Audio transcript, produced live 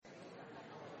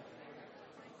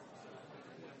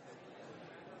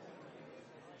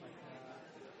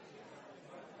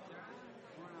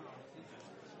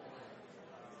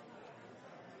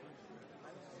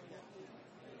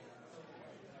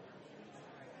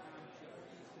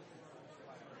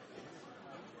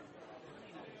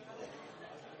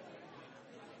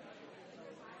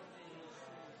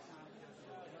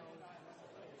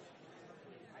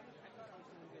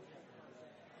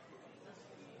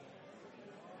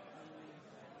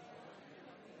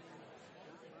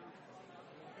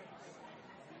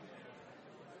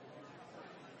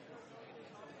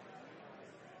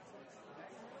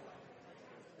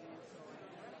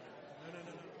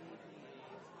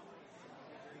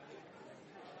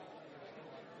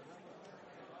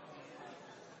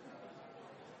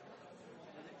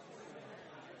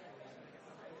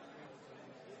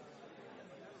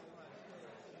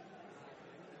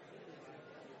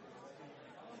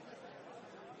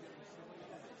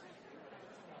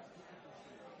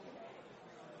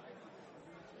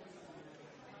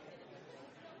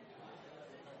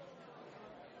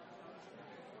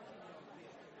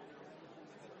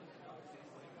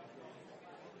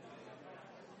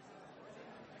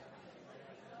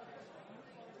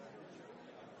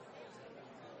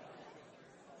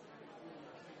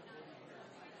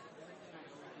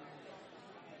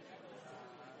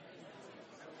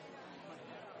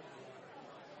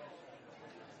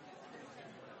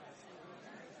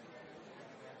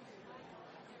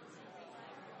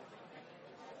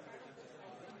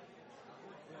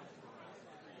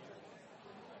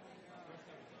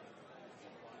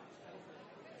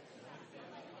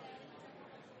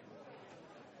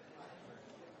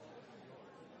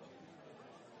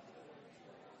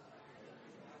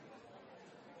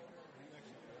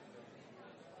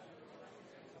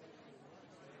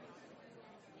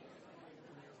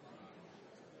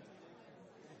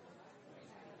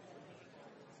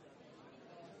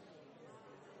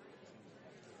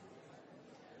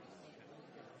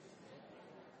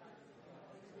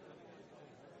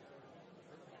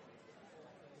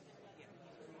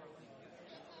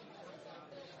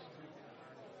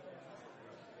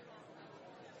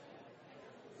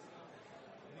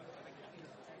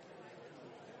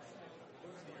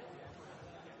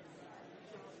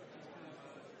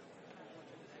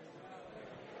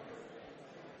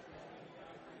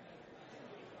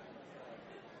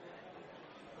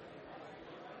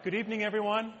Good evening,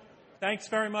 everyone. Thanks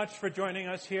very much for joining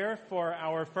us here for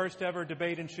our first ever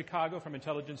debate in Chicago from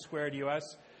Intelligence Squared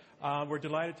U.S. We're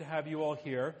delighted to have you all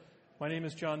here. My name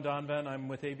is John Donvan. I'm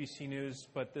with ABC News,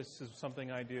 but this is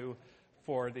something I do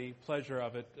for the pleasure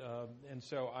of it, and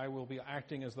so I will be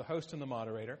acting as the host and the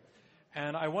moderator.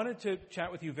 And I wanted to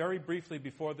chat with you very briefly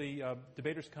before the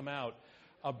debaters come out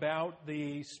about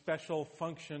the special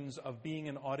functions of being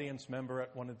an audience member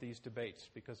at one of these debates,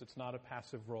 because it's not a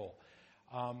passive role.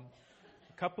 A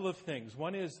couple of things.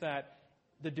 One is that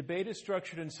the debate is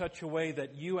structured in such a way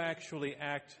that you actually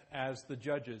act as the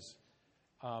judges.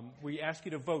 We ask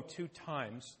you to vote 2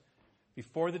 times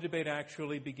before the debate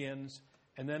actually begins,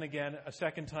 and then again a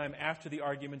second time after the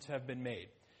arguments have been made.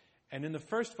 And in the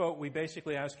first vote, we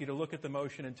basically ask you to look at the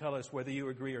motion and tell us whether you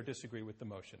agree or disagree with the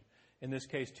motion. In this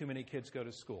case, too many kids go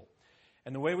to school.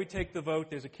 And the way we take the vote,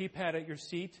 there's a keypad at your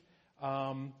seat,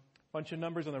 bunch of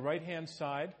numbers on the right-hand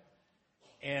side.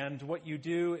 And what you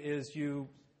do is you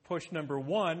push number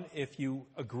 1 if you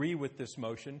agree with this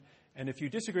motion. And if you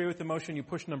disagree with the motion, you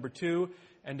push number 2.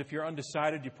 And if you're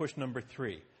undecided, you push number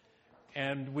 3.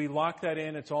 And we lock that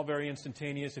in. It's all very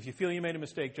instantaneous. If you feel you made a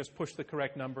mistake, just push the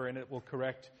correct number and it will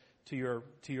correct to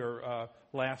your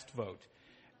last vote.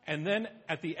 And then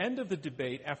at the end of the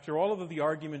debate, after all of the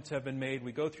arguments have been made,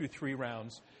 we go through 3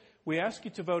 rounds. We ask you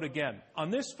to vote again.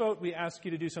 On this vote, we ask you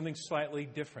to do something slightly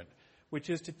different, which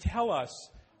is to tell us,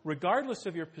 regardless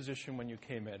of your position when you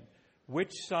came in,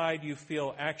 which side you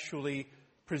feel actually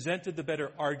presented the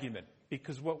better argument.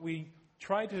 Because what we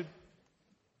try to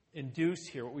induce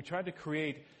here, what we try to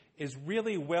create, is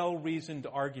really well-reasoned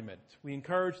argument. We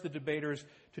encourage the debaters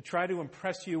to try to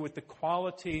impress you with the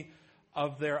quality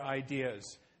of their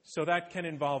ideas. So that can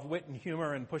involve wit and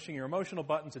humor and pushing your emotional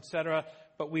buttons, etc.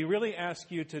 But we really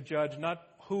ask you to judge not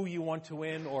who you want to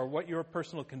win or what your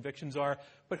personal convictions are,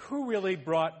 but who really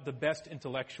brought the best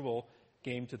intellectual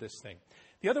game to this thing.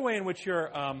 The other way in which you're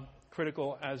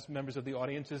critical as members of the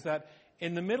audience is that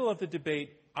in the middle of the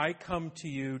debate, I come to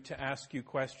you to ask you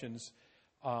questions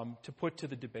to put to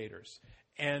the debaters.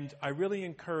 And I really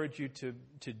encourage you to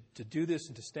do this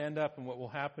and to stand up. And what will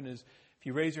happen is if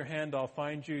you raise your hand, I'll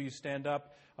find you. You stand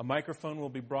up. A microphone will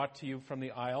be brought to you from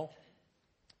the aisle.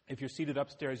 If you're seated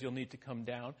upstairs, you'll need to come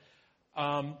down.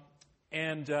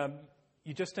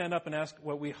 You just stand up and ask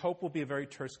what we hope will be a very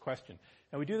terse question.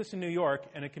 Now, we do this in New York,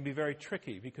 and it can be very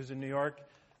tricky because in New York,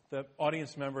 the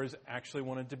audience members actually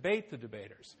want to debate the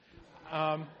debaters.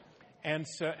 And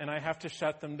I have to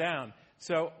shut them down.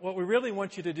 So what we really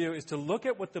want you to do is to look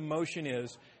at what the motion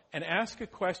is and ask a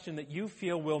question that you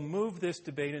feel will move this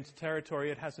debate into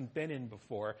territory it hasn't been in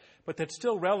before, but that's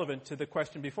still relevant to the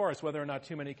question before us, whether or not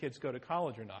too many kids go to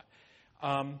college or not.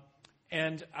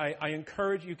 And I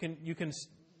encourage you can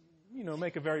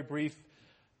make a very brief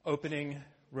opening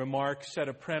remark, set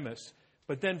a premise,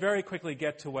 but then very quickly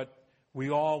get to what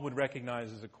we all would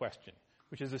recognize as a question,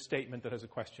 which is a statement that has a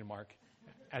question mark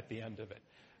at the end of it.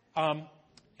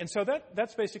 And so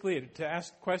that's basically it, to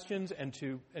ask questions and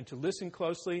to listen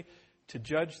closely, to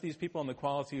judge these people on the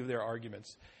quality of their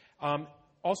arguments.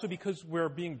 Also, because we're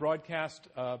being broadcast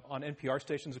on NPR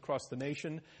stations across the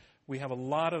nation, we have a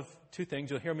lot of 2 things.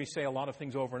 You'll hear me say a lot of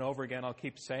things over and over again. I'll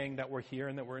keep saying that we're here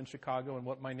and that we're in Chicago and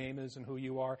what my name is and who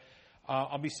you are.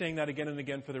 I'll be saying that again and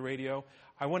again for the radio.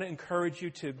 I want to encourage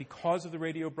you to, because of the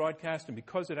radio broadcast and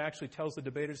because it actually tells the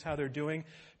debaters how they're doing,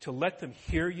 to let them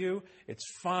hear you. It's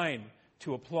fine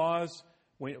to applaud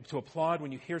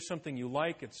when you hear something you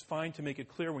like. It's fine to make it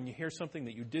clear when you hear something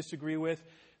that you disagree with.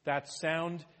 That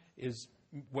sound is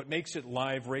what makes it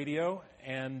live radio,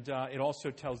 and it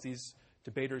also tells these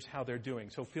debaters how they're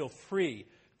doing. So feel free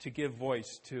to give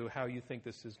voice to how you think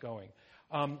this is going.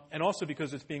 And also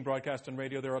because it's being broadcast on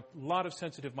radio, there are a lot of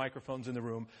sensitive microphones in the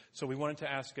room, so we wanted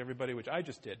to ask everybody, which I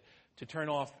just did, to turn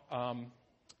off,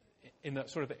 in the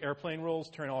sort of the airplane rules,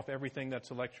 turn off everything that's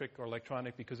electric or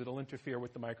electronic because it'll interfere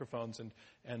with the microphones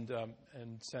and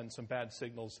send some bad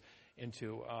signals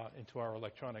into our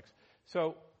electronics.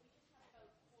 So,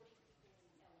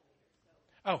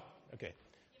 okay.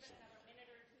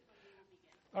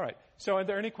 All right. So are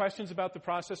there any questions about the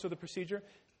process or the procedure?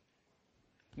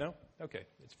 No? Okay.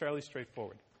 It's fairly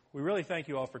straightforward. We really thank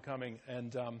you all for coming.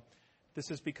 And this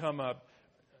has become a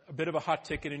bit of a hot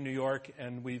ticket in New York,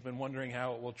 and we've been wondering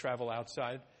how it will travel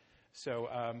outside.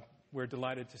 So we're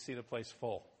delighted to see the place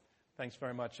full. Thanks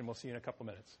very much, and we'll see you in a couple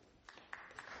minutes.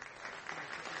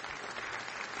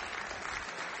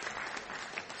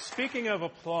 Speaking of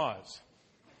applause,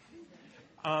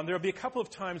 there will be a couple of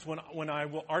times when I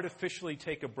will artificially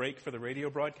take a break for the radio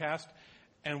broadcast.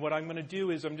 And what I'm going to do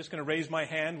is I'm just going to raise my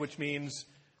hand, which means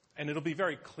And it'll be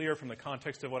very clear from the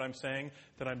context of what I'm saying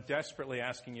that I'm desperately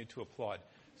asking you to applaud.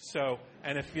 So,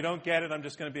 and if you don't get it, I'm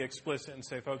just going to be explicit and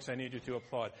say, folks, I need you to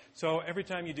applaud. So every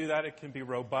time you do that, it can be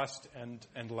robust and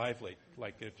lively,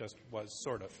 like it just was,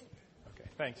 sort of. Okay,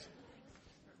 thanks.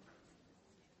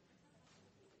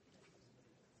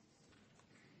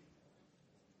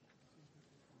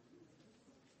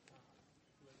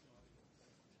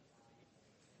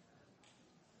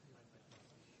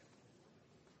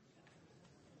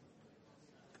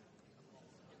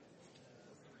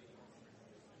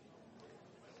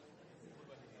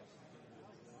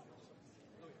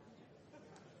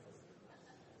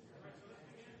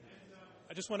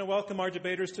 I just want to welcome our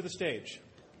debaters to the stage.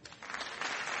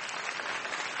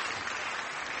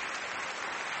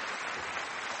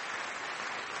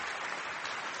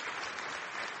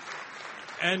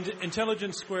 And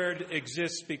Intelligence Squared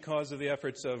exists because of the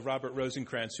efforts of Robert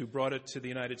Rosencrantz, who brought it to the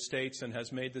United States and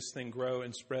has made this thing grow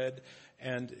and spread.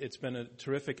 And it's been a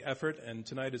terrific effort, and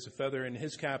tonight is a feather in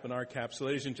his cap and our cap. So,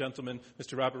 ladies and gentlemen,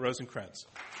 Mr. Robert Rosencrantz.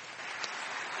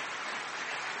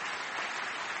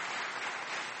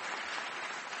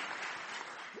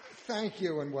 Thank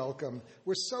you and welcome.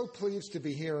 We're so pleased to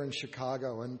be here in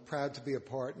Chicago and proud to be a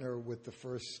partner with the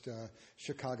first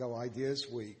Chicago Ideas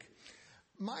Week.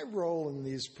 My role in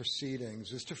these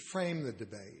proceedings is to frame the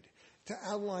debate, to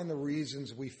outline the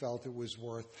reasons we felt it was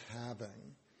worth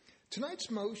having.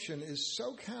 Tonight's motion is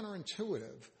so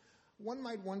counterintuitive, one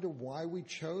might wonder why we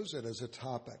chose it as a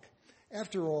topic.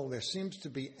 After all, there seems to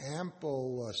be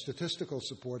ample statistical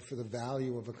support for the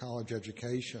value of a college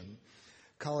education.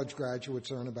 College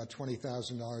graduates earn about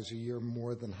 $20,000 a year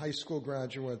more than high school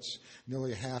graduates,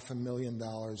 nearly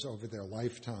 $500,000 over their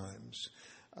lifetimes.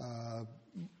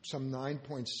 Some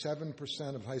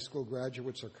 9.7% of high school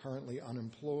graduates are currently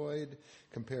unemployed,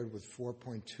 compared with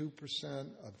 4.2%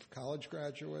 of college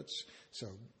graduates. So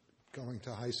going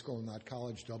to high school and not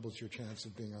college doubles your chance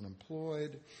of being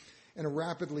unemployed. In a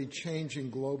rapidly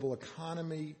changing global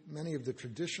economy, many of the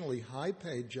traditionally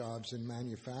high-paid jobs in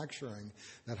manufacturing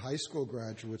that high school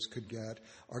graduates could get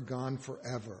are gone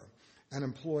forever. And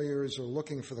employers are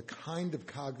looking for the kind of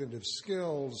cognitive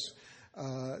skills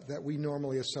that we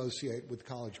normally associate with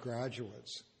college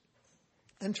graduates.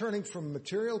 And turning from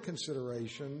material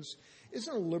considerations,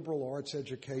 isn't a liberal arts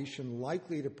education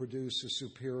likely to produce a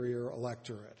superior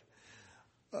electorate,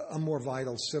 a more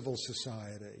vital civil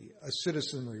society, a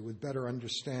citizenry with better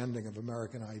understanding of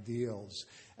American ideals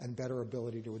and better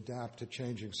ability to adapt to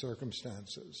changing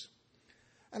circumstances?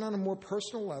 And on a more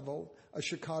personal level, a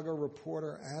Chicago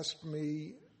reporter asked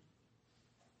me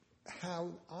how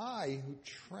I, who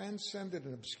transcended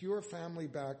an obscure family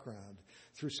background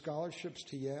through scholarships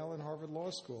to Yale and Harvard Law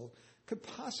School, could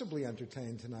possibly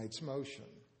entertain tonight's motion.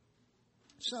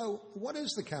 So, what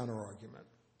is the counterargument?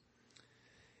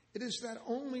 It is that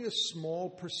only a small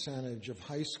percentage of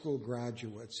high school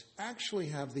graduates actually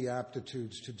have the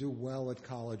aptitudes to do well at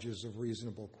colleges of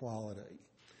reasonable quality.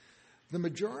 The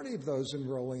majority of those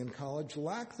enrolling in college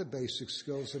lack the basic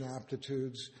skills and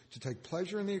aptitudes to take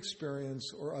pleasure in the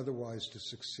experience or otherwise to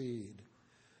succeed.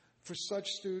 For such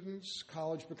students,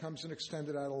 college becomes an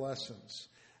extended adolescence,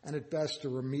 and at best a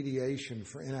remediation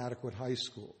for inadequate high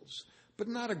schools, but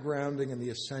not a grounding in the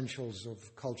essentials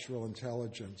of cultural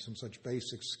intelligence and such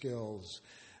basic skills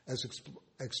as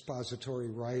expository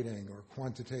writing or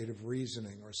quantitative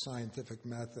reasoning or scientific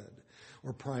method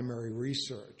or primary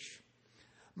research.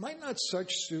 Might not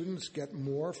such students get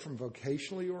more from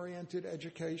vocationally oriented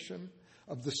education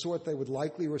of the sort they would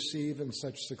likely receive in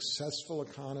such successful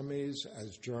economies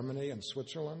as Germany and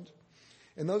Switzerland?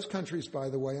 In those countries, by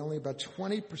the way, only about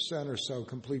 20% or so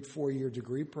complete four-year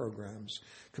degree programs,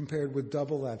 compared with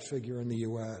double that figure in the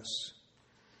U.S.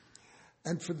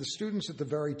 And for the students at the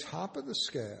very top of the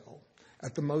scale,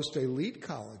 at the most elite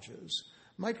colleges,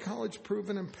 might college prove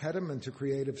an impediment to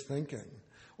creative thinking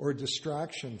or a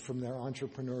distraction from their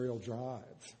entrepreneurial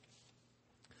drive?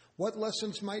 What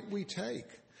lessons might we take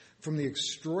from the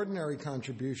extraordinary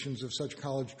contributions of such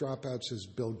college dropouts as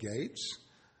Bill Gates,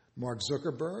 Mark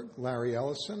Zuckerberg, Larry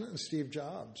Ellison, and Steve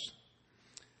Jobs?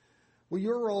 Well,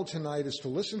 your role tonight is to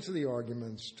listen to the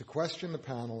arguments, to question the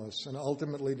panelists, and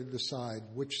ultimately to decide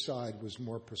which side was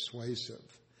more persuasive.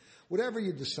 Whatever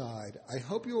you decide, I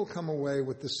hope you will come away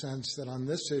with the sense that on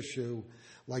this issue,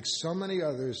 like so many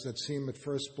others that seem at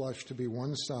first blush to be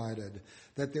one-sided,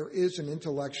 that there is an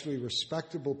intellectually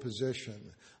respectable position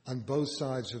on both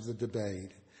sides of the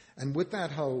debate. And with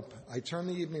that hope, I turn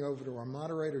the evening over to our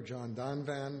moderator, John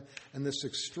Donvan, and this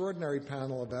extraordinary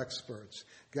panel of experts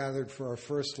gathered for our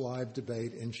first live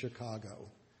debate in Chicago.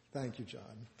 Thank you,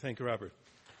 John. Thank you, Robert.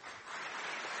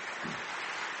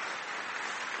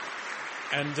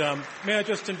 And may I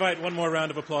just invite one more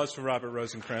round of applause for Robert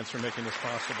Rosencrantz for making this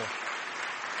possible.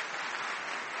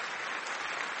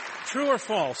 True or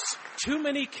false? Too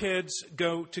many kids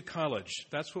go to college.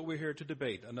 That's what we're here to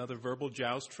debate. Another verbal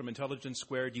joust from Intelligence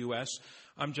Squared U.S.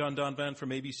 I'm John Donvan from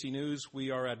ABC News.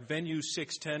 We are at Venue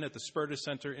 610 at the Spertus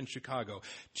Center in Chicago.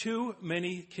 Too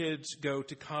many kids go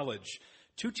to college.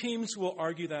 Two teams will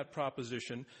argue that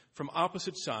proposition from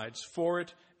opposite sides, for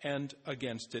it and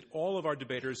against it. All of our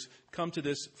debaters come to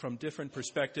this from different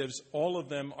perspectives. All of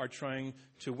them are trying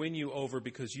to win you over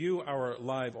because you, our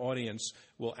live audience,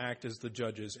 will act as the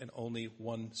judges and only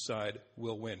one side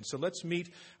will win. So let's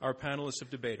meet our panelists of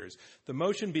debaters. The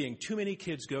motion being too many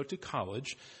kids go to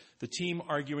college. The team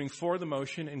arguing for the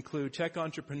motion include tech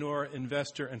entrepreneur,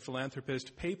 investor, and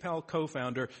philanthropist, PayPal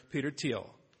co-founder Peter Thiel.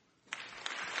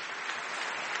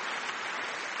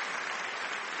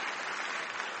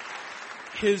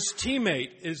 His teammate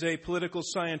is a political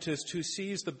scientist who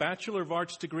sees the Bachelor of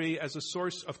Arts degree as a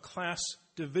source of class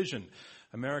division.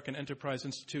 American Enterprise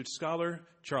Institute scholar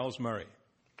Charles Murray.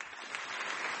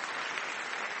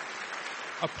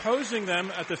 Opposing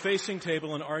them at the facing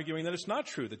table and arguing that it's not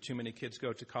true that too many kids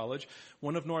go to college,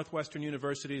 one of Northwestern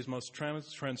University's most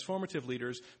transformative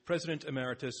leaders, President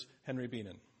Emeritus Henry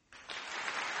Bienen.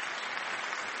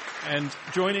 And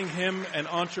joining him, an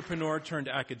entrepreneur turned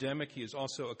academic. He is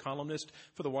also a columnist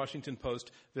for the Washington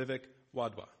Post, Vivek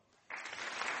Wadhwa.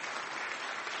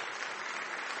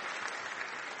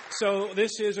 So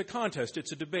this is a contest.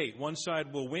 It's a debate. One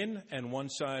side will win and one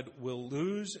side will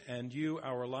lose. And you,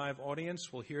 our live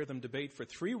audience, will hear them debate for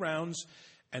 3 rounds.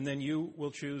 And then you will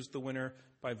choose the winner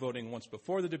by voting once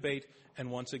before the debate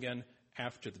and once again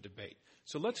after the debate.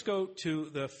 So let's go to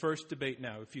the first debate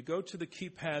now. If you go to the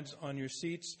keypads on your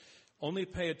seats, only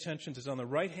pay attention to, on the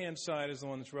right-hand side is the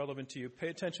one that's relevant to you. Pay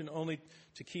attention only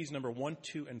to keys number 1,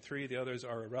 2, and 3. The others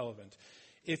are irrelevant.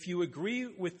 If you agree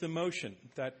with the motion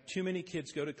that too many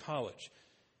kids go to college,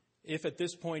 if at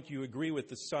this point you agree with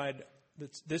this side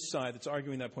that's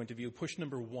arguing that point of view, push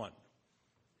number 1.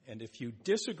 And if you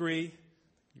disagree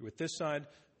with this side,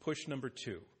 push number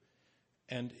 2.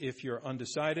 And if you're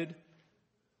undecided,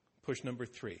 push number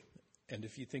 3. And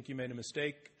if you think you made a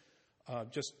mistake,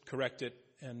 just correct it,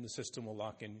 and the system will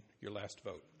lock in your last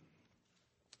vote.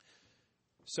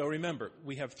 So remember,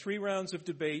 we have 3 rounds of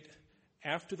debate.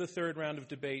 After the 3rd round of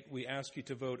debate, we ask you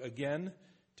to vote again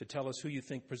to tell us who you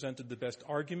think presented the best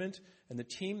argument, and the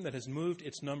team that has moved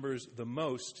its numbers the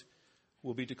most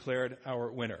will be declared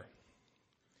our winner.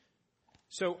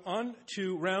 So on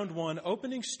to round 1,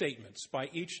 opening statements by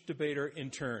each debater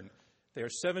in turn. They are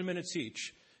 7 minutes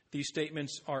each. These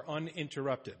statements are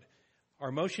uninterrupted. Our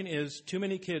motion is too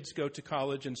many kids go to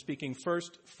college, and speaking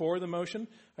first for the motion,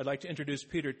 I'd like to introduce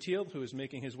Peter Thiel, who is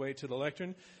making his way to the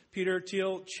lectern. Peter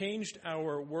Thiel changed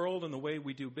our world and the way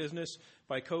we do business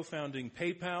by co-founding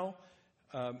PayPal.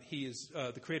 He is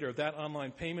the creator of that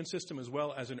online payment system as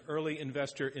well as an early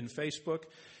investor in Facebook.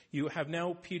 You have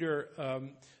now, Peter,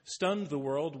 stunned the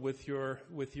world with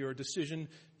your decision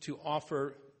to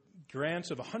offer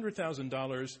grants of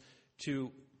 $100,000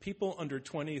 to people under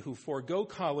 20 who forego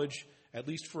college, at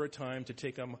least for a time, to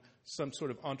take on some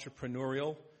sort of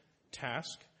entrepreneurial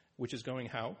task, which is going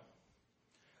how?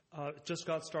 It just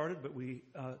got started, but we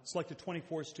selected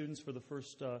 24 students for the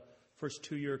first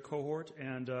 2-year cohort,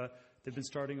 and they've been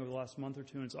starting over the last month or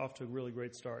 2, and it's off to a really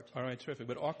great start. All right, terrific.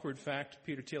 But awkward fact,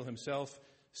 Peter Thiel himself,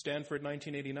 Stanford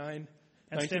 1989,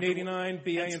 And 1989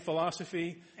 BA in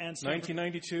philosophy, and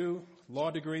 1992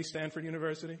 law degree, Stanford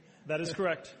University. That is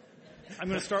correct. I'm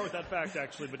going to start with that fact,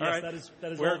 actually, but yes, right. that is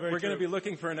We're all very going to true. be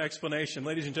looking for an explanation.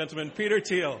 Ladies and gentlemen, Peter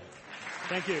Thiel.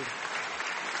 Thank you.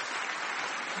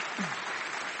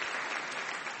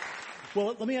 Well,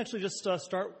 let me actually just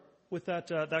start with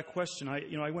that question.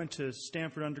 I went to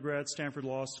Stanford undergrad, Stanford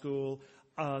Law School.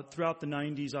 Throughout the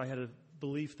 90s, I had a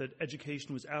belief that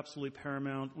education was absolutely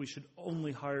paramount. We should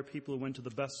only hire people who went to the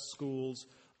best schools,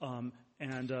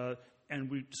 and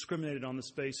we discriminated on this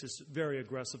basis very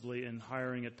aggressively in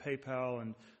hiring at PayPal.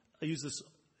 And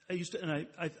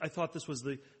I thought this was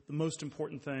the most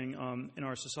important thing in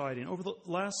our society. And over the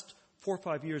last 4 or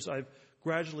 5 years, I've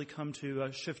gradually come to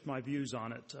shift my views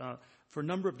on it for a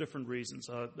number of different reasons.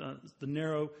 The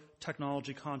narrow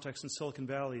technology context in Silicon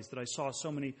Valley is that I saw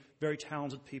so many very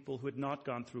talented people who had not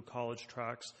gone through college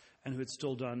tracks and who had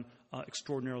still done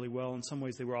extraordinarily well. In some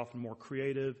ways, they were often more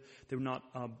creative. They were not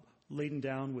laden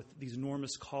down with these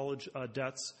enormous college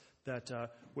debts that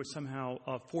were somehow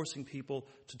forcing people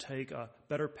to take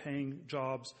better paying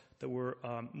jobs that were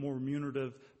more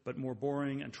remunerative but more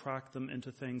boring, and track them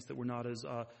into things that were not as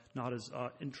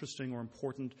interesting or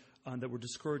important, that were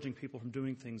discouraging people from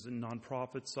doing things in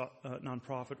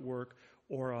nonprofit work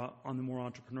or on the more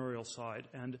entrepreneurial side.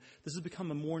 And this has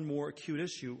become a more and more acute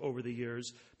issue over the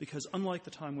years, because unlike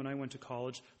the time when I went to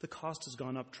college, the cost has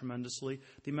gone up tremendously.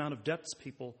 The amount of debts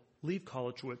people leave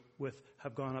college with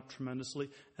have gone up tremendously,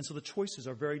 and so the choices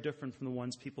are very different from the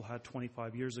ones people had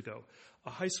 25 years ago.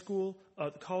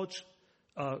 College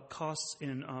costs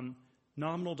in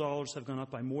nominal dollars have gone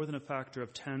up by more than a factor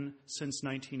of 10 since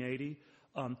 1980.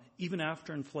 Even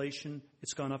after inflation,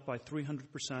 it's gone up by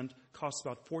 300%, costs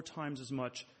about 4 times as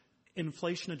much.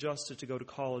 Inflation adjusted to go to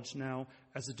college now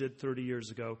as it did 30 years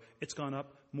ago. It's gone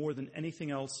up more than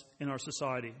anything else in our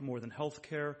society, more than health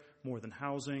care, more than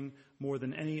housing, more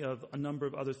than any of a number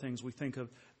of other things we think of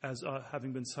as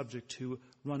having been subject to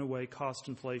runaway cost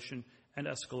inflation and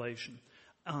escalation.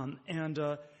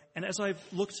 And as I've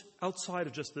looked outside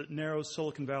of just the narrow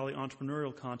Silicon Valley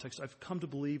entrepreneurial context, I've come to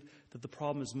believe that the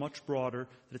problem is much broader,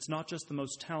 that it's not just the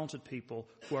most talented people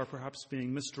who are perhaps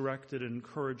being misdirected and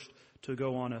encouraged to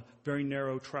go on a very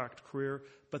narrow-tracked career,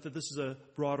 but that this is a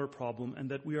broader problem,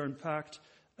 and that we are in fact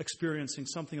experiencing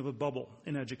something of a bubble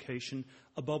in education,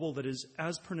 a bubble that is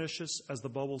as pernicious as the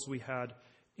bubbles we had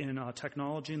in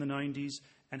technology in the 90s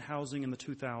and housing in the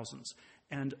 2000s.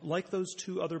 And like those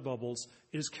two other bubbles,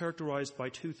 it is characterized by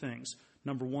 2 things.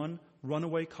 Number one,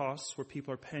 runaway costs, where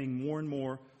people are paying more and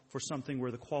more for something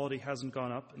where the quality hasn't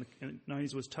gone up. In the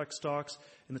 90s it was tech stocks.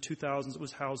 In the 2000s it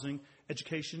was housing.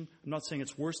 Education, I'm not saying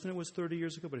it's worse than it was 30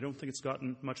 years ago, but I don't think it's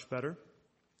gotten much better.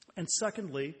 And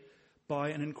secondly, by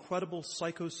an incredible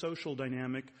psychosocial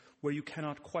dynamic where you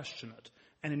cannot question it.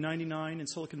 And in 99 in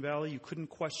Silicon Valley, you couldn't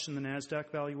question the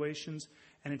NASDAQ valuations.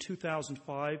 And in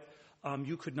 2005,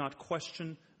 you could not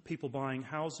question people buying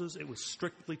houses. It was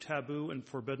strictly taboo and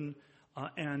forbidden.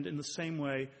 And in the same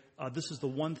way, this is the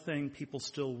one thing people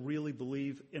still really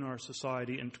believe in our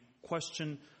society. And to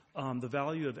question the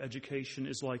value of education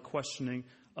is like questioning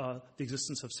the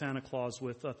existence of Santa Claus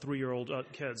with 3-year-old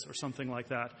kids or something like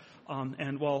that.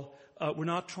 And while we're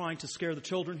not trying to scare the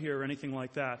children here or anything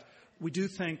like that, we do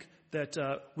think that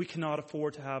we cannot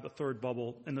afford to have a third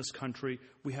bubble in this country.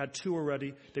 We had 2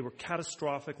 already. They were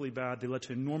catastrophically bad. They led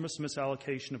to enormous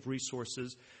misallocation of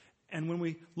resources. And when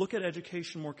we look at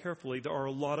education more carefully, there are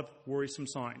a lot of worrisome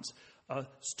signs.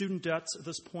 Student debts at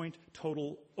this point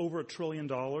total over $1 trillion.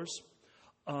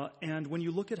 And when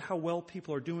you look at how well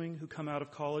people are doing who come out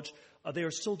of college, they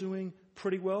are still doing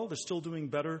pretty well. They're still doing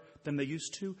better than they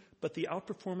used to. But the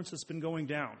outperformance has been going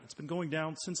down. It's been going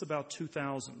down since about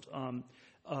 2000.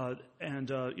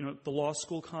 The law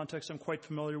school context I'm quite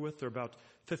familiar with. There are about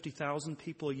 50,000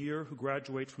 people a year who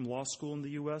graduate from law school in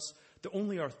the U.S. There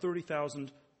only are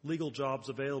 30,000 legal jobs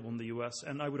available in the U.S.,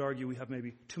 and I would argue we have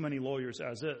maybe too many lawyers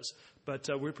as is. But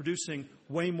we're producing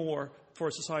way more for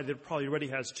a society that probably already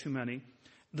has too many.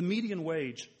 The median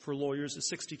wage for lawyers is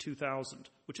 $62,000,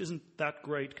 which isn't that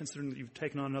great considering that you've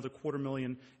taken on another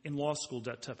 $250,000 in law school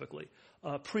debt typically.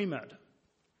 Pre-med.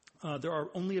 There are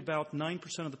only about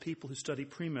 9% of the people who study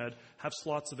pre-med have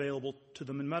slots available to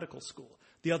them in medical school.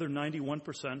 The other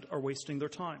 91% are wasting their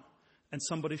time. And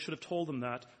somebody should have told them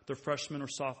that their freshman or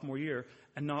sophomore year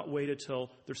and not waited till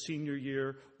their senior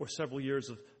year or several years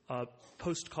of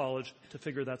post-college to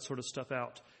figure that sort of stuff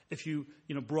out. If you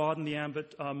broaden the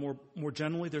ambit more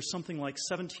generally, there's something like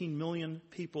 17 million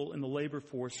people in the labor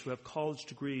force who have college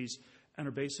degrees and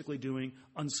are basically doing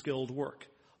unskilled work.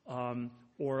 You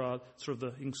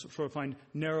can find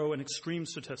narrow and extreme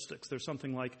statistics. There's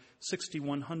something like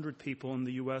 6,100 people in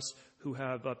the U.S. who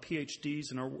have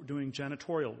PhDs and are doing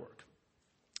janitorial work.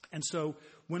 And so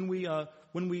when we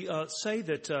say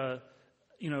that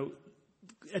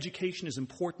education is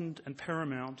important and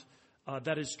paramount,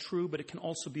 that is true, but it can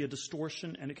also be a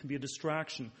distortion and it can be a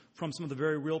distraction from some of the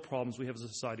very real problems we have as a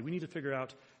society. We need to figure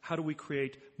out how do we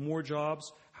create more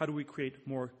jobs, how do we create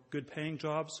more good-paying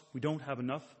jobs. We don't have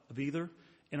enough of either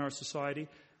in our society.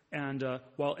 And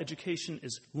while education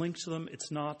is linked to them,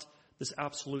 it's not this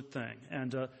absolute thing.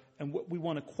 And what we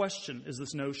want to question is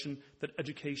this notion that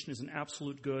education is an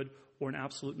absolute good or an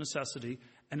absolute necessity.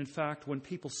 And in fact, when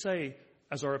people say,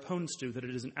 as our opponents do, that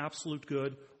it is an absolute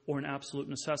good or an absolute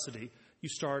necessity, you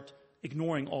start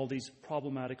ignoring all these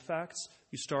problematic facts.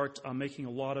 You start making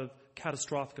a lot of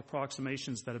catastrophic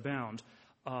approximations that abound.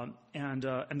 And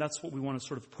that's what we want to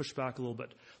sort of push back a little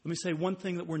bit. Let me say one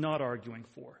thing that we're not arguing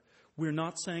for. We're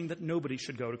not saying that nobody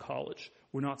should go to college.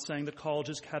 We're not saying that college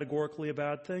is categorically a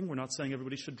bad thing. We're not saying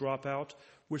everybody should drop out.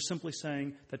 We're simply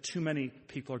saying that too many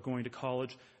people are going to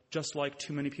college. just like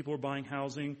too many people were buying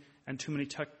housing and too many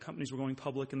tech companies were going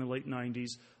public in the late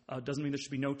 90s. Doesn't mean there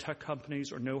should be no tech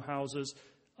companies or no houses.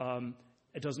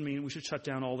 It doesn't mean we should shut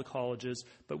down all the colleges,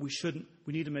 but we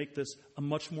need to make this a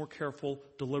much more careful,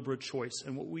 deliberate choice.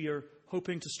 And what we are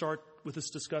hoping to start with this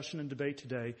discussion and debate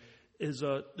today is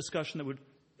a discussion that would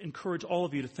encourage all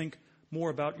of you to think more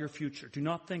about your future. Do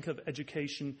not think of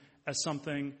education as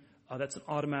something that's an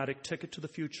automatic ticket to the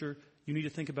future. You need to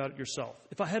think about it yourself.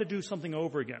 If I had to do something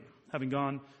over again, having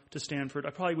gone to Stanford,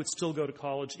 I probably would still go to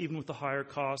college, even with the higher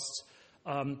costs.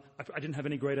 I didn't have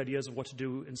any great ideas of what to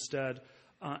do instead.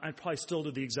 I'd probably still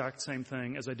do the exact same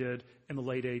thing as I did in the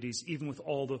late 80s, even with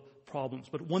all the problems.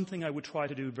 But one thing I would try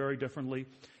to do very differently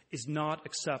is not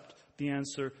accept the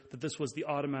answer that this was the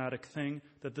automatic thing,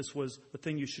 that this was the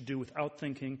thing you should do without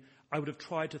thinking. I would have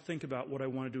tried to think about what I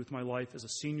want to do with my life as a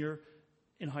senior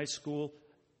in high school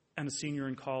and a senior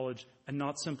in college, and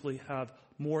not simply have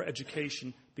more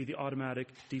education be the automatic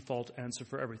default answer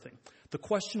for everything. The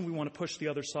question we want to push the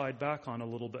other side back on a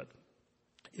little bit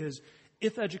is,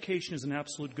 if education is an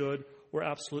absolute good or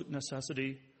absolute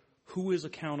necessity, who is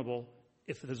accountable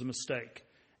if there's a mistake?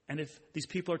 And if these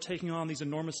people are taking on these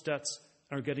enormous debts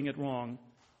and are getting it wrong,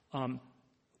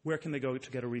 where can they go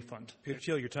to get a refund? Peter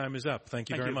Thiel, your time is up. Thank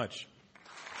you very much.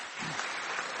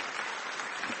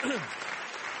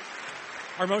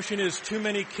 Our motion is too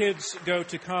many kids go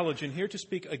to college. And here to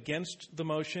speak against the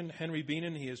motion, Henry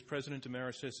Beenan. He is President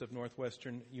Emeritus of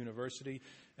Northwestern University.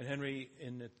 And Henry,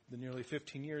 in the nearly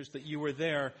 15 years that you were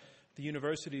there, the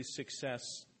university's success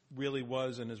really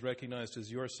was and is recognized as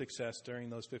your success during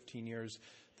those 15 years.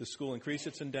 The school increased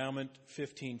its endowment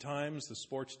 15 times. The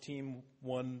sports team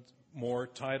won more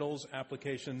titles.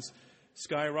 Applications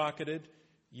skyrocketed.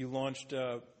 You launched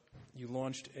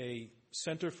a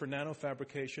Center for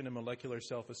Nanofabrication and Molecular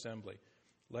Self-Assembly.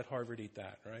 Let Harvard eat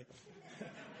that, right?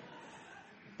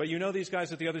 But you know these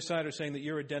guys at the other side are saying that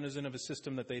you're a denizen of a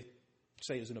system that they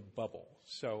say is in a bubble.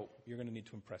 So you're going to need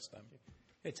to impress them.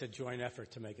 It's a joint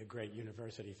effort to make a great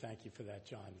university. Thank you for that,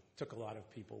 John. It took a lot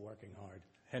of people working hard.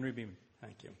 Henry Beeman.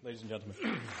 Thank you. Ladies and gentlemen.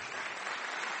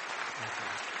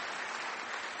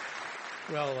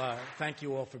 Well, thank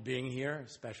you all for being here,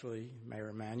 especially Mayor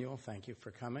Emanuel. Thank you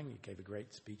for coming. You gave a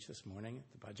great speech this morning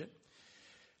at the budget.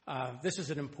 This is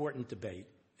an important debate.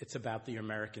 It's about the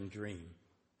American dream.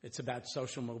 It's about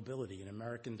social mobility and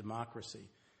American democracy,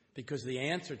 because the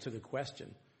answer to the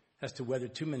question as to whether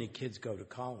too many kids go to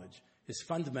college is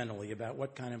fundamentally about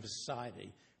what kind of a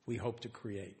society we hope to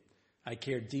create. I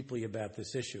care deeply about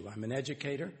this issue. I'm an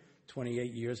educator,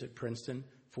 28 years at Princeton,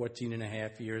 14 and a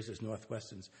half years as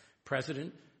Northwestern's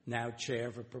president, now chair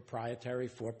of a proprietary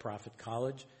for-profit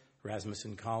college,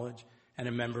 Rasmussen College, and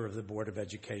a member of the Board of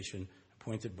Education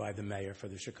appointed by the mayor for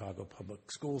the Chicago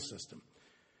public school system.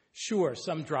 Sure,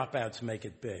 some dropouts make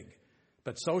it big,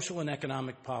 but social and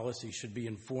economic policy should be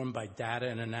informed by data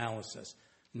and analysis,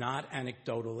 not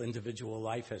anecdotal individual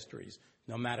life histories,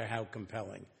 no matter how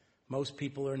compelling. Most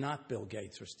people are not Bill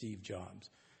Gates or Steve Jobs.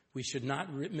 We should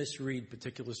not misread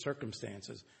particular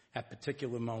circumstances at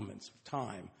particular moments of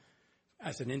time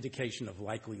as an indication of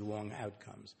likely long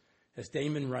outcomes. As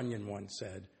Damon Runyon once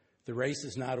said, the race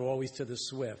is not always to the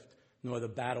swift, nor the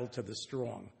battle to the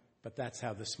strong, but that's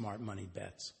how the smart money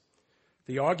bets.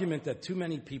 The argument that too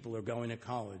many people are going to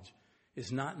college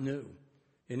is not new.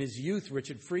 In his youth,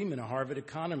 Richard Freeman, a Harvard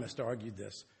economist, argued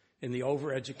this in The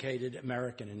Overeducated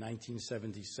American in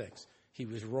 1976. He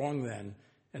was wrong then,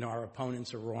 and our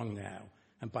opponents are wrong now.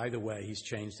 And by the way, he's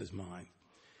changed his mind.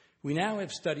 We now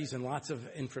have studies and lots of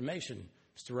information,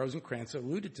 Mr. Rosenkranz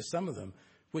alluded to some of them,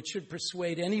 which should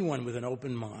persuade anyone with an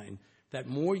open mind that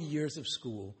more years of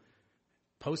school,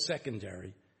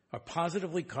 post-secondary, are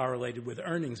positively correlated with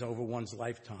earnings over one's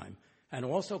lifetime, and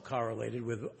also correlated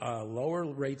with lower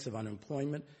rates of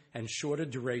unemployment and shorter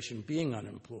duration being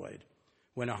unemployed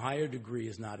when a higher degree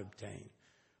is not obtained.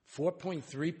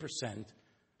 4.3%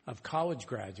 of college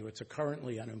graduates are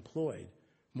currently unemployed,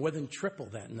 more than triple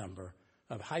that number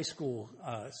of high school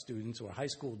students or high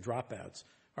school dropouts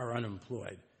are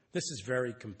unemployed. This is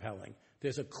very compelling.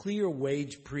 There's a clear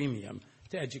wage premium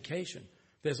to education.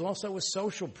 There's also a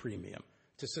social premium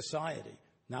to society,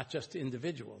 not just to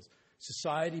individuals.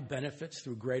 Society benefits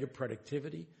through greater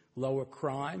productivity, lower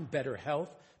crime, better health,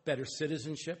 better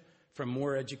citizenship from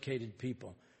more educated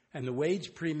people. And the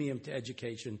wage premium to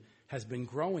education has been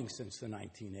growing since the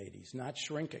 1980s, not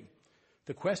shrinking.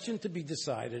 The question to be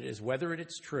decided is whether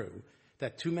it's true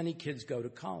that too many kids go to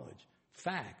college.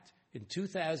 Fact, in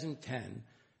 2010,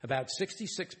 about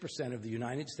 66% of the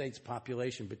United States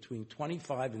population between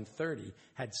 25 and 30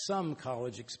 had some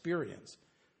college experience.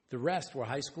 The rest were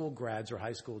high school grads or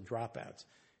high school dropouts.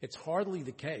 It's hardly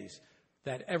the case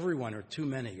that everyone or too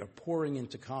many are pouring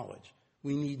into college.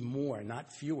 We need more,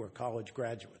 not fewer, college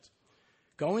graduates.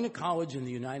 Going to college in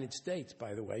the United States,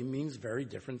 by the way, means very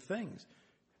different things.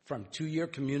 From two-year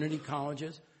community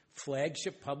colleges,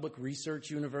 flagship public research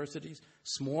universities,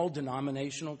 small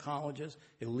denominational colleges,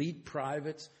 elite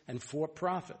privates, and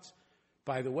for-profits.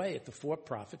 By the way, at the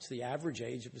for-profits, the average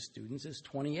age of the students is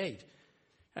 28.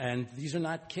 And these are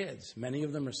not kids. Many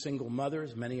of them are single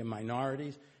mothers, many are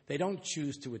minorities. They don't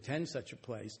choose to attend such a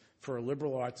place for a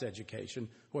liberal arts education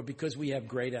or because we have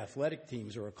great athletic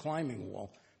teams or a climbing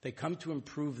wall. They come to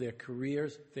improve their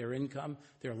careers, their income,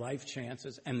 their life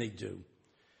chances, and they do.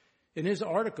 In his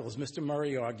articles, Mr.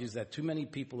 Murray argues that too many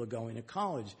people are going to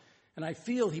college, and I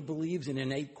feel he believes in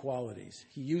innate qualities.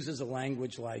 He uses a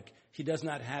language like, he does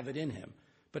not have it in him.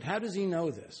 But how does he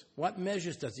know this? What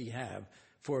measures does he have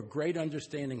for a great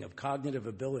understanding of cognitive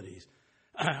abilities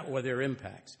or their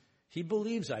impacts? He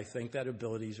believes, I think, that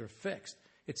abilities are fixed.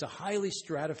 It's a highly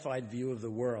stratified view of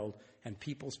the world and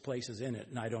people's places in it,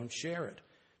 and I don't share it.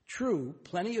 True,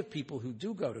 plenty of people who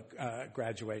do go to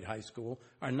graduate high school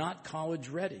are not college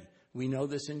ready. We know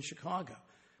this in Chicago.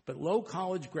 But low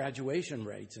college graduation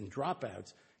rates and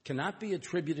dropouts cannot be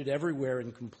attributed everywhere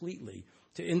and completely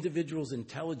to individuals'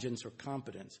 intelligence or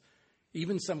competence.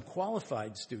 Even some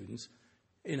qualified students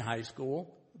in high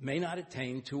school may not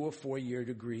attain 2 or 4 year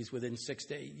degrees within 6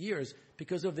 to 8 years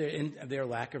because of their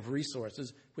lack of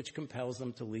resources, which compels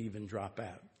them to leave and drop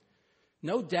out.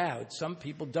 No doubt some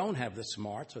people don't have the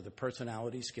smarts or the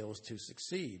personality skills to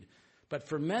succeed. But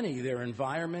for many, their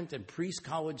environment and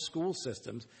pre-college school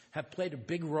systems have played a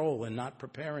big role in not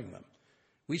preparing them.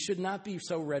 We should not be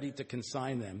so ready to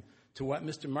consign them to what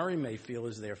Mr. Murray may feel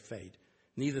is their fate.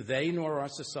 Neither they nor our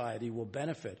society will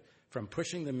benefit from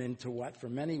pushing them into what for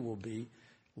many will be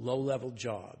low-level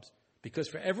jobs. Because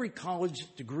for every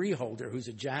college degree holder who's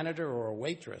a janitor or a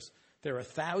waitress, there are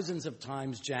thousands of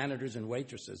times janitors and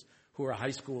waitresses who are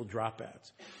high school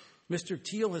dropouts. Mr.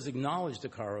 Thiel has acknowledged a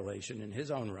correlation in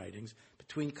his own writings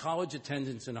between college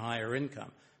attendance and higher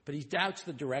income, but he doubts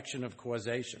the direction of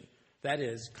causation. That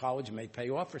is, college may pay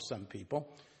off for some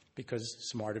people because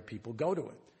smarter people go to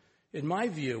it. In my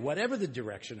view, whatever the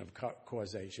direction of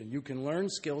causation, you can learn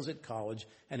skills at college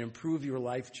and improve your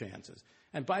life chances.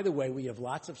 And by the way, we have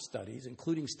lots of studies,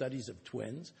 including studies of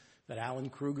twins that Alan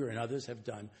Kruger and others have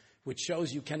done, which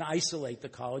shows you can isolate the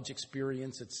college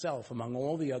experience itself among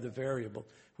all the other variables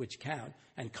which count,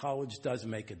 and college does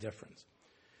make a difference.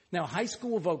 Now, high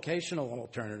school vocational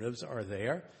alternatives are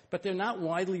there, but they're not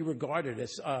widely regarded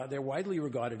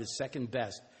as second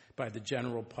best by the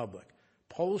general public.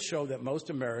 Polls show that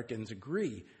most Americans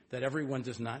agree that everyone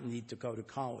does not need to go to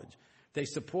college. They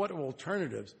support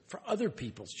alternatives for other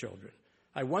people's children.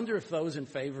 I wonder if those in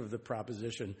favor of the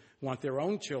proposition want their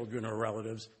own children or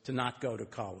relatives to not go to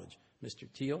college. Mr.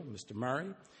 Thiel, Mr.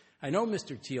 Murray, I know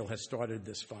Mr. Thiel has started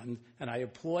this fund, and I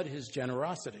applaud his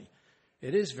generosity.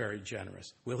 It is very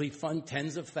generous. Will he fund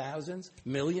tens of thousands,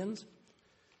 millions?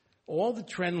 All the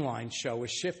trend lines show a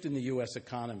shift in the U.S.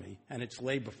 economy and its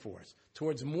labor force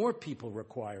towards more people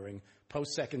requiring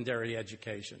post-secondary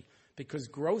education because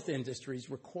growth industries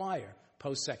require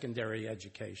post-secondary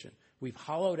education. We've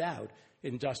hollowed out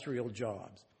industrial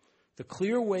jobs. The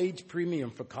clear wage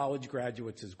premium for college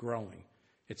graduates is growing.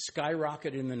 It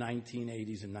skyrocketed in the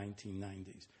 1980s and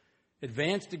 1990s.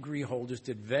 Advanced degree holders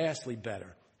did vastly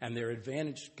better, and their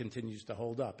advantage continues to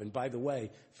hold up. And by the way,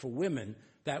 for women,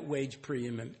 that wage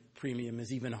premium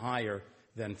is even higher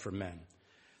than for men.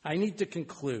 I need to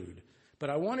conclude, but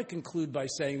I want to conclude by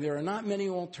saying there are not many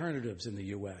alternatives in the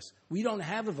U.S. We don't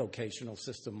have a vocational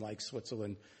system like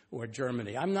Switzerland or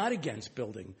Germany. I'm not against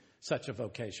building such a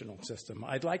vocational system.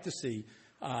 I'd like to see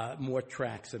more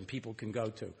tracks than people can go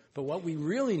to. But what we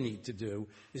really need to do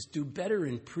is do better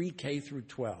in pre-K through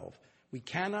 12. We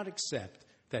cannot accept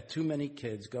that too many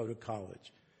kids go to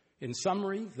college. In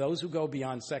summary, those who go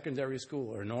beyond secondary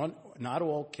school are not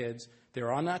all kids.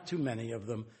 There are not too many of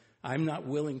them. I'm not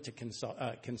willing to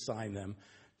consign them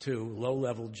to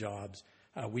low-level jobs.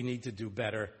 We need to do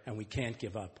better, and we can't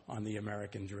give up on the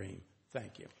American dream.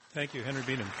 Thank you. Thank you, Henry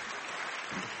Beenan.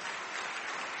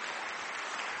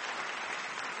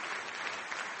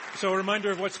 So a reminder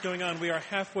of what's going on. We are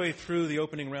halfway through the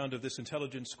opening round of this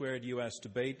Intelligence Squared U.S.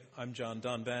 debate. I'm John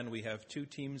Donvan. We have two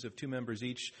teams of 2 members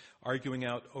each arguing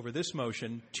out over this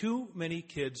motion: too many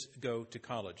kids go to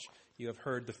college. You have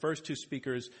heard the first 2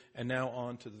 speakers, and now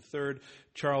on to the third.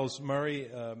 Charles Murray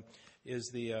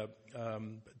is the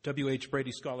W.H.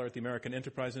 Brady Scholar at the American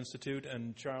Enterprise Institute.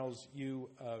 And Charles, you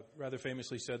rather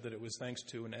famously said that it was thanks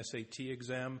to an SAT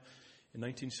exam in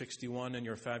 1961 and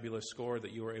your fabulous score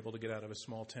that you were able to get out of a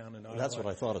small town in Iowa. That's what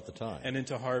I thought at the time. And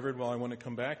into Harvard. Well, I want to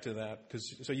come back to that.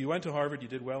 So you went to Harvard, you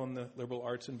did well in the liberal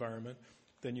arts environment,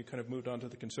 then you kind of moved on to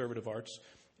the conservative arts,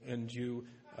 and you...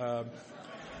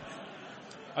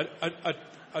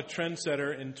 A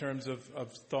trendsetter in terms of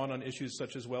thought on issues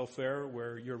such as welfare,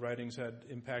 where your writings had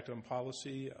impact on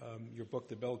policy. Your book,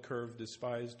 The Bell Curve,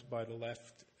 despised by the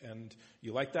left, and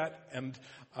you like that. And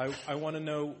I want to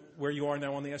know where you are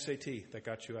now on the SAT that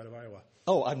got you out of Iowa.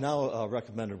 Oh, I've now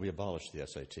recommended we abolish the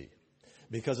SAT,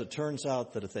 because it turns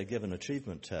out that if they give an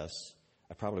achievement test,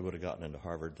 I probably would have gotten into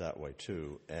Harvard that way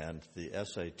too. And the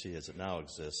SAT, as it now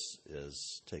exists,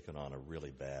 is taken on a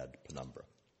really bad penumbra.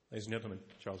 Ladies and gentlemen,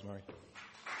 Charles Murray.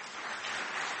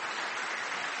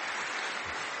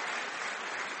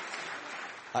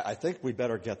 I think we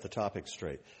better get the topic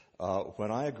straight.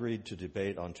 When I agreed to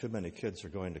debate on too many kids are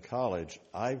going to college,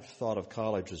 I've thought of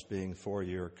college as being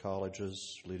 4-year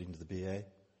colleges leading to the BA.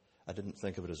 I didn't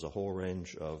think of it as a whole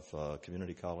range of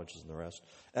community colleges and the rest.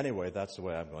 Anyway, that's the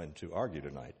way I'm going to argue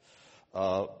tonight.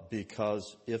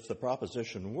 Because if the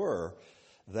proposition were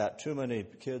that too many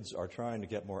kids are trying to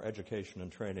get more education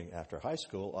and training after high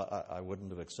school, I wouldn't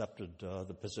have accepted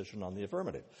the position on the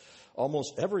affirmative.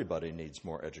 Almost everybody needs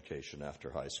more education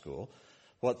after high school.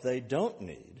 What they don't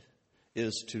need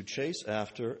is to chase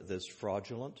after this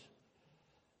fraudulent,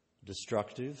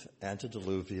 destructive,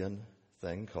 antediluvian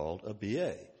thing called a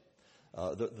BA.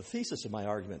 The thesis of my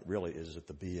argument really is that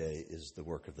the BA is the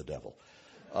work of the devil.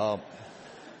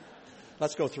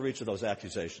 Let's go through each of those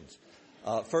accusations.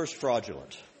 First,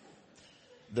 fraudulent.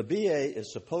 The BA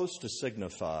is supposed to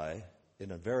signify,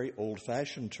 in a very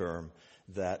old-fashioned term,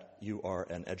 that you are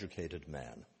an educated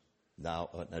man, now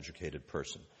an educated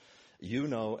person. You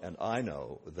know and I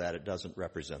know that it doesn't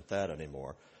represent that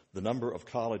anymore. The number of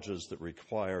colleges that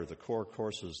require the core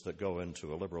courses that go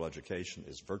into a liberal education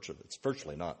is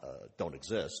virtually not, don't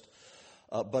exist.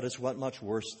 But it's much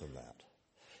worse than that.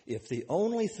 If the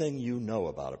only thing you know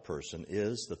about a person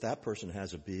is that that person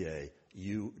has a BA,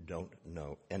 you don't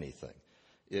know anything.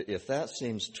 If that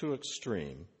seems too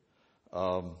extreme,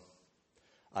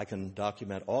 I can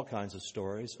document all kinds of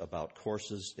stories about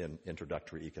courses in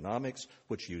introductory economics,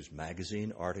 which use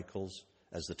magazine articles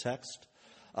as the text,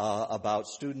 about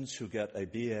students who get a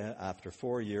BA after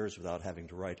 4 years without having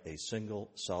to write a single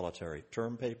solitary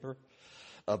term paper,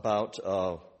 about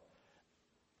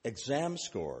exam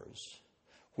scores,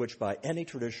 which by any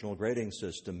traditional grading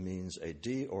system means a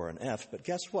D or an F, but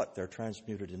guess what? They're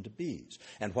transmuted into Bs.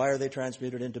 And why are they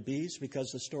transmuted into Bs?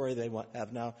 Because the story they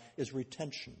have now is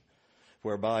retention,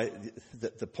 whereby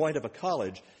the point of a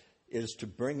college is to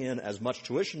bring in as much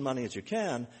tuition money as you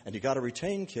can, and you got to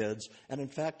retain kids. And in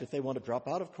fact, if they want to drop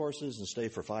out of courses and stay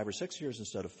for 5 or 6 years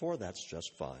instead of 4, that's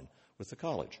just fine with the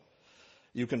college.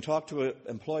 You can talk to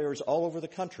employers all over the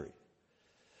country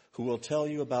who will tell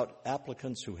you about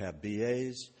applicants who have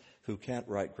BAs, who can't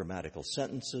write grammatical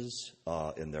sentences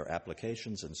in their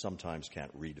applications and sometimes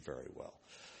can't read very well.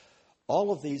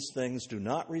 All of these things do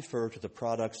not refer to the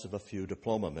products of a few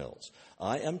diploma mills.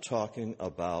 I am talking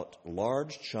about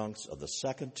large chunks of the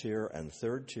second-tier and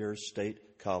third-tier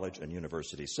state college and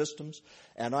university systems,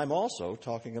 and I'm also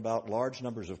talking about large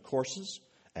numbers of courses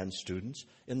and students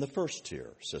in the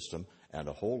first-tier system and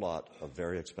a whole lot of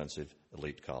very expensive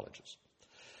elite colleges.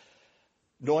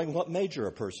 Knowing what major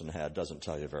a person had doesn't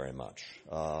tell you very much.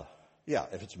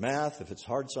 If it's math, if it's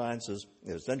hard sciences,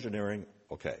 if it's engineering,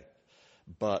 okay.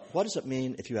 But what does it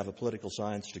mean if you have a political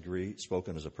science degree,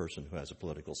 spoken as a person who has a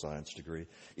political science degree?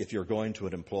 If you're going to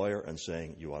an employer and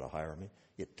saying, you ought to hire me,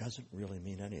 it doesn't really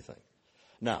mean anything.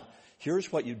 Now,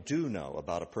 here's what you do know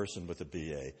about a person with a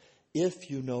BA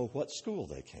if you know what school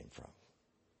they came from.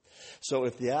 So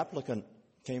if the applicant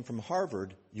came from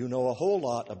Harvard, you know a whole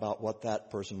lot about what that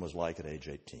person was like at age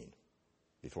 18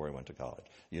 before he went to college.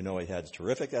 You know he had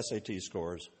terrific SAT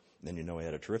scores, and then you know he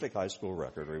had a terrific high school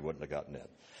record or he wouldn't have gotten in.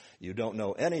 You don't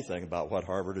know anything about what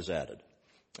Harvard has added.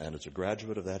 And as a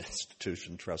graduate of that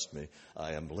institution, trust me,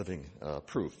 I am living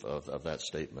proof of that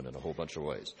statement in a whole bunch of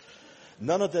ways.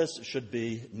 None of this should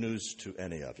be news to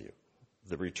any of you.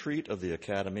 The retreat of the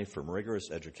Academy from rigorous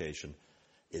education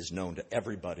is known to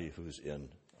everybody who's in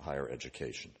higher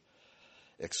education,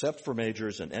 except for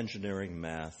majors in engineering,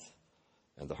 math,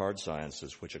 and the hard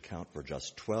sciences, which account for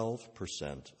just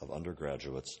 12% of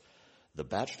undergraduates. The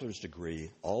bachelor's degree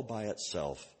all by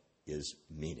itself is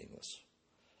meaningless.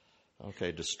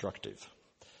 Okay, destructive.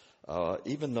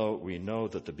 Even though we know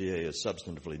that the BA is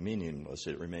substantively meaningless,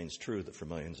 it remains true that for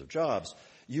millions of jobs,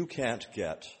 you can't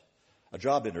get a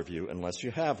job interview unless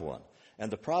you have one. And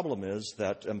the problem is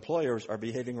that employers are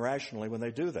behaving rationally when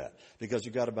they do that, because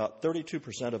you've got about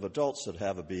 32% of adults that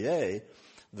have a BA.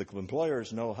 The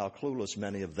employers know how clueless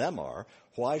many of them are.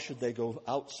 Why should they go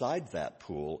outside that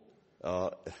pool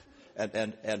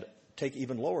and take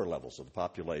even lower levels of the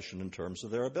population in terms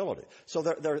of their ability? So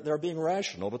they're being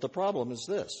rational, but the problem is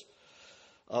this.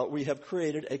 We have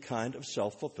created a kind of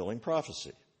self-fulfilling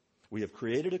prophecy. We have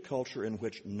created a culture in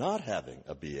which not having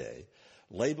a BA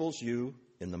labels you,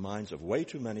 in the minds of way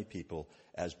too many people,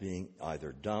 as being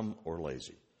either dumb or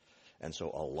lazy. And so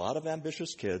a lot of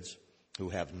ambitious kids who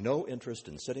have no interest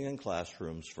in sitting in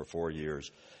classrooms for 4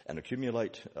 years and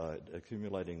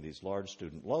accumulating these large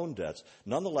student loan debts,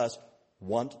 nonetheless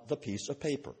want the piece of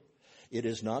paper. It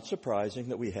is not surprising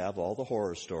that we have all the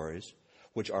horror stories,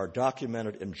 which are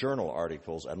documented in journal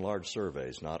articles and large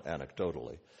surveys, not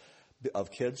anecdotally, of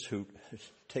kids who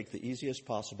take the easiest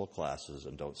possible classes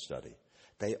and don't study.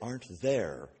 They aren't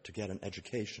there to get an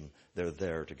education. They're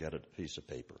there to get a piece of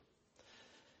paper.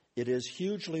 It is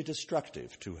hugely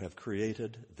destructive to have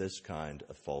created this kind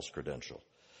of false credential.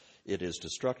 It is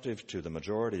destructive to the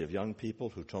majority of young people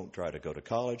who don't try to go to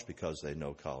college because they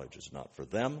know college is not for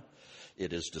them.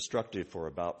 It is destructive for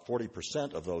about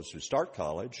 40% of those who start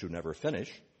college who never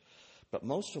finish. But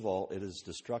most of all, it is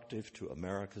destructive to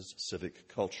America's civic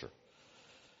culture.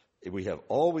 We have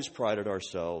always prided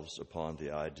ourselves upon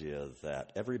the idea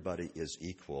that everybody is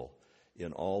equal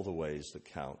in all the ways that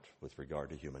count with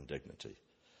regard to human dignity.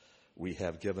 We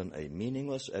have given a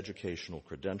meaningless educational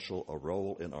credential a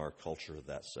role in our culture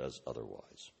that says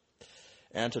otherwise.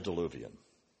 Antediluvian.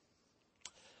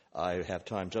 I have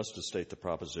time just to state the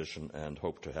proposition and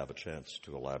hope to have a chance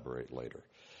to elaborate later.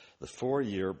 The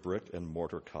 4-year brick and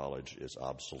mortar college is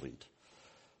obsolete.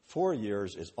 4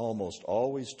 years is almost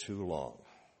always too long.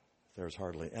 There's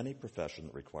hardly any profession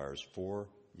that requires 4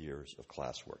 years of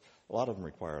classwork. A lot of them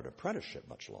require an apprenticeship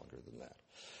much longer than that.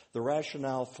 The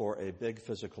rationale for a big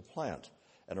physical plant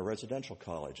and a residential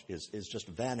college is just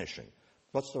vanishing.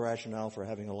 What's the rationale for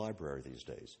having a library these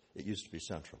days? It used to be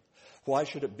central. Why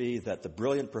should it be that the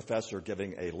brilliant professor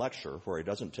giving a lecture where he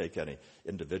doesn't take any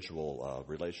individual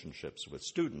relationships with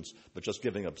students, but just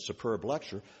giving a superb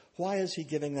lecture, why is he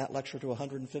giving that lecture to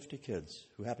 150 kids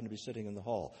who happen to be sitting in the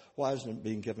hall? Why isn't it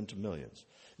being given to millions?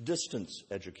 Distance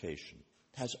education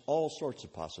has all sorts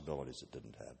of possibilities it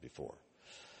didn't have before.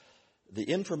 The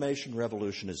information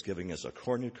revolution is giving us a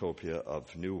cornucopia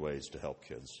of new ways to help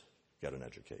kids get an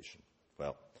education.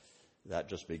 Well, that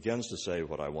just begins to say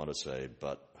what I want to say,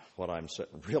 but what I'm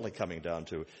really coming down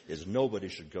to is nobody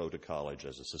should go to college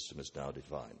as the system is now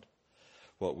defined.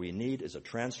 What we need is a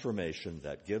transformation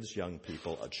that gives young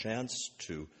people a chance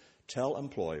to tell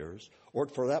employers, or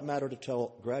for that matter to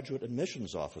tell graduate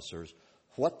admissions officers,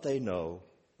 what they know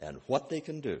and what they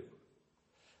can do,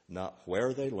 not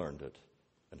where they learned it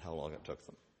and how long it took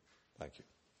them. Thank you.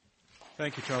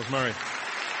 Thank you, Charles Murray.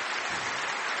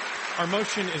 Our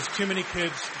motion is too many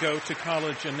kids go to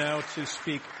college, and now to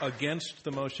speak against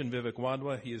the motion, Vivek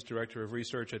Wadhwa. He is Director of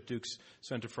Research at Duke's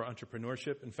Center for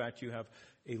Entrepreneurship. In fact, you have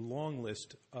a long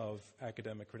list of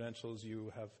academic credentials.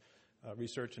 You have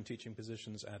research and teaching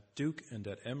positions at Duke and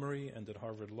at Emory and at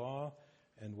Harvard Law.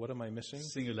 And what am I missing?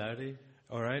 Singularity.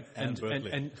 All right.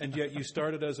 And yet you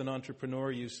started as an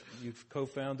entrepreneur. You've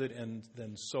co-founded and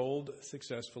then sold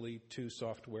successfully 2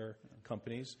 software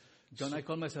companies. John, I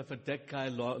call myself a tech guy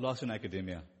lost in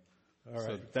academia. All right.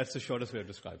 So that's the shortest way of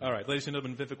describing it. All right. Ladies and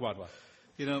gentlemen, Vivek Wadhwa.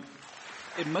 You know,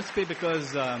 it must be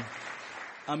because I'm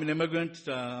an immigrant,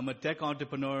 I'm a tech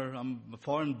entrepreneur, I'm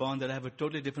foreign born, that I have a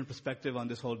totally different perspective on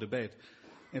this whole debate.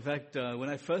 In fact, when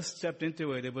I first stepped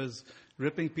into it, it was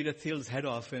ripping Peter Thiel's head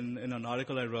off in an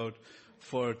article I wrote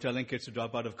for telling kids to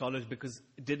drop out of college because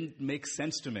it didn't make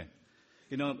sense to me.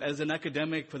 You know, as an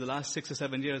academic for the last 6 or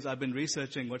 7 years, I've been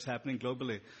researching what's happening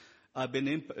globally. I've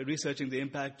been researching the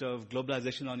impact of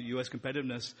globalization on U.S.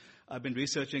 competitiveness. I've been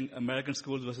researching American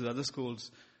schools versus other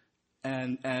schools,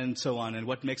 and so on, and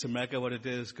what makes America what it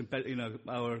is,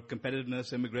 our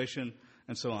competitiveness, immigration,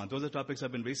 and so on. Those are topics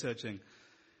I've been researching.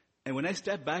 And when I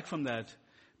step back from that,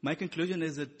 my conclusion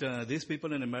is that these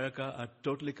people in America are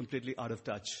totally, completely out of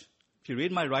touch. If you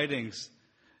read my writings,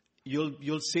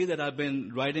 you'll see that I've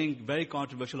been writing very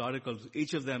controversial articles,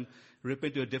 each of them rip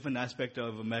into a different aspect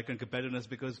of American competitiveness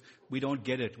because we don't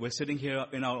get it. We're sitting here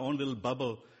in our own little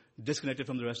bubble, disconnected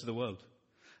from the rest of the world.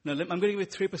 Now, I'm going to give you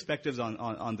 3 perspectives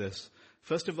on this.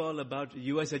 First of all, about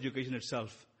U.S. education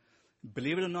itself.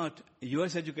 Believe it or not,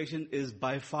 U.S. education is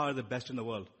by far the best in the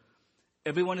world.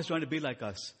 Everyone is trying to be like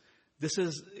us. This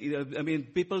is,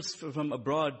 people from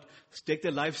abroad take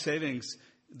their life savings,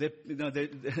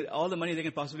 all the money they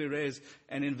can possibly raise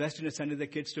and invest in sending their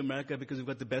kids to America because we've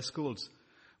got the best schools.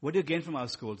 What do you gain from our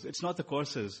schools? It's not the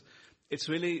courses. It's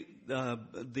really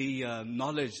the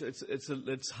knowledge.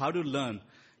 It's how to learn.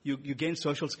 You gain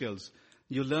social skills.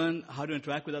 You learn how to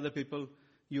interact with other people.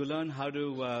 You learn how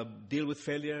to deal with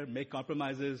failure, make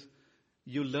compromises.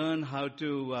 You learn how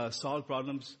to solve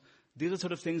problems. These are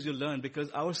sort of things you learn because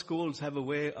our schools have a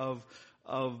way of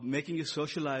making you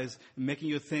socialize, making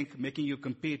you think, making you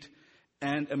compete.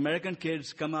 And American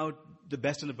kids come out the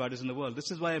best and the brightest in the world.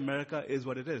 This is why America is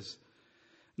what it is.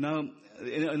 Now,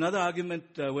 another argument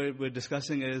we're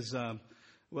discussing is,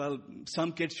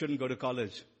 some kids shouldn't go to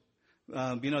college.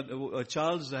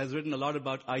 Charles has written a lot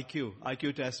about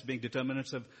IQ tests being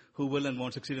determinants of who will and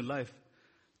won't succeed in life.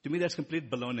 To me, that's complete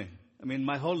baloney. I mean,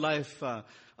 my whole life,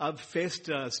 I've faced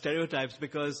stereotypes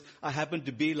because I happen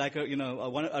to be like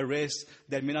a race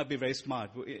that may not be very smart.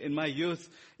 In my youth,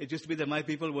 it used to be that my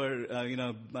people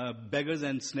were, beggars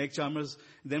and snake charmers.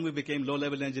 Then we became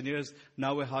low-level engineers.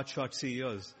 Now we're hotshot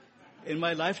CEOs. In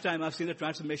my lifetime, I've seen the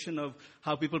transformation of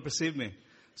how people perceive me.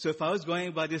 So if I was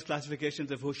going by these classifications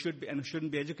of who should be and who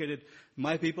shouldn't be educated,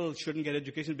 my people shouldn't get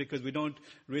education because we don't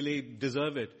really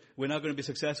deserve it. We're not going to be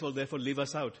successful, therefore leave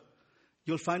us out.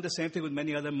 You'll find the same thing with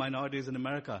many other minorities in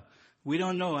America. We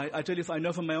don't know. I tell you, I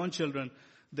know from my own children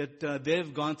that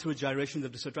they've gone through gyrations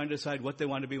of trying to decide what they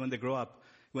want to be when they grow up.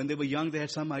 When they were young, they had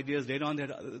some ideas. Later on, they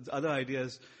had other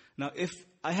ideas. Now, if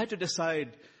I had to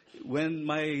decide when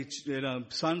my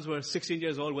sons were 16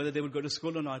 years old whether they would go to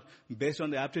school or not based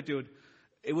on their aptitude,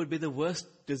 it would be the worst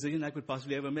decision I could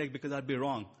possibly ever make because I'd be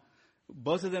wrong.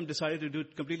 Both of them decided to do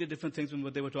completely different things from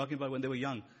what they were talking about when they were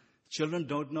young. Children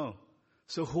don't know.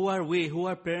 So who are we? Who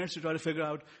are parents to try to figure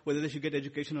out whether they should get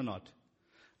education or not?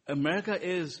 America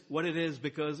is what it is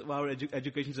because of our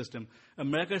education system.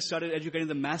 America started educating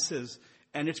the masses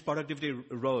and its productivity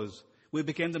rose. We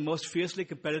became the most fiercely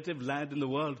competitive land in the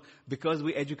world because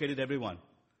we educated everyone.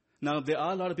 Now, there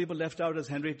are a lot of people left out, as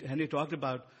Henry talked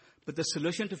about, but the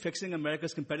solution to fixing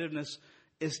America's competitiveness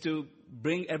is to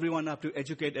bring everyone up, to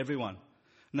educate everyone.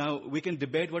 Now, we can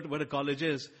debate what a college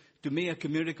is. To me, a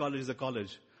community college is a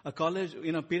college. A college,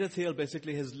 Peter Thiel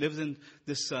basically lives in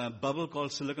this bubble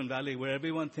called Silicon Valley where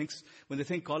everyone thinks, when they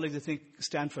think college, they think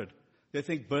Stanford. They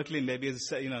think Berkeley maybe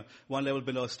is, one level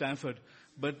below Stanford.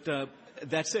 But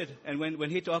that's it. And when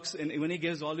he talks, and when he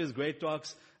gives all these great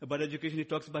talks about education, he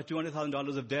talks about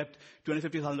 $200,000 of debt,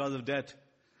 $250,000 of debt.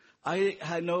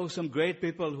 I know some great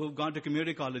people who've gone to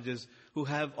community colleges who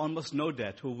have almost no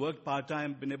debt, who worked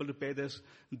part-time, been able to pay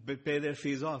their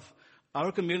fees off.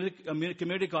 Our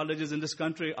community colleges in this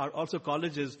country are also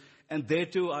colleges, and they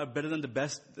too are better than the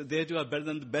best. They too are better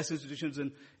than the best institutions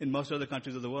in most other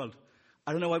countries of the world.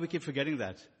 I don't know why we keep forgetting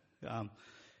that.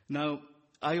 Now,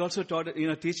 I also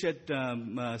teach at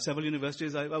several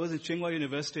universities. I was in Tsinghua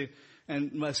University,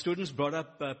 and my students brought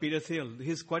up Peter Thiel.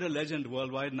 He's quite a legend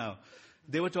worldwide now.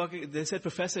 They said,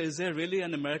 Professor, is there really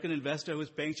an American investor who's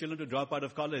paying children to drop out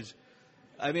of college?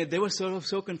 I mean, they were so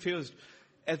confused.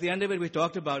 At the end of it, we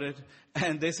talked about it,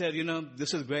 and they said,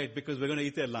 this is great because we're going to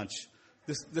eat their lunch.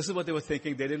 This is what they were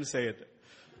thinking. They didn't say it.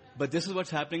 But this is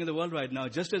what's happening in the world right now.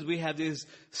 Just as we have these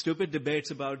stupid debates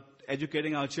about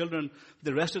educating our children,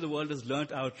 the rest of the world has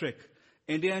learnt our trick.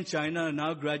 India and China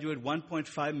now graduate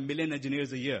 1.5 million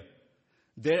engineers a year.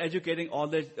 They're educating all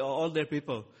their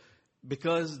people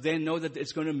because they know that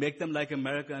it's going to make them like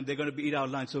America and they're going to eat our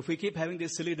lunch. So if we keep having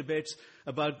these silly debates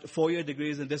about 4-year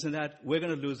degrees and this and that, we're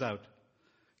going to lose out.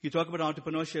 You talk about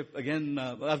entrepreneurship. Again,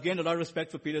 I've gained a lot of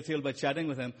respect for Peter Thiel by chatting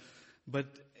with him. But,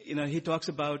 he talks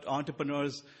about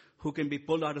entrepreneurs who can be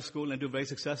pulled out of school and do very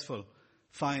successful.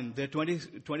 Fine. There are 20,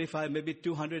 25, maybe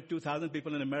 200, 2,000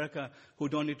 people in America who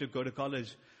don't need to go to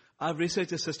college. I've researched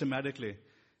this systematically.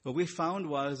 What we found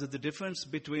was that the difference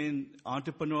between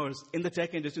entrepreneurs in the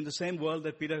tech industry, in the same world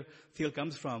that Peter Thiel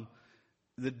comes from,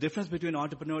 the difference between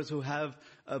entrepreneurs who have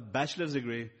a bachelor's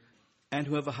degree and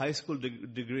who have a high school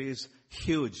degree is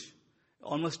huge.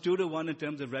 Almost 2-to-1 in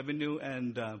terms of revenue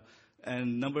and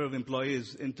number of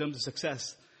employees in terms of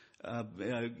success.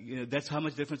 That's how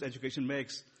much difference education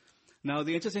makes. Now,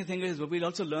 the interesting thing is, what we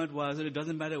also learned was that it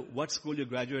doesn't matter what school you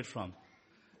graduate from.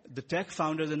 The tech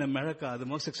founders in America, the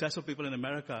most successful people in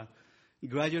America,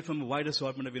 graduate from a wide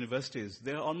assortment of universities.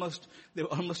 There were almost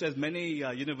as many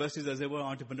universities as there were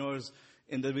entrepreneurs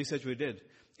in the research we did.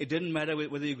 It didn't matter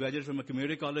whether you graduated from a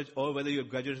community college or whether you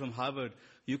graduated from Harvard.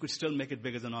 You could still make it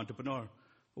big as an entrepreneur.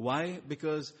 Why?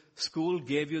 Because school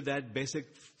gave you that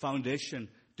basic foundation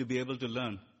to be able to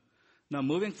learn. Now,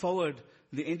 moving forward,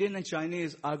 the Indian and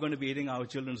Chinese are going to be eating our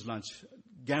children's lunch.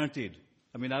 Guaranteed.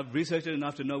 I mean, I've researched it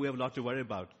enough to know we have a lot to worry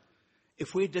about.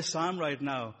 If we disarm right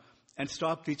now and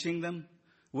stop teaching them,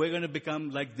 we're going to become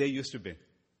like they used to be.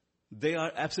 They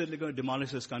are absolutely going to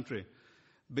demolish this country.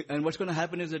 And what's going to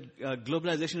happen is that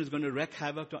globalization is going to wreak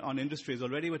havoc on industries.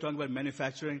 Already we're talking about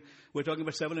manufacturing. We're talking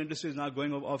about several industries now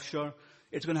going offshore.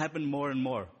 It's going to happen more and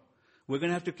more. We're going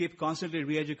to have to keep constantly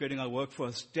re-educating our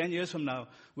workforce. 10 years from now,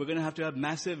 we're going to have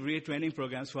massive retraining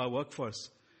programs for our workforce.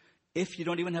 If you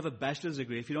don't even have a bachelor's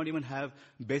degree, if you don't even have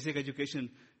basic education,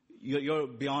 you're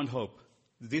beyond hope.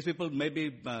 These people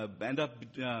maybe end up,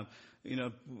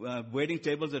 waiting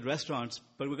tables at restaurants,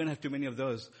 but we're going to have too many of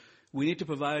those. We need to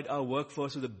provide our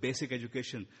workforce with a basic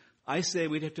education. I say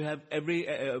we'd have to have every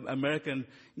American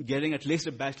getting at least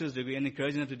a bachelor's degree and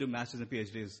encouraging them to do masters and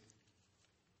PhDs.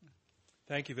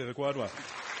 Thank you, Vivek Wadhwa.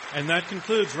 And that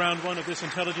concludes round one of this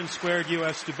Intelligence Squared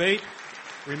U.S. debate.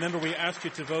 Remember, we asked you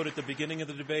to vote at the beginning of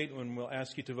the debate, and we'll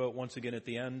ask you to vote once again at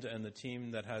the end, and the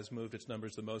team that has moved its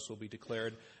numbers the most will be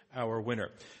declared our winner.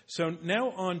 So now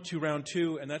on to round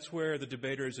two, and that's where the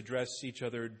debaters address each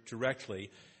other directly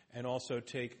and also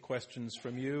take questions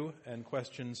from you and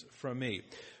questions from me.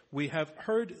 We have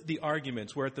heard the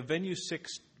arguments. We're at venue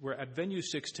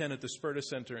 610 at the Sperta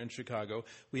Center in Chicago.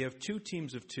 We have two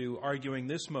teams of two arguing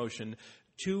this motion: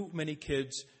 too many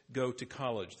kids go to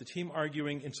college. The team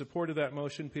arguing in support of that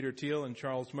motion, Peter Thiel and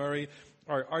Charles Murray,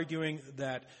 are arguing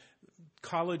that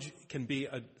college can be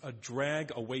a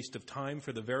drag, a waste of time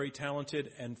for the very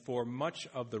talented, and for much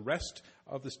of the rest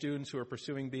of the students who are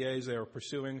pursuing BAs, they are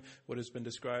pursuing what has been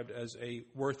described as a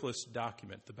worthless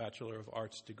document, the Bachelor of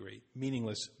Arts degree,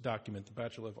 meaningless document, the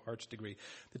Bachelor of Arts degree.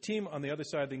 The team on the other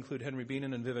side, they include Henry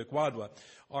Beenan and Vivek Wadhwa,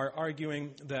 are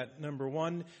arguing that, number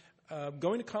one,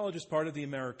 going to college is part of the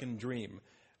American dream,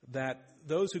 that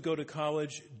those who go to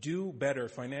college do better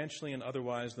financially and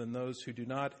otherwise than those who do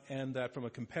not, and that from a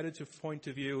competitive point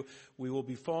of view, we will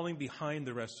be falling behind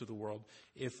the rest of the world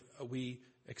if we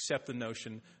accept the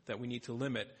notion that we need to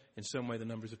limit in some way the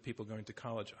numbers of people going to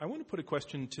college. I want to put a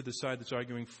question to the side that's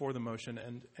arguing for the motion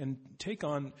and take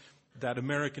on that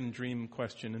American dream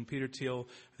question. And Peter Thiel,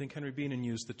 I think Henry Beenan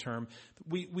used the term.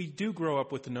 We do grow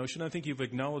up with the notion, I think you've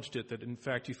acknowledged it, that in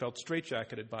fact you felt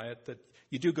straitjacketed by it, that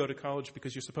you do go to college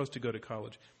because you're supposed to go to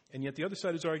college. And yet the other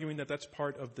side is arguing that that's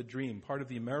part of the dream, part of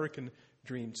the American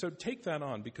dream. So take that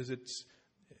on, because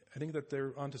I think that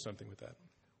they're onto something with that.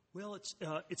 Well,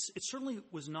 it certainly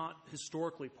was not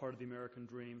historically part of the American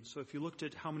dream. So if you looked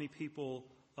at how many people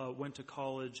went to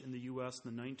college in the U.S.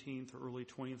 in the 19th or early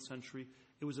 20th century,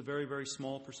 it was a very, very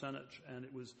small percentage. And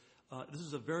it was this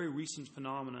is a very recent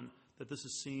phenomenon that this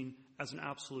is seen as an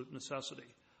absolute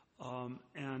necessity.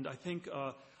 And I think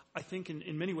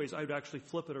in many ways I would actually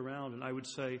flip it around and I would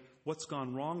say what's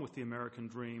gone wrong with the American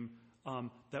dream,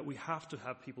 that we have to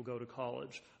have people go to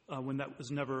college when that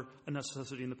was never a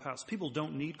necessity in the past. People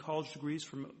don't need college degrees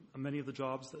for many of the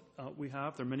jobs that we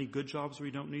have. There are many good jobs where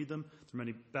you don't need them. There are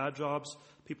many bad jobs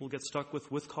people get stuck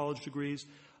with college degrees.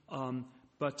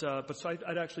 But so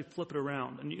I'd actually flip it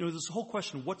around. And, this whole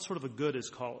question, what sort of a good is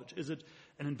college? Is it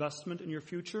an investment in your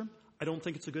future? I don't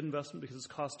think it's a good investment because it's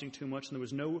costing too much, and there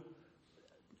was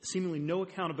seemingly no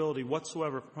accountability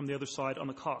whatsoever from the other side on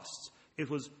the costs. It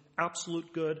was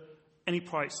absolute good, any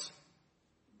price.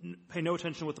 Pay no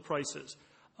attention to what the price is.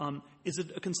 Is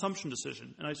it a consumption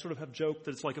decision? And I sort of have joked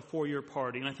that it's like a 4-year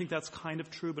party, and I think that's kind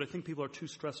of true, but I think people are too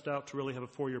stressed out to really have a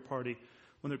 4-year party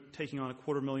when they're taking on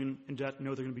 $250,000 in debt and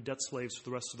know they're going to be debt slaves for the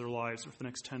rest of their lives or for the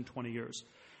next 10, 20 years.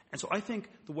 And so I think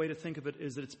the way to think of it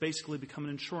is that it's basically become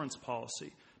an insurance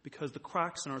policy because the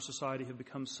cracks in our society have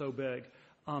become so big.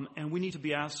 And we need to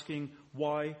be asking,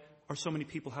 why are so many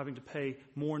people having to pay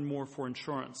more and more for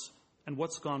insurance? And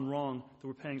what's gone wrong that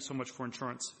we're paying so much for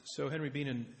insurance? So, Henry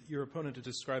Beenan, your opponent is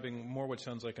describing more what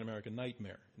sounds like an American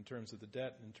nightmare in terms of the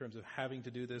debt, in terms of having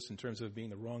to do this, in terms of being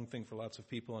the wrong thing for lots of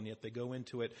people, and yet they go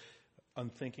into it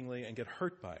unthinkingly and get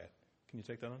hurt by it. Can you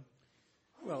take that on?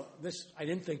 Well, I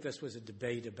didn't think this was a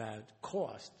debate about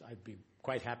cost. I'd be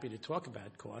quite happy to talk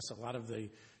about costs. A lot of the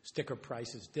sticker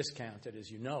price is discounted,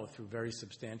 as you know, through very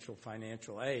substantial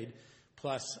financial aid.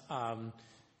 Plus,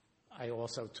 I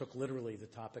also took literally the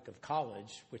topic of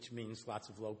college, which means lots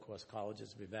of low-cost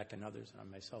colleges, Vivek and others,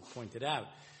 and myself pointed out.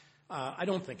 I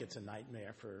don't think it's a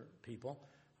nightmare for people.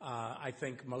 I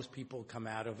think most people come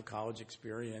out of a college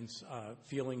experience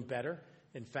feeling better.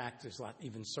 In fact, there's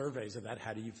even surveys of that.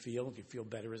 How do you feel? If you feel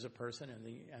better as a person,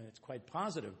 and it's quite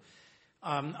positive.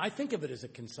 I think of it as a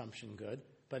consumption good,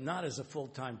 but not as a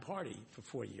full-time party for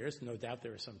 4 years. No doubt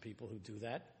there are some people who do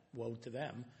that. Woe to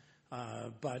them.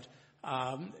 But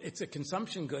it's a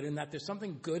consumption good in that there's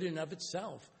something good in of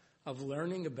itself of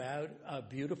learning about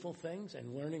beautiful things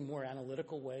and learning more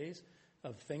analytical ways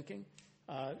of thinking.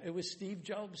 It was Steve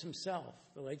Jobs himself,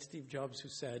 the late Steve Jobs, who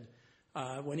said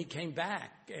when he came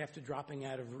back after dropping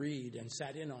out of Reed and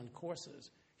sat in on courses,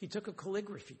 he took a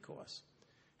calligraphy course.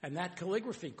 And that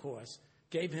calligraphy course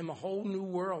gave him a whole new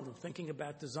world of thinking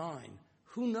about design.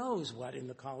 Who knows what in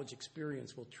the college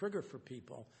experience will trigger for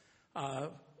people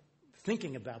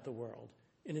thinking about the world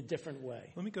in a different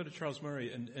way. Let me go to Charles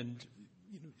Murray, and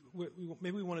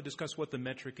maybe we want to discuss what the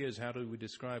metric is. How do we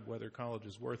describe whether college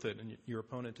is worth it? And your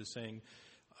opponent is saying,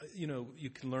 you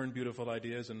can learn beautiful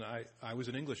ideas, and I was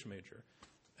an English major,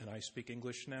 and I speak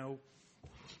English now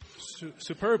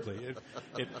superbly.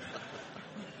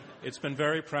 It's been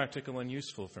very practical and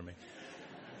useful for me.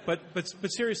 But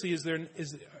seriously,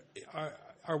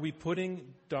 are we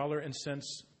putting dollar and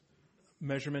cents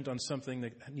measurement on something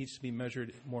that needs to be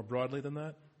measured more broadly than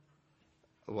that?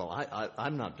 Well,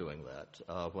 I'm not doing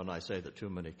that. When I say that too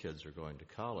many kids are going to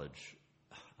college,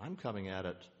 I'm coming at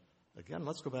it, again,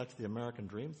 let's go back to the American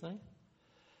dream thing.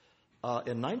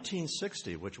 In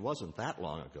 1960, which wasn't that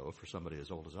long ago for somebody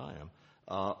as old as I am,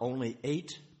 only 8%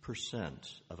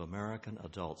 of American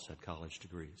adults had college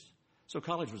degrees. So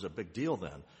college was a big deal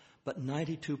then, but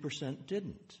 92%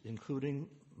 didn't, including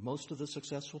most of the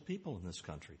successful people in this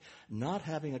country. Not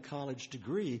having a college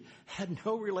degree had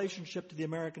no relationship to the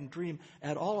American dream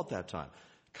at all at that time.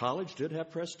 College did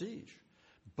have prestige,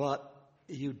 but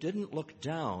you didn't look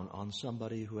down on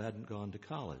somebody who hadn't gone to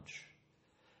college.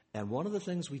 And one of the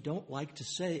things we don't like to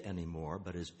say anymore,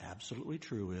 but is absolutely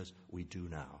true, is we do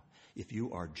now. If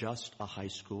you are just a high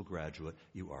school graduate,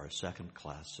 you are a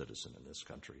second-class citizen in this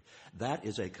country. That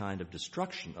is a kind of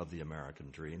destruction of the American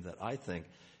dream that I think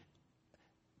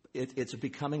it's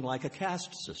becoming like a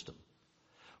caste system,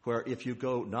 where if you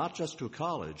go not just to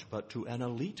college, but to an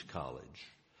elite college,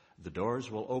 the doors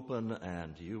will open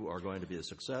and you are going to be a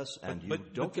success, and you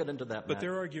don't get into that. But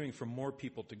they're arguing for more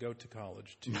people to go to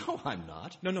college. No, I'm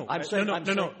not. No. I'm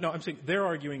saying they're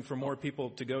arguing for more people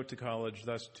to go to college,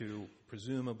 thus to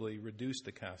presumably reduce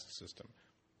the caste system.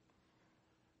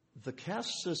 The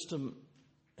caste system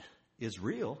is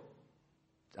real.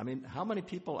 I mean, how many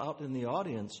people out in the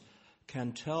audience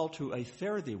can tell to a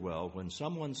fare-thee-well when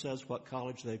someone says what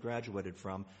college they graduated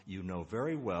from? You know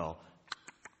very well.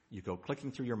 You go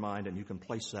clicking through your mind, and you can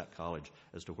place that college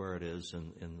as to where it is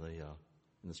in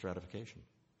the stratification.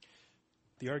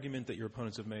 The argument that your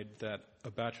opponents have made that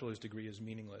a bachelor's degree is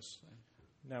meaningless.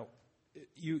 Now,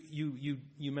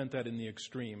 you meant that in the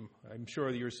extreme. I'm sure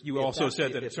you also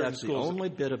said that at certain schools. If that's the only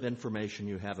bit of information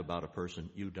you have about a person,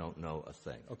 you don't know a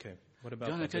thing. Okay. What about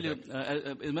John, I tell you,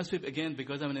 it must be, again,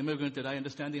 because I'm an immigrant, that I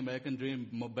understand the American dream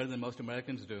better than most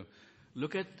Americans do.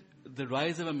 Look at the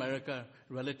rise of America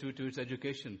relative to its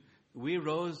education. We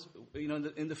rose,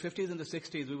 in the 50s and the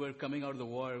 60s, we were coming out of the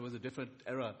war. It was a different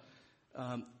era.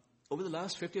 Over the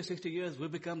last 50 or 60 years,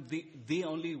 we've become the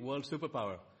only world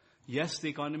superpower. Yes, the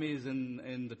economy is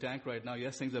in the tank right now.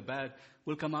 Yes, things are bad.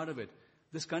 We'll come out of it.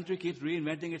 This country keeps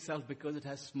reinventing itself because it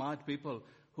has smart people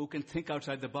who can think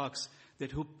outside the box,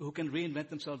 who can reinvent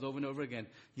themselves over and over again.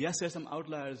 Yes, there's some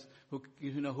outliers who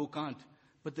can't.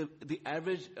 But the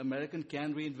average American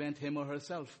can reinvent him or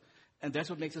herself. And that's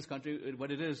what makes this country what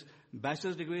it is.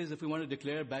 Bachelor's degrees, if we want to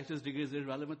declare bachelor's degrees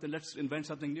irrelevant, then let's invent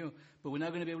something new. But we're not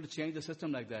going to be able to change the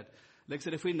system like that. Like I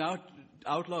said, if we now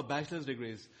outlaw bachelor's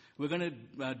degrees, we're going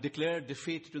to declare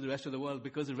defeat to the rest of the world,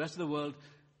 because the rest of the world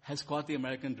has caught the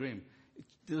American dream.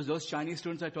 Those Chinese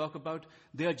students I talk about,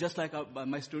 they are just like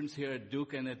my students here at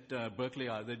Duke and at Berkeley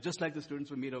are. They're just like the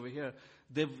students we meet over here.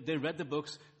 They read the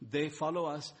books. They follow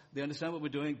us. They understand what we're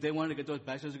doing. They want to get those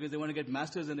bachelor's degrees. They want to get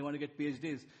masters, and they want to get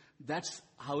PhDs. That's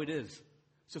how it is.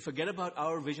 So forget about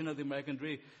our vision of the American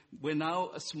dream. We're now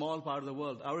a small part of the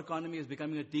world. Our economy is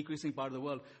becoming a decreasing part of the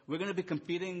world. We're going to be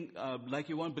competing like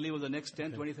you won't believe over the next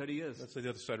 10, 20, 30 years. Let's let the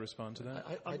other side respond to that.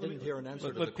 I didn't hear an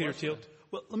answer to the Peter question. Thiel.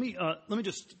 Well, let me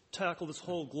just tackle this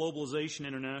whole globalization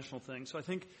international thing. So I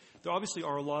think there obviously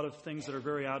are a lot of things that are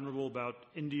very admirable about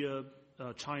India,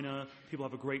 China. People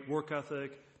have a great work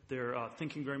ethic. They're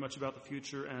thinking very much about the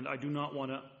future, and I do not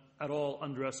want to at all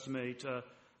underestimate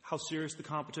how serious the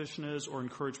competition is or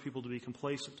encourage people to be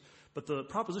complacent. But the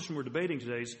proposition we're debating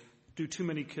today is, are too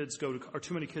many kids going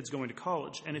to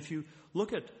college? And if you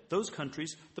look at those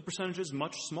countries, the percentage is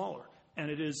much smaller. And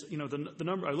it is, the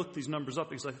number, I looked these numbers up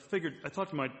because I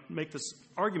thought you might make this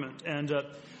argument. And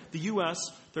the U.S.,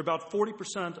 there are about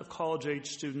 40% of college-age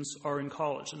students are in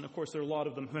college. And, of course, there are a lot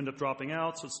of them who end up dropping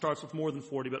out, so it starts with more than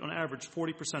 40, but on average,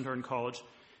 40% are in college.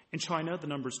 In China, the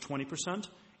number is 20%.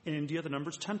 In India, the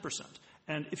number is 10%.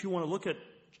 And if you want to look at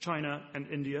China and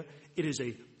India, it is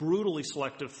a brutally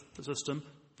selective system.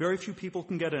 Very few people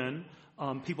can get in.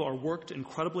 People are worked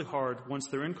incredibly hard once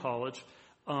they're in college.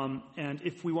 And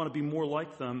if we want to be more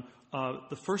like them,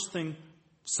 the first thing,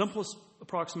 simplest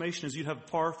approximation, is you'd have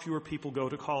far fewer people go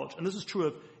to college. And this is true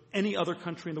of any other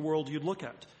country in the world you'd look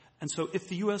at. And so if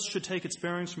the U.S. should take its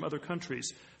bearings from other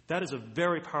countries, that is a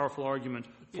very powerful argument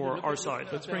for our side.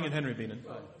 Let's bring in Henry Beenan.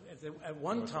 At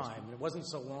one time, it wasn't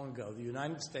so long ago, the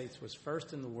United States was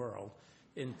first in the world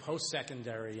in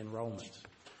post-secondary enrollment,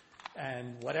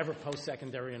 and whatever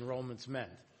post-secondary enrollments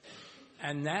meant.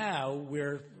 And now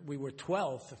we were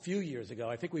 12th a few years ago.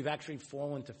 I think we've actually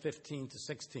fallen to 15 to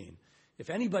 16. If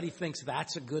anybody thinks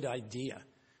that's a good idea,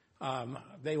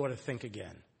 they ought to think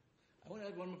again. I want to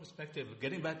add one more perspective.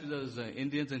 Getting back to those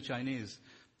Indians and Chinese,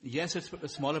 yes, it's a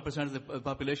smaller percent of the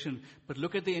population, but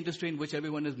look at the industry in which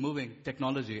everyone is moving,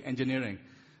 technology, engineering.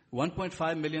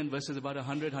 1.5 million versus about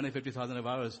 150,000 of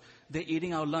ours. They're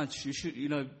eating our lunch.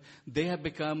 India now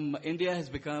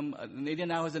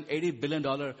has an $80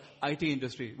 billion IT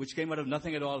industry, which came out of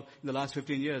nothing at all in the last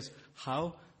 15 years.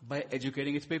 How? By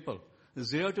educating its people.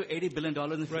 $0 to $80 billion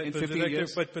in 15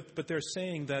 years. But they're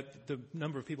saying that the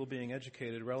number of people being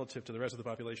educated relative to the rest of the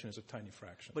population is a tiny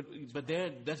fraction. But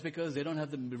that's because they don't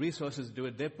have the resources to do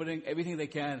it. They're putting everything they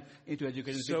can into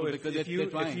educating people because they're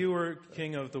trying. If you were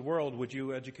king of the world, would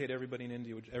you educate everybody in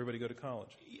India? Would everybody go to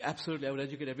college? Absolutely. I would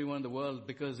educate everyone in the world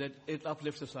because it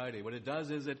uplifts society. What it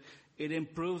does is it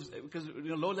improves, because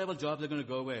low-level jobs are going to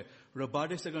go away.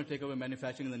 Robotics are going to take over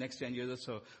manufacturing in the next 10 years or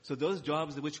so. So those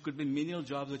jobs, which could be menial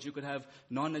jobs that you could have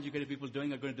non-educated people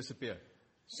doing, are going to disappear.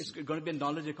 It's going to be a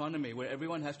knowledge economy where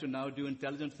everyone has to now do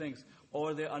intelligent things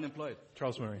or they're unemployed.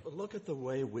 Charles Murray. Look at the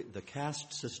way the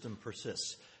caste system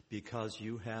persists, because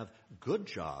you have good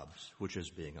jobs, which is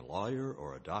being a lawyer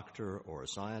or a doctor or a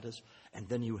scientist, and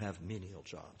then you have menial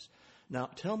jobs. Now,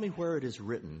 tell me where it is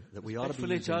written that we ought to be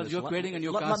using Charles, this. You're creating a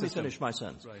new caste Let me system. finish my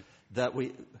sentence. Right. That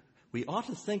we ought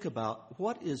to think about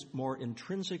what is more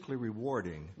intrinsically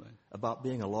rewarding about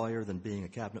being a lawyer than being a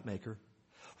cabinet maker.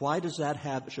 Why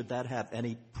should that have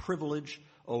any privilege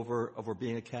over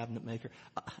being a cabinet maker?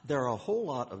 There are a whole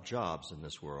lot of jobs in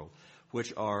this world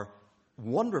which are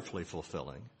wonderfully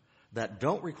fulfilling, that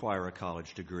don't require a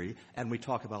college degree, and we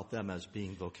talk about them as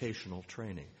being vocational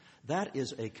training. That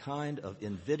is a kind of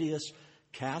invidious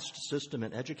caste system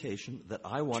in education that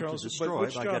I want to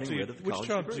destroy by getting rid of the college degree. Which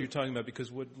jobs are you talking about?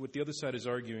 Because what the other side is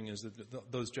arguing is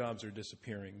that those jobs are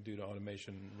disappearing due to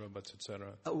automation, robots, et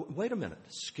cetera. Wait a minute.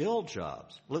 Skilled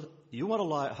jobs. You want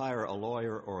to hire a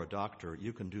lawyer or a doctor,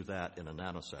 you can do that in a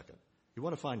nanosecond. You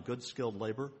want to find good skilled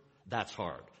labor? That's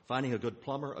hard. Finding a good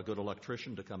plumber, a good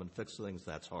electrician to come and fix things,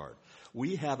 that's hard.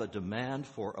 We have a demand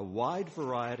for a wide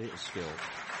variety of skills.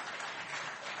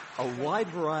 A wide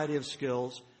variety of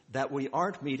skills that we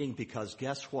aren't meeting because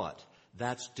guess what?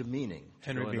 That's demeaning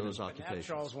to go into those occupations.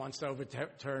 Charles wants to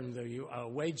overturn the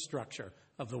wage structure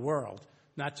of the world,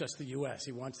 not just the U.S.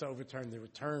 He wants to overturn the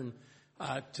return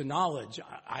to knowledge.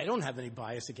 I don't have any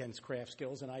bias against craft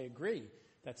skills, and I agree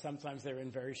that sometimes they're in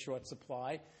very short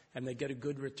supply and they get a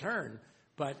good return.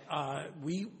 But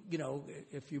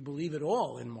if you believe at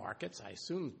all in markets, I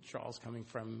assume Charles, coming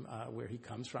from where he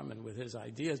comes from and with his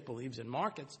ideas, believes in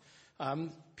markets,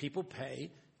 people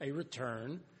pay a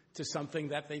return to something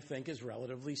that they think is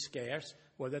relatively scarce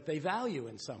or that they value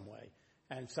in some way.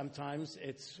 And sometimes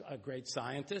it's a great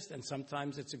scientist, and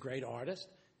sometimes it's a great artist,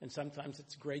 and sometimes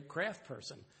it's a great craft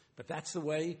person. But that's the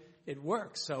way it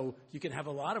works. So you can have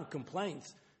a lot of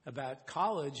complaints about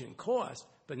college and cost,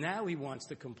 but now he wants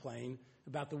to complain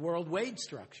about the world wage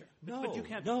structure. But you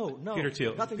can't. No. Peter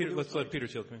Thiel. Let's let Peter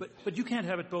Thiel come in. But you can't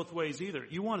have it both ways either.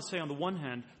 You want to say on the one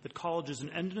hand that college is an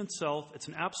end in itself, it's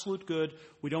an absolute good,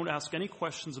 we don't ask any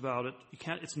questions about it,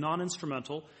 it's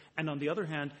non-instrumental, and on the other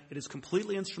hand, it is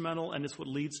completely instrumental and it's what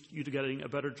leads you to getting a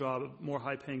better job, a more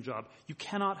high-paying job. You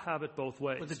cannot have it both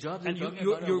ways. But the jobs and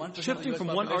you're shifting from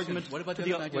one argument what about to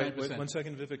the the other. Wait 1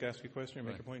 second, Vivek, ask your question or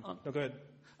make a point. No, go ahead.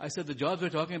 I said the jobs we're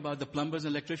talking about, the plumbers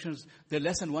and electricians, they're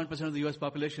less than 1% of the U.S.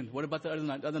 population. What about the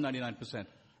other 99%?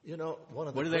 One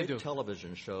of the great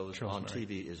television shows on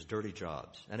TV is Dirty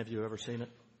Jobs. Any of you ever seen it?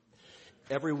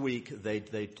 Every week they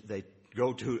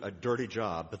go to a dirty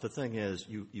job, but the thing is,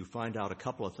 you find out a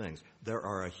couple of things. There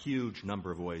are a huge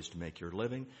number of ways to make your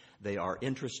living. They are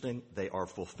interesting. They are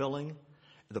fulfilling.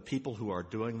 The people who are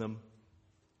doing them,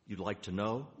 you'd like to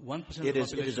know. 1% It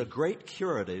is a great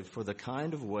curative for the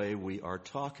kind of way we are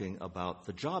talking about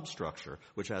the job structure,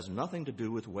 which has nothing to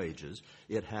do with wages.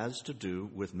 It has to do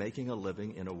with making a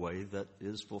living in a way that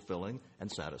is fulfilling and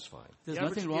satisfying. There's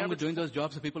nothing wrong with doing those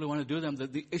jobs for people who want to do them.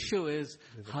 The issue is,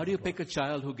 how do you pick a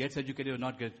child who gets educated or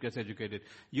not gets educated?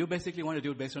 You basically want to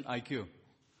do it based on IQ.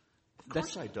 Of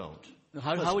course I don't.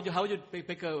 How would you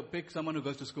pick someone who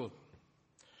goes to school?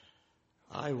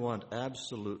 I want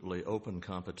absolutely open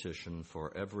competition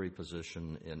for every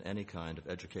position in any kind of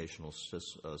educational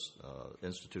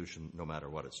institution, no matter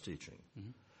what it's teaching.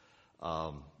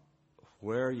 Mm-hmm.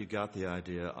 Where you got the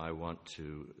idea, I want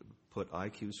to put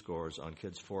IQ scores on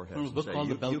kids' foreheads and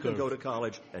say, you can go to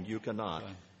college and you cannot.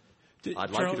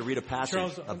 I'd like you to read a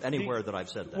passage of anywhere that I've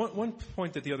said that. One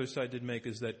point that the other side did make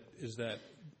is that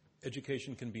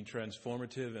education can be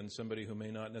transformative, and somebody who may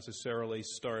not necessarily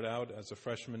start out as a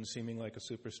freshman seeming like a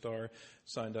superstar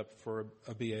signed up for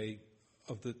a BA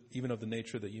even of the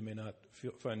nature that you may not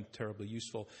find terribly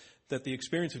useful, that the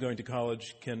experience of going to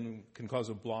college can cause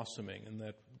a blossoming, and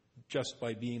that just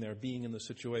by being there, being in the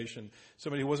situation,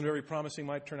 somebody who wasn't very promising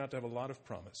might turn out to have a lot of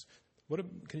promise. Can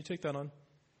you take that on?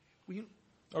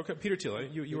 Okay, Peter Thiel,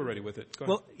 you were ready with it. Go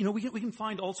ahead. Well, we can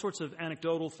find all sorts of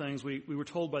anecdotal things. We were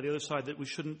told by the other side that we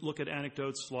shouldn't look at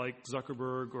anecdotes like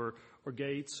Zuckerberg or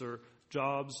Gates or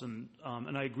Jobs, and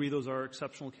I agree those are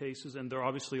exceptional cases, and there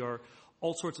obviously are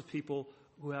all sorts of people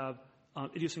who have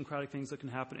idiosyncratic things that can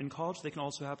happen in college. They can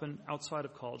also happen outside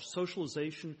of college.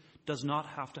 Socialization does not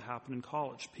have to happen in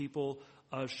college. People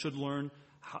should learn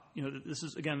how, this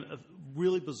is, again, a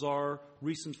really bizarre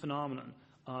recent phenomenon.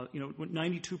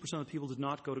 92% of the people did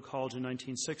not go to college in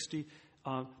 1960.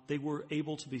 They were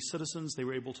able to be citizens. They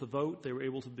were able to vote. They were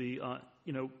able to be,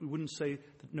 we wouldn't say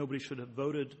that nobody should have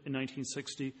voted in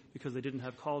 1960 because they didn't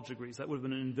have college degrees. That would have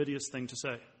been an invidious thing to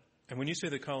say. And when you say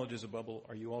that college is a bubble,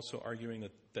 are you also arguing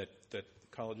that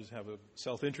colleges have a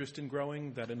self-interest in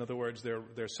growing, that, in other words,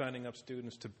 they're signing up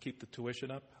students to keep the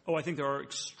tuition up? Oh, I think there are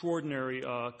extraordinary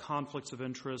conflicts of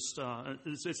interest.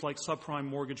 It's like subprime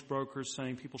mortgage brokers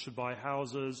saying people should buy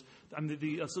houses. I mean,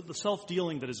 the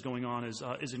self-dealing that is going on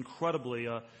is incredibly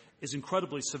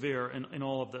severe in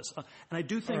all of this. And I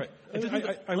do think... All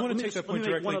right. I want to take that point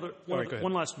directly.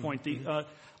 One last point.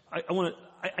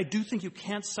 I do think you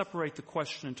can't separate the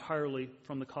question entirely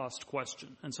from the cost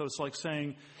question. And so it's like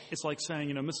saying,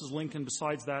 Mrs. Lincoln,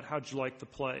 besides that, how'd you like the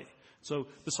play? So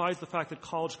besides the fact that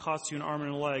college costs you an arm and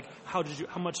a leg, how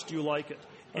much do you like it?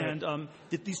 And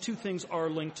these two things are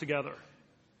linked together.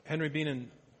 Henry Beenan,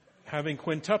 having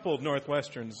quintupled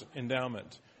Northwestern's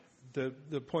endowment,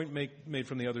 the point made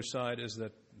from the other side is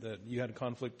that you had a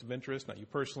conflict of interest, not you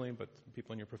personally, but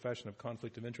people in your profession have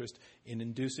conflict of interest in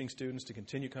inducing students to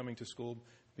continue coming to school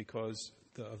because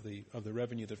of the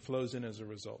revenue that flows in as a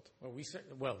result.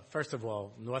 Well, first of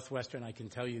all, Northwestern, I can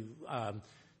tell you,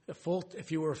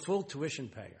 if you were a full tuition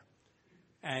payer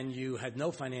and you had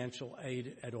no financial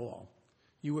aid at all,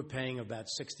 you were paying about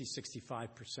 65%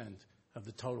 of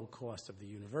the total cost of the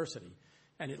university.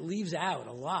 And it leaves out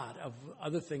a lot of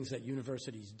other things that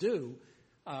universities do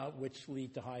which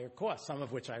lead to higher costs, some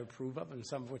of which I approve of and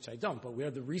some of which I don't. But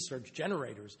we're the research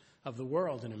generators of the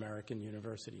world in American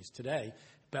universities today.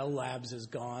 Bell Labs is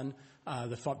gone.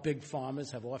 The big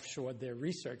pharmas have offshored their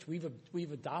research.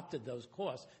 We've adopted those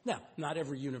costs. Now, not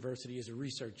every university is a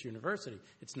research university.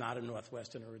 It's not a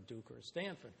Northwestern or a Duke or a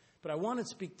Stanford. But I want to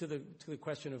speak to the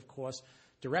question of cost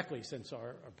directly, since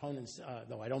our opponents,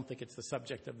 though I don't think it's the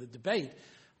subject of the debate,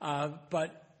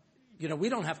 but we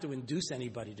don't have to induce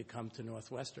anybody to come to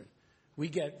Northwestern. We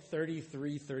get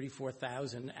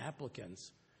 34,000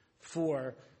 applicants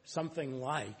for something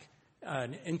like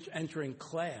an entering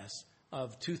class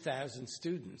of 2,000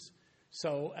 students.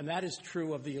 So, and that is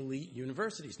true of the elite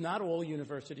universities. Not all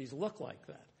universities look like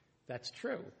that. That's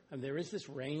true. And there is this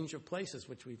range of places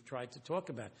which we've tried to talk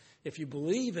about. If you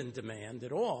believe in demand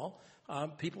at all,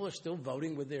 people are still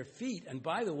voting with their feet. And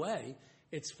by the way,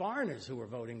 it's foreigners who are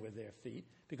voting with their feet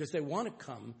because they want to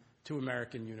come to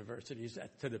American universities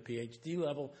to the PhD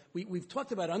level. We've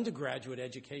talked about undergraduate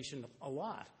education a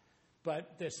lot,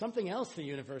 but there's something else the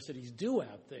universities do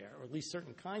out there, or at least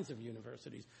certain kinds of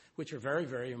universities, which are very,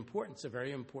 very important. It's a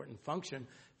very important function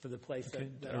for the place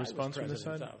that I was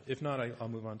president of. If not, I'll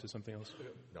move on to something else.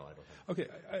 No, I don't have. Okay,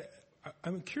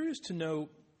 I'm curious to know,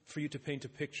 for you to paint a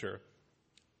picture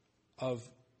of,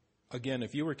 again,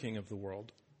 if you were king of the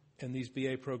world, and these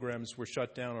BA programs were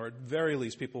shut down, or at very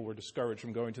least people were discouraged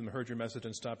from going to them, heard your message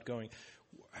and stopped going,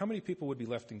 how many people would be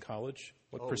left in college?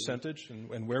 What percentage?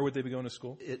 And where would they be going to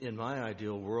school? In my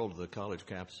ideal world, the college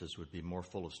campuses would be more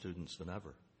full of students than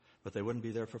ever. But they wouldn't be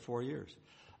there for 4 years.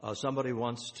 Somebody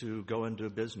wants to go into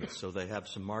business, so they have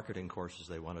some marketing courses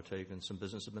they want to take and some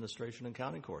business administration and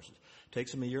accounting courses. It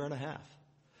takes them a year and a half.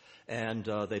 And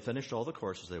they finished all the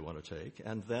courses they want to take.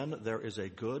 And then there is a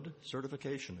good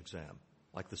certification exam,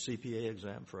 like the CPA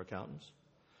exam for accountants.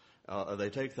 They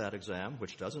take that exam,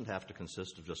 which doesn't have to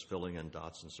consist of just filling in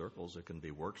dots and circles. It can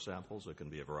be work samples. It can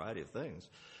be a variety of things.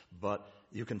 But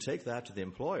you can take that to the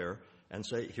employer and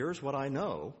say, here's what I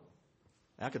know,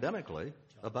 academically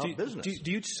about business.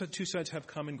 Do you two sides have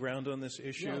common ground on this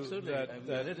issue? Yeah,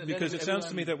 absolutely. Because it sounds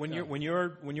to me that when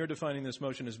you're defining this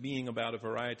motion as being about a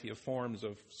variety of forms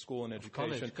of school and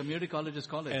education, college, community college is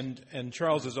college, and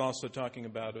Charles is also talking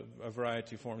about a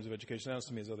variety of forms of education. It sounds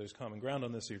to me as though there's common ground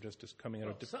on this. So you're just coming out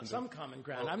of different. Some common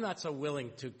ground. I'm not so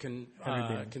willing to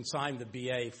consign the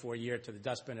BA 4-year to the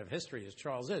dustbin of history as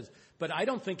Charles is, but I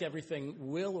don't think everything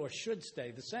will or should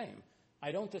stay the same.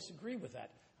 I don't disagree with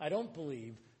that. I don't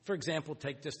believe. For example,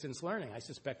 take distance learning. I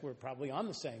suspect we're probably on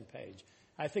the same page.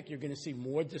 I think you're going to see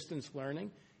more distance learning.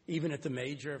 Even at the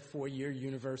major 4-year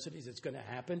universities, it's going to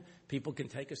happen. People can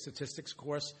take a statistics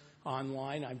course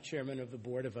online. I'm chairman of the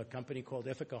board of a company called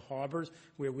Ithaca Harbors,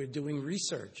 where we're doing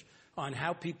research on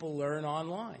how people learn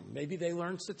online. Maybe they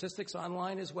learn statistics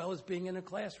online as well as being in a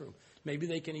classroom. Maybe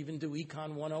they can even do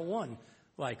Econ 101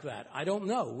 like that. I don't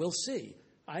know. We'll see.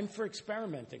 I'm for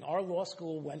experimenting. Our law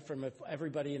school went from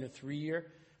everybody in a 3-year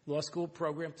law school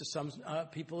program to some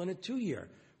people in a 2-year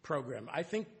program. I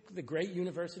think the great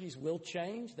universities will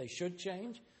change. They should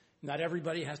change. Not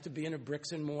everybody has to be in a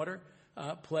bricks and mortar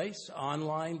place.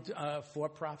 Online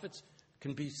for-profits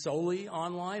can be solely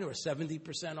online or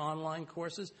 70% online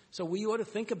courses. So we ought to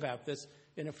think about this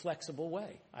in a flexible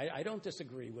way. I don't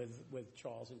disagree with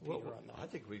Charles and Peter on that. I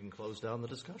think we can close down the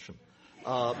discussion.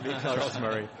 Because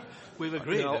Murray, we've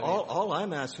agreed. All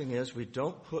I'm asking is we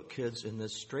don't put kids in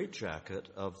this straitjacket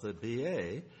of the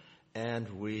BA, and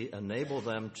we enable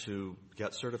them to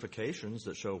get certifications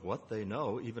that show what they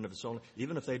know, even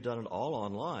if they've done it all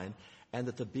online, and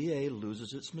that the BA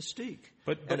loses its mystique.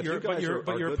 But your partner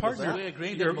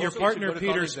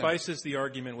Peter spices the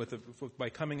argument by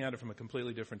coming at it from a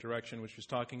completely different direction, which was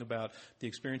talking about the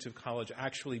experience of college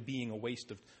actually being a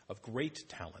waste of great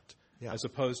talent. Yeah. As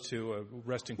opposed to a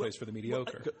resting place for the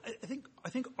mediocre. I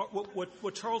think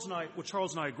what Charles and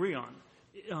I agree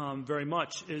on very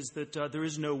much is that there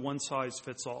is no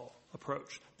one-size-fits-all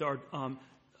approach. There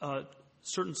are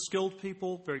certain skilled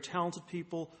people, very talented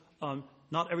people.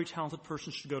 Not every talented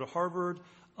person should go to Harvard.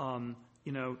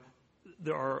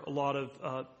 There are a lot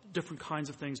of different kinds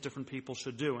of things different people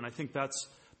should do, and I think that's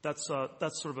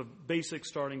sort of a basic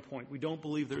starting point. We don't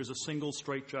believe there is a single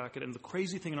straitjacket, and the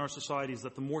crazy thing in our society is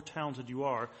that the more talented you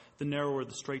are, the narrower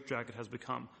the straitjacket has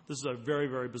become. This is a very,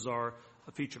 very bizarre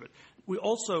feature of it. We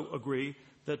also agree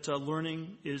that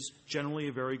learning is generally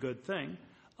a very good thing,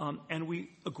 and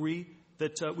we agree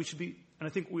that we should be, and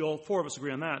I think all 4 of us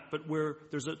agree on that, but where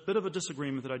there's a bit of a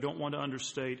disagreement that I don't want to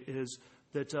understate is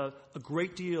that a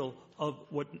great deal of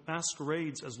what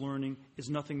masquerades as learning is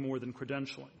nothing more than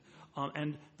credentialing.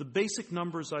 And the basic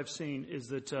numbers I've seen is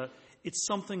that it's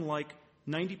something like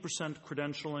 90%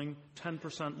 credentialing,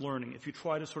 10% learning, if you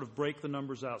try to sort of break the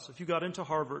numbers out. So if you got into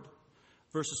Harvard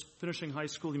versus finishing high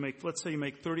school, let's say you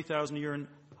make $30,000 a year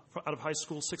out of high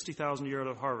school, $60,000 a year out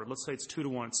of Harvard. Let's say it's 2 to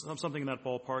 1, something in that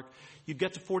ballpark. You'd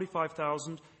get to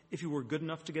 $45,000 if you were good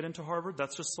enough to get into Harvard.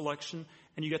 That's just selection.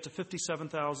 And you get to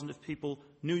 $57,000 if people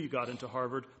knew you got into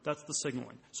Harvard. That's the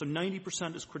signaling. So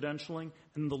 90% is credentialing,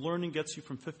 and the learning gets you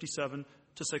from 57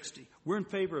 to 60. We're in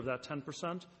favor of that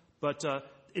 10%, but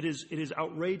it is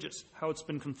outrageous how it's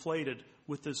been conflated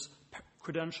with this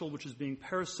credential, which is being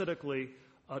parasitically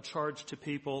charged to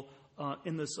people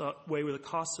in this way where the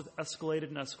costs have escalated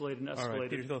and escalated and escalated. All right,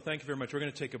 Peter Thiel, thank you very much. We're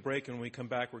going to take a break, and when we come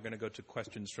back, we're going to go to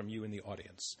questions from you in the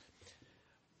audience.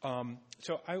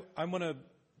 So I'm going to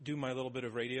do my little bit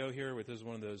of radio here. This is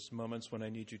one of those moments when I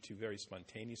need you to very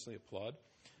spontaneously applaud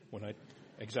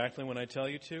exactly when I tell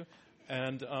you to.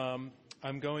 And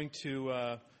I'm going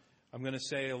to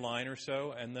say a line or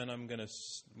so, and then I'm going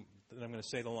to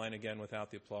say the line again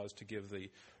without the applause to give the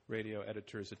radio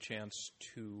editors a chance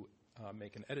to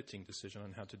make an editing decision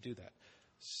on how to do that.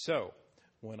 So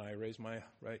when I raise my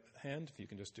right hand, if you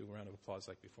can just do a round of applause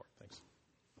like before. Thanks.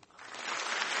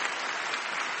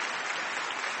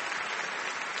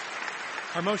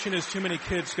 Our motion is too many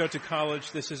kids go to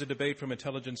college. This is a debate from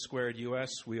Intelligence Squared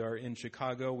U.S. We are in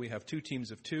Chicago. We have 2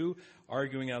 teams of 2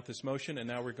 arguing out this motion, and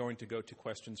now we're going to go to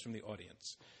questions from the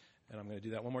audience. And I'm going to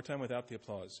do that one more time without the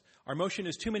applause. Our motion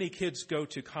is too many kids go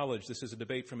to college. This is a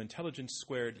debate from Intelligence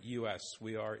Squared U.S.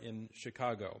 We are in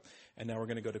Chicago. And now we're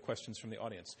going to go to questions from the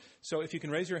audience. So if you can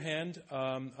raise your hand,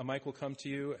 a mic will come to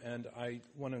you, and I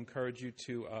want to encourage you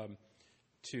to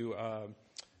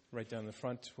right down the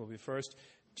front will be first,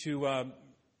 to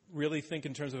really think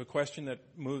in terms of a question that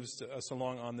moves us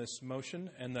along on this motion,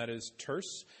 and that is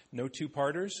terse, no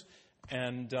two-parters,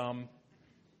 and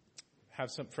have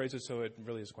some phrases so it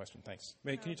really is a question. Thanks.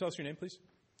 Can you tell us your name, please?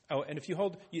 Oh, and if you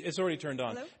hold, it's already turned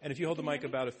on. Hello? And if you hold the mic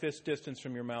about a fist distance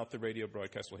from your mouth, the radio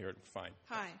broadcast will hear it fine.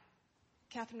 Hi.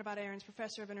 Catherine Abad-Aarons,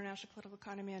 Professor of International Political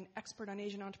Economy and expert on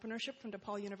Asian entrepreneurship from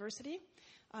DePaul University.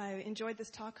 I enjoyed this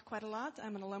talk quite a lot.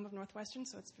 I'm an alum of Northwestern,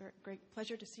 so it's a great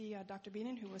pleasure to see Dr.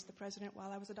 Beenan, who was the president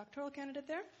while I was a doctoral candidate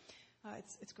there.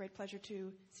 It's a great pleasure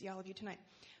to see all of you tonight.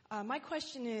 My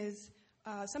question is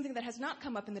something that has not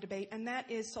come up in the debate, and that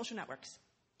is social networks.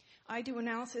 I do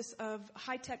analysis of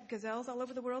high-tech gazelles all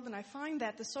over the world, and I find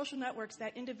that the social networks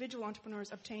that individual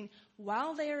entrepreneurs obtain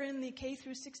while they are in the K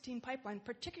through 16 pipeline,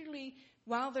 particularly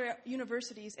while they're at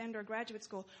universities and or graduate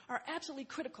school, are absolutely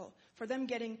critical for them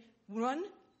getting, one,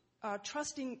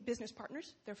 trusting business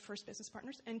partners, their first business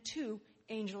partners, and two,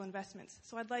 angel investments.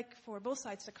 So I'd like for both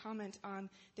sides to comment on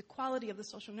the quality of the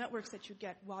social networks that you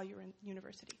get while you're in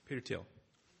university. Peter Thiel.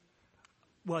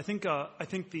 Well, I think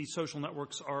the social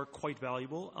networks are quite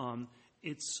valuable.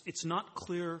 It's not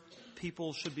clear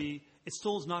people should be. It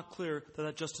still is not clear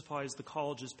that justifies the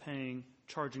colleges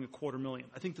charging $250,000.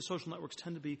 I think the social networks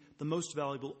tend to be the most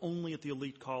valuable only at the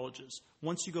elite colleges.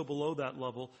 Once you go below that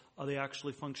level, they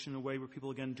actually function in a way where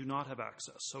people again do not have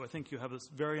access. So I think you have this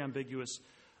very ambiguous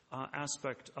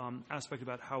aspect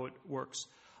about how it works.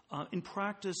 In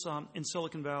practice, in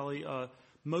Silicon Valley.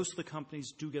 Most of the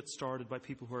companies do get started by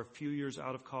people who are a few years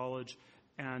out of college,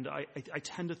 and I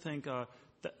tend to think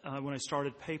that when I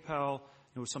started PayPal,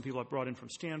 some people I brought in from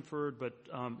Stanford, but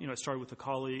I started with a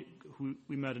colleague who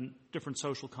we met in different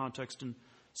social context in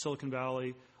Silicon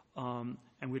Valley, and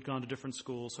we'd gone to different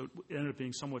schools, so it ended up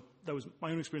being somewhat. That was my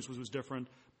own experience was different,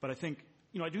 but I think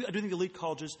I do think elite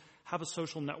colleges have a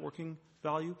social networking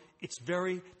value.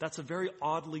 That's a very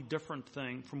oddly different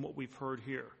thing from what we've heard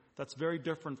here. That's very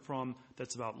different from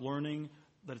that's about learning,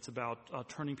 that it's about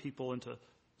turning people into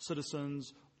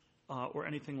citizens or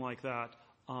anything like that.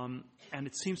 And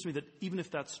it seems to me that even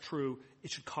if that's true, it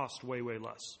should cost way, way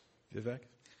less. Vivek?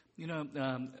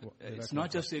 It's not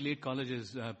just elite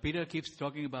colleges. Peter keeps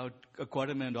talking about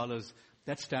 $250,000.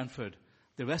 That's Stanford.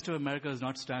 The rest of America is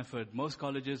not Stanford. Most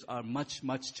colleges are much,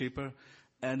 much cheaper,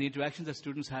 and the interactions that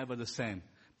students have are the same.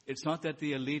 It's not that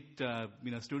the elite,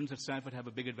 students at Stanford have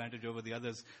a big advantage over the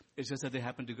others. It's just that they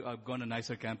happen to go on a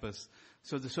nicer campus.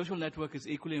 So the social network is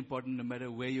equally important no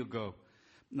matter where you go.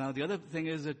 Now, the other thing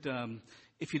is that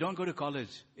if you don't go to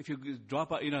college, if you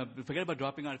drop out, forget about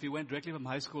dropping out. If you went directly from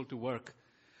high school to work,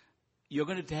 you're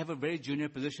going to have a very junior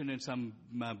position in some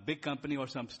big company or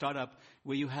some startup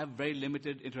where you have very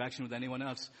limited interaction with anyone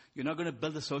else. You're not going to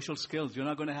build the social skills. You're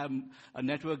not going to have a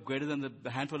network greater than the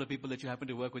handful of people that you happen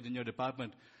to work with in your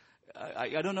department.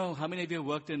 I don't know how many of you have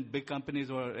worked in big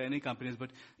companies or any companies, but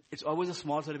it's always a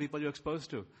small set of people you're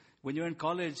exposed to. When you're in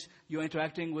college, you're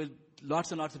interacting with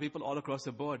lots and lots of people all across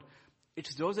the board.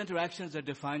 It's those interactions that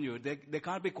define you. They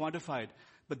can't be quantified.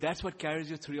 But that's what carries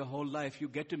you through your whole life. You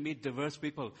get to meet diverse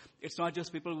people. It's not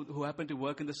just people who happen to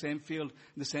work in the same field,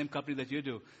 in the same company that you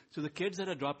do. So the kids that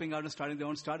are dropping out and starting their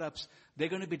own startups, they're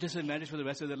going to be disadvantaged for the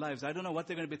rest of their lives. I don't know what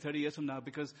they're going to be 30 years from now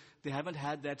because they haven't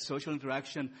had that social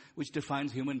interaction which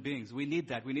defines human beings. We need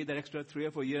that. We need that extra 3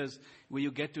 or 4 years where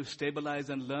you get to stabilize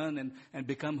and learn and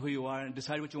become who you are and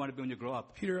decide what you want to be when you grow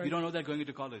up. Peter, you don't know that going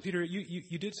into college. Peter,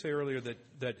 you did say earlier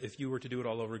that if you were to do it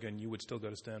all over again, you would still go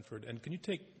to Stanford. And can you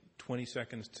take 20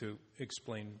 seconds to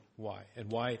explain why, and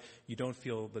why you don't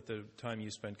feel that the time you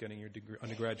spent getting your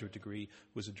undergraduate degree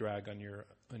was a drag on your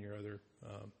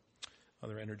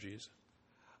other energies?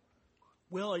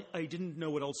 Well, I didn't know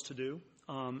what else to do,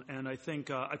 and I think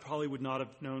I probably would not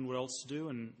have known what else to do.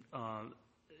 And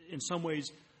in some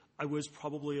ways, I was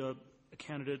probably a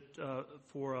candidate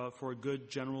for a good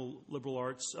general liberal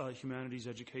arts humanities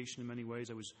education. In many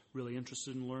ways, I was really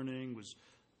interested in learning. Was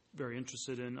very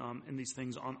interested in these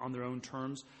things on their own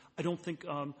terms. I don't think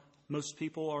most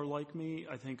people are like me.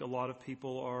 I think a lot of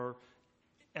people are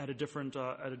at a different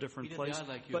place. They are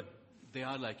like you. But they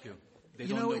are like you. They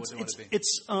don't know what they want to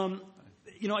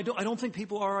be. I don't think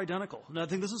people are identical. And I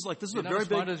think this is They're a very not as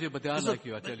smart big. as you, but they are like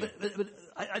you. I tell you. But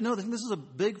I know. I think this is a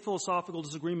big philosophical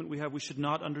disagreement we have. We should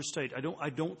not understate. I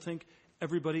don't think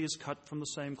everybody is cut from the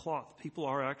same cloth. People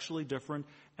are actually different,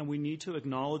 and we need to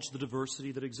acknowledge the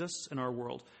diversity that exists in our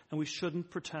world. And we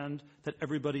shouldn't pretend that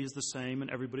everybody is the same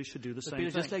and everybody should do the same Peter,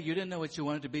 thing. just like you didn't know what you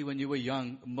wanted to be when you were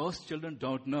young, most children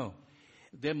don't know.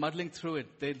 They're muddling through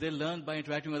it. They learn by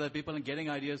interacting with other people and getting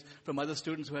ideas from other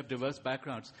students who have diverse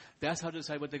backgrounds. That's how to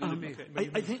decide what they're going to be.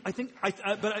 Okay.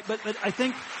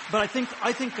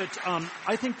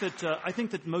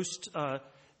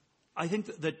 I think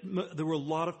that there were a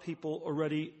lot of people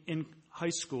already in high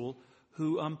school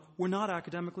who were not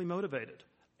academically motivated.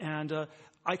 And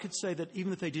I could say that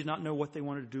even if they did not know what they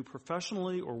wanted to do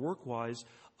professionally or work-wise,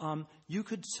 you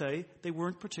could say they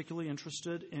weren't particularly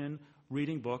interested in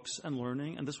reading books and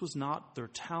learning, and this was not their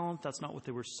talent. That's not what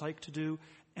they were psyched to do.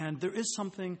 And there is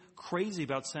something crazy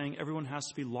about saying everyone has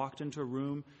to be locked into a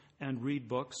room and read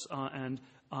books, and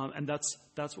that's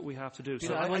what we have to do.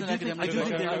 So I wasn't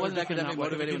academic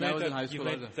motivated when I was in high school. You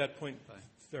made that point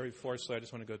very forcefully. I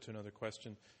just want to go to another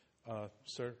question.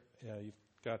 Sir, you've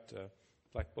got a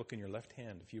black book in your left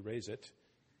hand. If you raise it,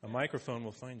 a microphone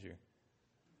will find you.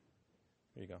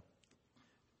 There you go.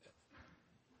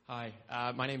 Hi,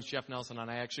 my name is Jeff Nelson,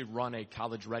 and I actually run a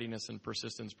college readiness and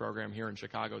persistence program here in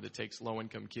Chicago that takes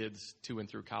low-income kids to and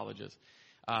through colleges.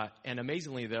 And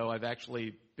amazingly, though, I've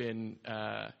actually been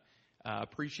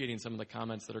appreciating some of the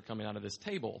comments that are coming out of this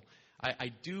table.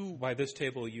 I do... By this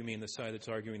table, you mean the side that's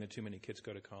arguing that too many kids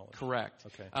go to college? Correct.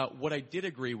 Okay. What I did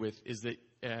agree with is that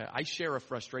I share a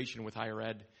frustration with higher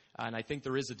ed, and I think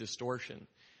there is a distortion.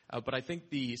 But I think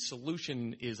the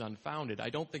solution is unfounded. I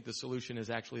don't think the solution is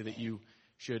actually that you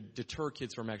should deter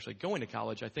kids from actually going to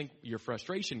college. I think your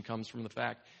frustration comes from the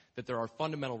fact that there are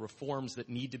fundamental reforms that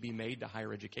need to be made to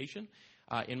higher education.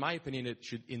 In my opinion, it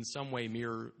should in some way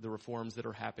mirror the reforms that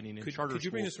are happening in charter schools. Could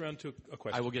you bring us around to a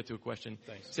question? I will get to a question.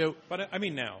 Thanks. So, but I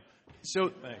mean now.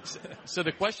 Thanks. So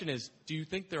the question is, do you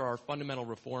think there are fundamental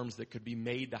reforms that could be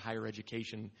made to higher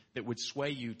education that would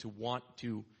sway you to want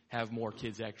to have more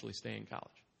kids actually stay in college?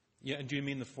 Yeah, and do you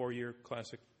mean the 4-year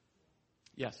classic?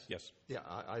 Yes. Yes. Yeah,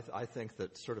 I think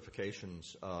that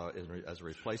certifications as a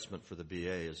replacement for the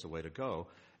BA is the way to go,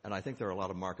 and I think there are a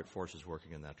lot of market forces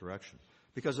working in that direction.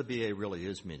 Because the BA really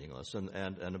is meaningless, and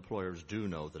employers do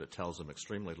know that it tells them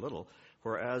extremely little,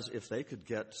 whereas if they could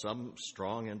get some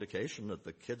strong indication that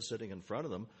the kid sitting in front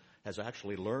of them has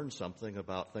actually learned something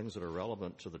about things that are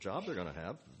relevant to the job they're going to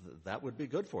have, that would be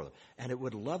good for them. And it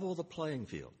would level the playing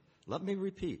field. Let me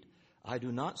repeat. I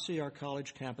do not see our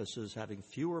college campuses having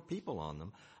fewer people on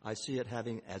them. I see it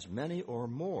having as many or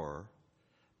more,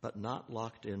 but not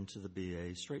locked into the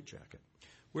BA straitjacket.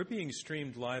 We're being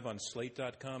streamed live on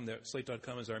Slate.com.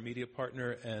 Slate.com is our media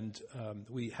partner, and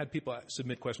we had people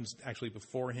submit questions actually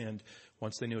beforehand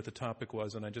once they knew what the topic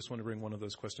was, and I just want to bring one of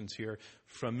those questions here.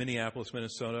 From Minneapolis,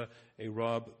 Minnesota, a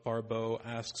Rob Barbeau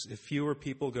asks, if fewer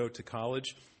people go to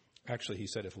college, actually he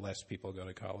said if less people go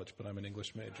to college, but I'm an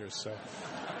English major, so...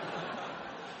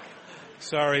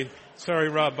 Sorry,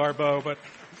 Rob Barbeau, but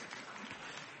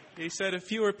he said if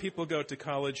fewer people go to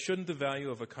college, shouldn't the value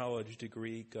of a college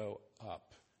degree go up?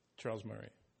 Charles Murray.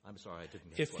 I'm sorry, I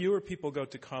didn't hear. If fewer people go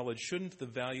to college, shouldn't the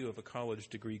value of a college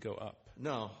degree go up?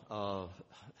 No,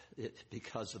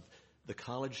 because of the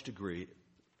college degree,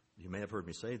 you may have heard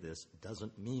me say this,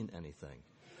 doesn't mean anything.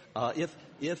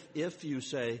 If you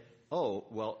say, oh,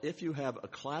 well, if you have a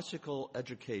classical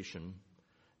education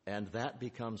and that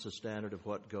becomes the standard of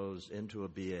what goes into a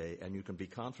BA, and you can be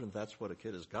confident that's what a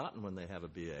kid has gotten when they have a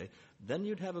BA, then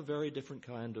you'd have a very different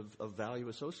kind of value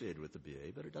associated with the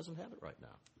BA, but it doesn't have it right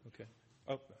now. Okay.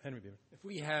 Oh, Henry Beaver. If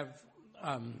we have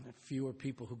fewer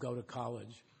people who go to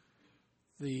college,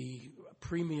 the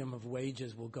premium of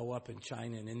wages will go up in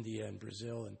China and India and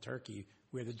Brazil and Turkey,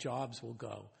 where the jobs will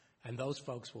go, and those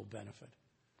folks will benefit.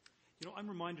 You know, I'm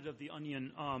reminded of The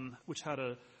Onion, which had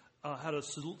a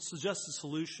suggested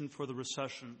solution for the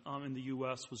recession in the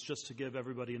U.S. was just to give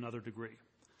everybody another degree.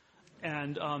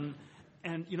 And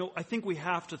you know, I think we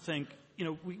have to think, you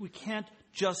know, we can't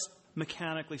just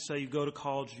mechanically say you go to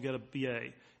college, you get a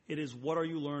BA. It is what are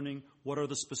you learning, what are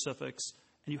the specifics,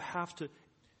 and you have to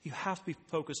be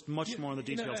focused much more on the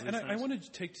details of these things. I wanted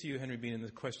to take to you, Henry Bean, in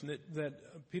the question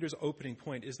that Peter's opening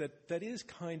point is that is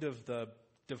kind of the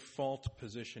default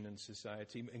position in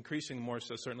society, increasing more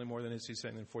so, certainly more than he's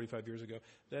saying than 45 years ago,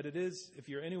 that it is, if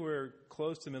you're anywhere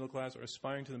close to the middle class or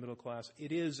aspiring to the middle class,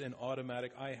 it is an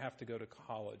automatic, I have to go to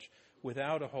college,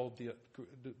 without a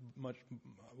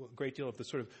great deal of the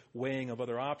sort of weighing of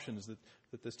other options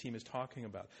that this team is talking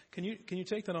about. Can you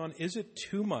take that on? Is it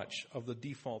too much of the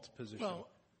default position?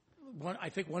 Well, I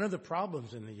think one of the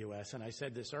problems in the U.S., and I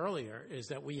said this earlier, is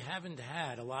that we haven't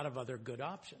had a lot of other good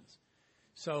options.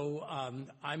 So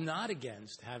I'm not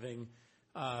against having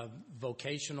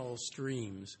vocational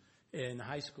streams in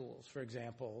high schools. For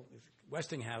example,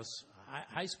 Westinghouse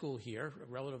High School here,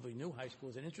 a relatively new high school,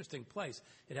 is an interesting place.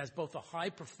 It has both a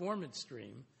high-performance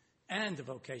stream and a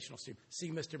vocational stream.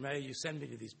 See, Mr. Mayor, you send me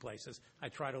to these places. I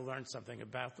try to learn something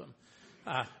about them.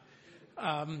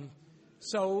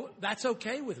 So that's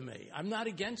okay with me. I'm not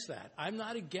against that. I'm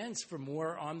not against for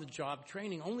more on-the-job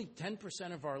training. Only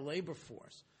 10% of our labor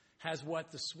force has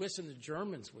what the Swiss and the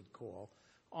Germans would call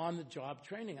on-the-job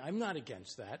training. I'm not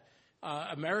against that.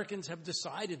 Americans have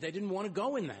decided they didn't want to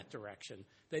go in that direction.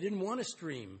 They didn't want to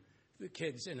stream the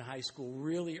kids in high school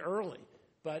really early.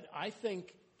 But I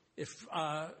think if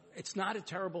it's not a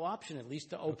terrible option, at least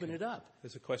to open it up.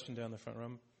 There's a question down the front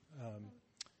row.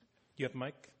 You have a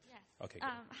mic? Yes. Okay. Good.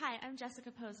 Hi, I'm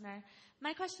Jessica Posner.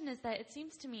 My question is that it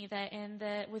seems to me that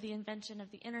with the invention of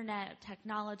the internet,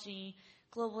 technology,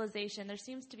 globalization, there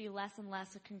seems to be less and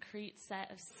less a concrete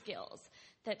set of skills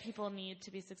that people need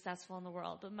to be successful in the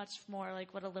world, but much more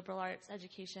like what a liberal arts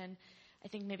education I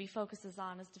think maybe focuses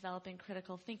on is developing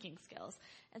critical thinking skills.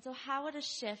 And so how would a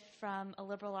shift from a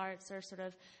liberal arts or sort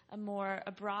of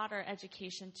a broader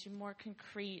education to more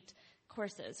concrete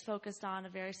courses focused on a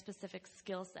very specific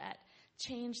skill set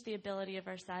change the ability of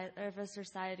our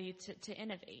society to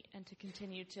innovate and to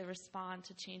continue to respond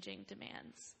to changing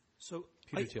demands? So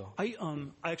I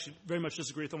actually very much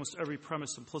disagree with almost every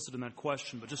premise implicit in that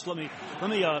question. But just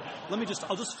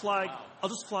I'll just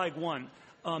flag one.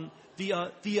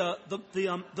 The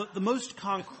most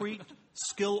concrete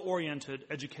skill-oriented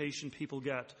education people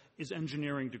get is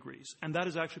engineering degrees, and that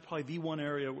is actually probably the one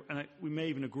area, and we may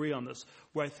even agree on this,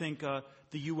 where I think the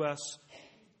U.S.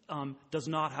 Does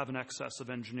not have an excess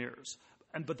of engineers,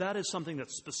 but that is something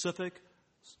that's specific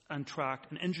and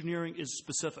tracked, and engineering is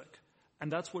specific.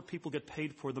 And that's what people get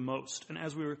paid for the most. And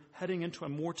as we're heading into a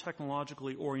more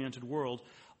technologically oriented world,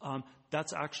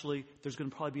 there's going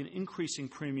to probably be an increasing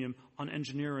premium on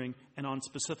engineering and on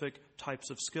specific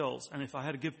types of skills. And if I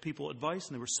had to give people advice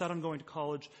and they were set on going to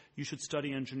college, you should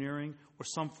study engineering or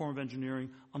some form of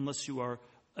engineering unless you are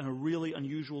in a really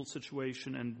unusual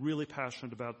situation and really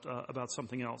passionate about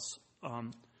something else.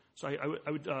 So I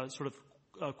would sort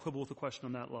of quibble with the question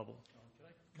on that level.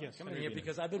 Yes, come in here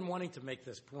because I've been wanting to make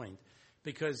this point.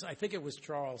 Because I think it was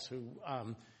Charles who,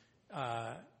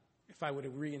 if I were to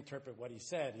reinterpret what he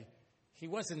said, he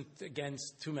wasn't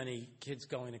against too many kids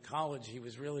going to college. He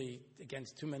was really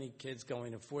against too many kids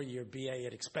going to 4-year BA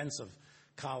at expensive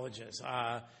colleges.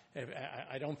 I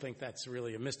don't think that's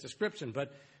really a misdescription.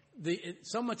 But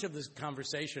so much of this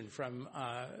conversation from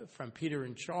Peter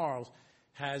and Charles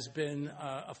has been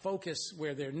a focus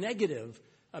where they're negative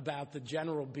about the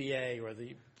general BA or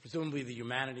presumably the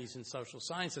humanities and social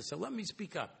sciences. So let me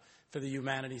speak up for the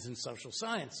humanities and social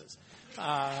sciences. There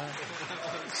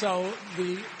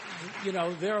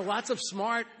are lots of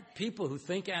smart people who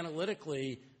think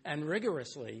analytically and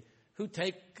rigorously who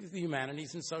take the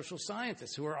humanities and social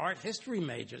sciences, who are art history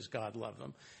majors, God love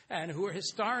them, and who are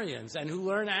historians, and who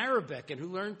learn Arabic, and who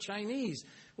learn Chinese,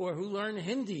 or who learn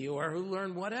Hindi, or who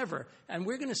learn whatever. And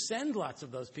we're going to send lots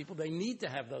of those people. They need to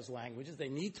have those languages. They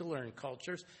need to learn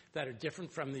cultures that are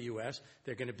different from the U.S.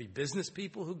 They're going to be business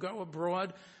people who go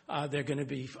abroad. They're going to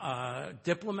be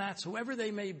diplomats, whoever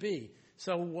they may be.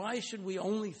 So why should we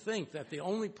only think that the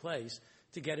only place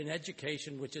to get an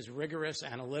education which is rigorous,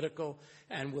 analytical,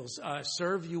 and will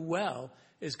serve you well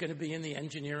is going to be in the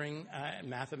engineering,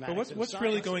 mathematics, but what's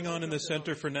really going on in the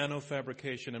Center for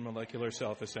Nanofabrication and Molecular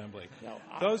Self-Assembly?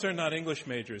 Those are not English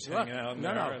majors hanging out in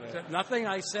there. No. Nothing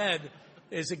I said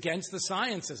is against the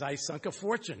sciences. I sunk a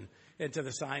fortune into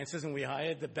the sciences, and we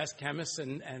hired the best chemists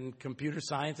and computer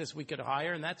scientists we could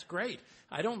hire, and that's great.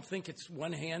 I don't think it's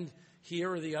one hand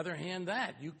here or the other hand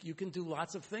that. You can do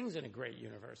lots of things in a great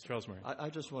university. Charles Murray. I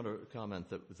just want to comment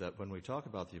that when we talk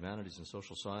about the humanities and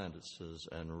social sciences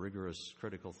and rigorous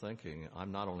critical thinking,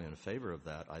 I'm not only in favor of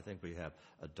that, I think we have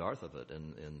a dearth of it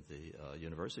in the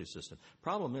university system.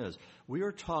 Problem is, we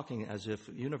are talking as if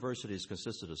universities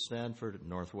consisted of Stanford,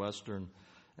 Northwestern,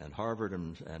 and Harvard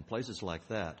and places like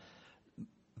that.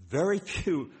 Very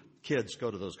few kids go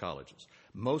to those colleges.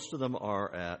 Most of them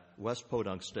are at West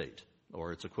Podunk State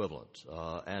or its equivalent,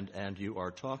 and you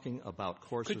are talking about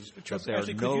courses that there are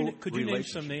no could you name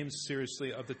some names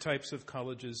seriously of the types of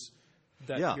colleges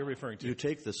that you're referring to? You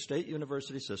take the state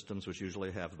university systems, which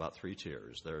usually have about 3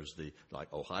 tiers. There's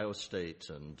like Ohio State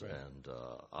and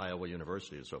Iowa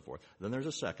University and so forth. Then there's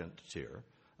a second tier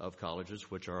of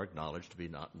colleges which are acknowledged to be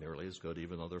not nearly as good,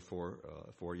 even though they're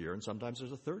 4-year, and sometimes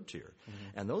there's a third tier.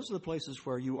 Mm-hmm. And those are the places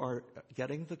where you are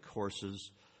getting the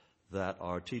courses that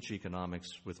teach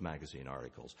economics with magazine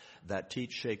articles, that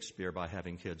teach Shakespeare by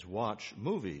having kids watch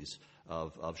movies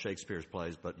of Shakespeare's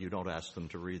plays, but you don't ask them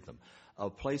to read them.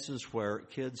 Of places where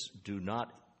kids do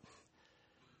not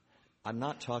 – I'm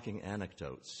not talking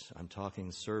anecdotes. I'm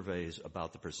talking surveys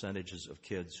about the percentages of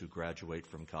kids who graduate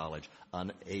from college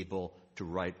unable to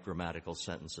write grammatical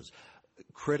sentences.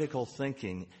 Critical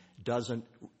thinking doesn't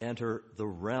enter the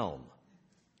realm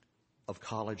of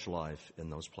college life in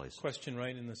those places. Question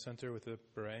right in the center with the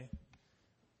beret.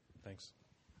 Thanks.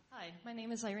 Hi, my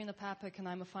name is Irina Papik, and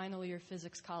I'm a final year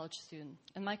physics college student.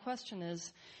 And my question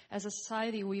is, as a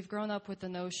society, we've grown up with the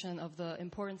notion of the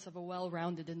importance of a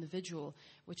well-rounded individual,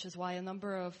 which is why a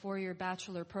number of 4-year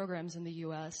bachelor programs in the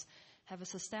U.S. have a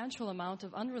substantial amount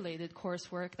of unrelated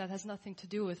coursework that has nothing to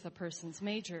do with a person's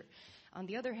major. On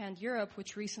the other hand, Europe,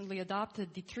 which recently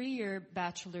adopted the 3-year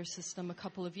bachelor system a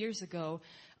couple of years ago,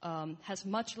 has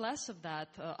much less of that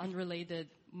unrelated,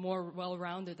 more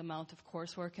well-rounded amount of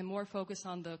coursework and more focus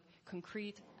on the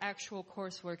concrete, actual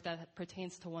coursework that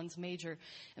pertains to one's major.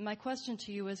 And my question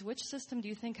to you is, which system do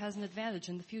you think has an advantage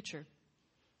in the future?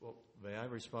 Well, may I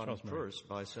respond first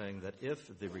by saying that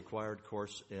if the required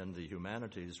course in the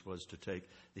humanities was to take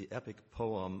the epic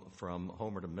poem from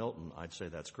Homer to Milton, I'd say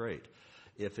that's great.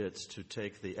 If it's to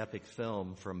take the epic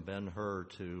film from Ben-Hur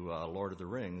to Lord of the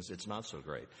Rings, it's not so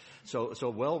great. So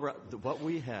what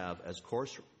we have as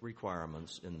course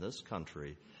requirements in this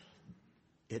country,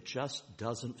 it just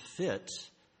doesn't fit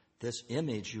this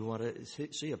image you want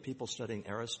to see of people studying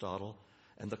Aristotle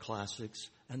and the classics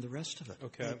and the rest of it.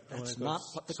 Okay. That's not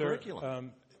the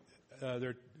curriculum.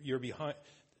 You're behind.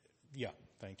 Yeah,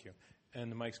 thank you.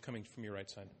 And the mic's coming from your right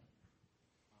side.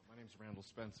 My name's Randall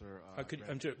Spencer.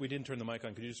 We didn't turn the mic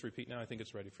on. Could you just repeat now? I think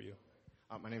it's ready for you.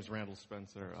 My name's Randall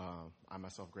Spencer. I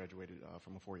myself graduated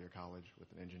from a 4-year college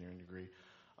with an engineering degree.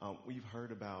 We've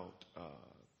heard about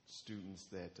students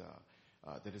that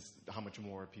is how much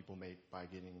more people make by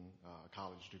getting a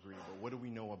college degree. But what do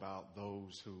we know about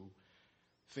those who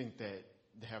think that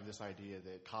they have this idea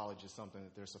that college is something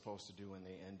that they're supposed to do and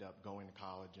they end up going to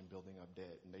college and building up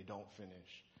debt and they don't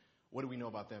finish? What do we know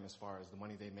about them as far as the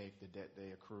money they make, the debt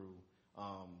they accrue,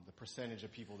 the percentage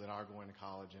of people that are going to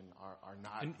college and are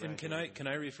not? And can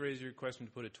I rephrase your question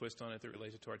to put a twist on it that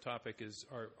relates to our topic? Is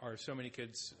are so many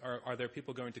kids? Are there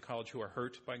people going to college who are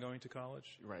hurt by going to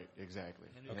college? Right, exactly.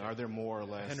 Okay. And are there more or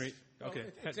less? Henry, okay,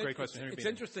 well, great question. Henry, it's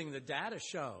interesting. The data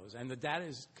shows, and the data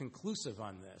is conclusive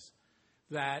on this,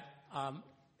 that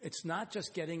it's not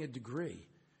just getting a degree,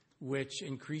 which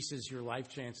increases your life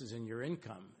chances and your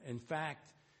income. In fact,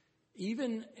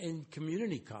 even in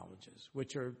community colleges,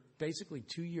 which are basically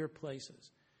 2-year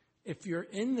places, if you're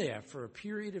in there for a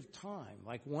period of time,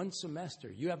 like one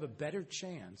semester, you have a better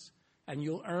chance and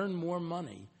you'll earn more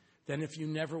money than if you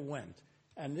never went.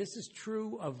 And this is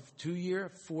true of 2-year,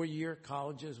 4-year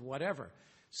colleges, whatever.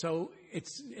 So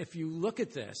if you look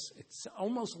at this, it's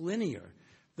almost linear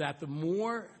that the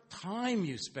more time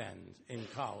you spend in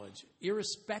college,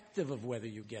 irrespective of whether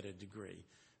you get a degree,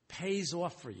 pays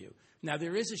off for you. Now,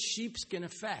 there is a sheepskin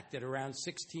effect at around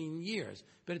 16 years,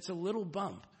 but it's a little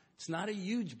bump. It's not a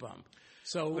huge bump.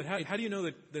 So, but how do you know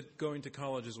that going to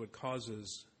college is what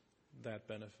causes that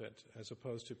benefit, as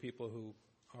opposed to people who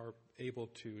are able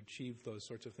to achieve those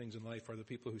sorts of things in life are the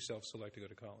people who self-select to go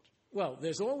to college? Well,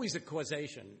 there's always a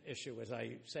causation issue, as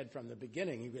I said from the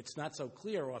beginning. It's not so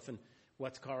clear often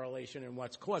what's correlation and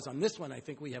what's cause. On this one, I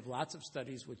think we have lots of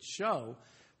studies which show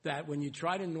that when you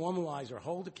try to normalize or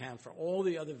hold account for all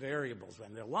the other variables,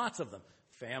 and there are lots of them,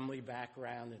 family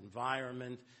background,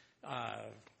 environment,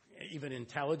 even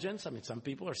intelligence. I mean, some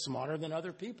people are smarter than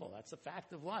other people. That's a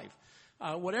fact of life.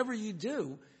 Whatever you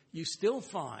do, you still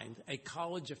find a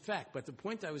college effect. But the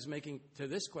point I was making to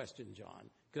this question,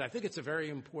 John, because I think it's a very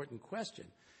important question,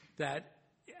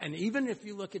 and even if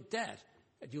you look at debt,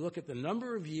 if you look at the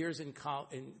number of years in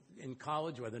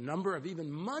college or the number of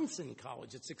even months in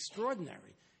college, it's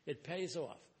extraordinary. It pays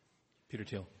off. Peter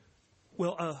Thiel.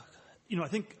 Well, I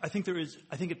think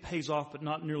it pays off, but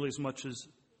not nearly as much as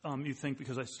you think,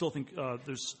 because I still think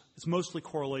it's mostly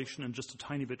correlation and just a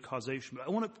tiny bit causation. But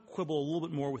I want to quibble a little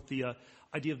bit more with the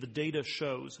idea of the data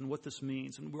shows and what this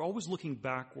means. And we're always looking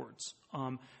backwards.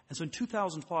 And so in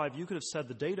 2005, you could have said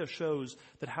the data shows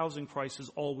that housing prices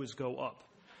always go up.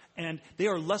 And they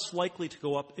are less likely to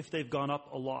go up if they've gone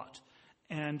up a lot.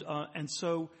 And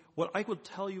so what I would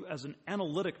tell you as an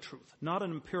analytic truth, not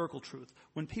an empirical truth,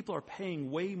 when people are paying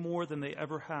way more than they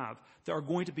ever have, there are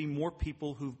going to be more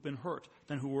people who've been hurt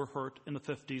than who were hurt in the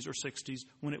 50s or 60s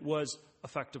when it was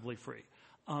effectively free.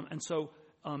 And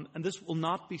this will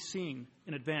not be seen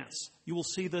in advance. You will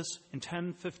see this in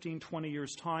 10, 15, 20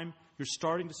 years' time. You're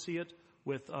starting to see it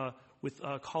with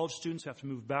college students who have to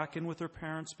move back in with their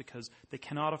parents because they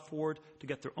cannot afford to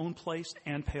get their own place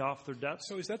and pay off their debts.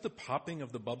 So is that the popping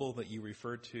of the bubble that you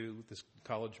referred to this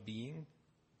college being?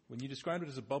 When you described it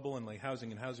as a bubble and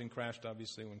housing crashed,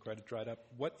 obviously, when credit dried up,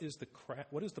 what is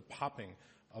the popping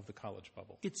of the college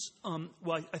bubble? It's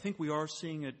I think we are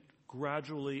seeing it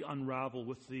gradually unravel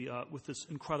with this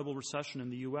incredible recession in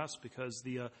the U.S. because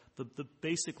the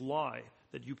basic lie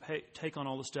that you take on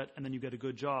all this debt and then you get a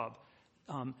good job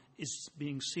is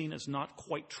being seen as not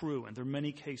quite true, and there are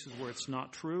many cases where it's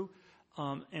not true.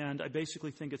 And I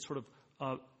basically think it's sort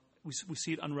of we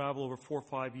see it unravel over 4 or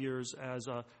 5 years as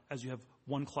you have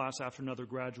one class after another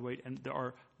graduate, and there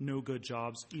are no good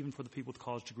jobs, even for the people with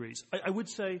college degrees. I would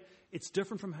say it's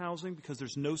different from housing because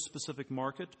there's no specific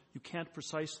market. You can't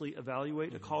precisely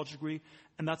evaluate a college degree,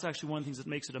 and that's actually one of the things that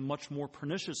makes it a much more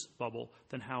pernicious bubble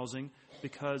than housing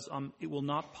because it will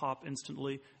not pop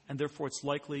instantly, and therefore it's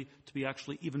likely to be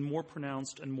actually even more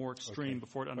pronounced and more extreme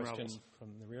before it unravels. Question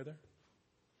from the rear there.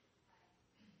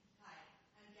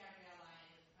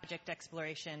 Project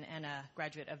Exploration and a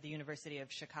graduate of the University of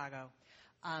Chicago.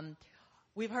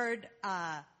 We've heard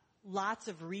lots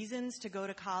of reasons to go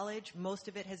to college. Most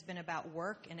of it has been about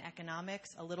work and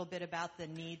economics, a little bit about the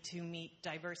need to meet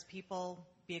diverse people,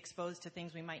 be exposed to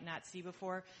things we might not see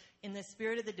before. In the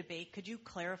spirit of the debate, could you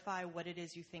clarify what it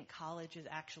is you think college is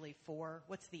actually for?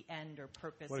 What's the end or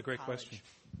purpose of college? What a great question.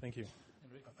 Thank you.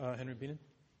 Henry Beenan?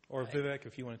 Or Vivek,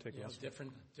 if you want to take this.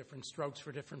 Different strokes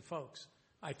for different folks.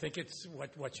 I think it's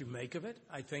what you make of it.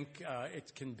 I think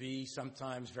it can be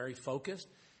sometimes very focused.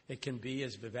 It can be,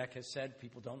 as Vivek has said,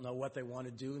 people don't know what they want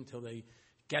to do until they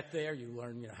get there. You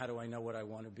learn, how do I know what I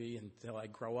want to be until I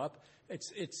grow up?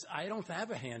 I don't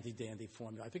have a handy-dandy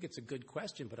formula. I think it's a good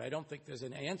question, but I don't think there's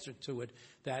an answer to it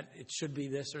that it should be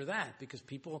this or that because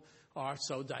people are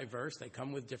so diverse. They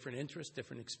come with different interests,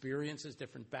 different experiences,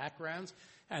 different backgrounds,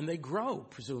 and they grow,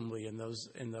 presumably, in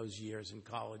those years in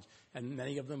college. And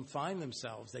many of them find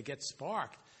themselves. They get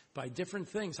sparked by different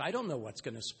things. I don't know what's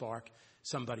going to spark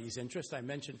somebody's interest. I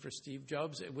mentioned for Steve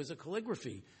Jobs, it was a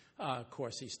calligraphy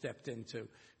course he stepped into.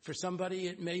 For somebody,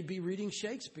 it may be reading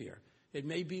Shakespeare. It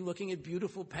may be looking at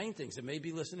beautiful paintings. It may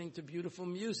be listening to beautiful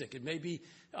music. It may be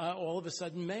all of a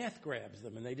sudden math grabs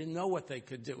them and they didn't know what they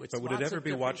could do. It's but would it ever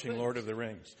be watching Lord of the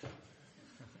Rings?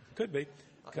 Could be.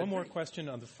 One more question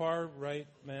on the far right,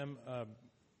 ma'am.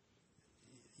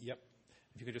 Yep.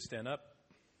 If you could just stand up.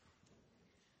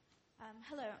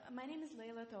 Hello. My name is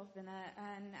Leila Tofbina,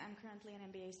 and I'm currently an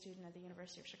MBA student at the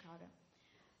University of Chicago.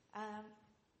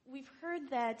 We've heard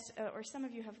that, or some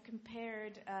of you have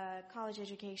compared college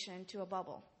education to a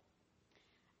bubble.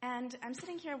 And I'm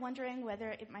sitting here wondering whether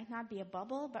it might not be a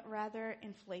bubble, but rather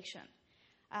inflation.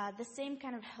 The same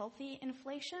kind of healthy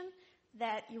inflation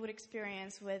that you would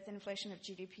experience with inflation of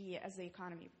GDP as the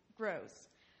economy grows.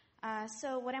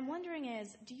 So what I'm wondering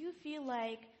is, do you feel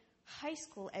like high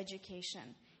school education,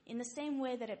 in the same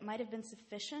way that it might have been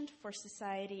sufficient for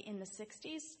society in the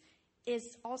 60s,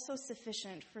 is also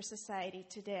sufficient for society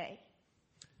today?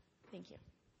 Thank you.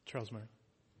 Charles Murray.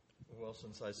 Well,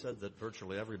 since I said that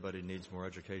virtually everybody needs more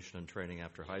education and training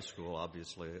after high school,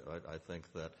 obviously I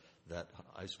think that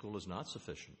high school is not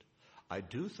sufficient. I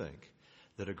do think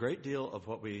that a great deal of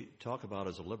what we talk about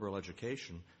as a liberal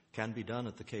education can be done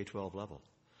at the K-12 level.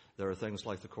 There are things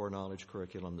like the core knowledge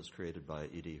curriculum that's created by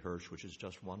E.D. Hirsch, which is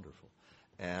just wonderful.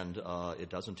 And it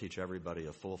doesn't teach everybody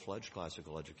a full-fledged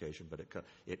classical education, but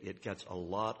it gets a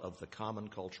lot of the common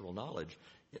cultural knowledge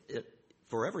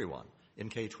for everyone in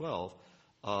K-12.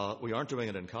 We aren't doing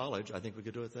it in college. I think we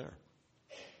could do it there.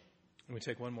 And we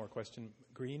take one more question.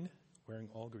 Green, wearing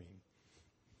all green.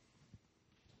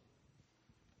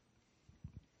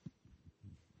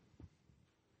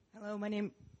 Hello,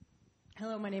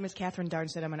 my name is Catherine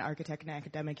Darnstead. I'm an architect and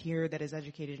academic here that is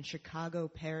educated in Chicago,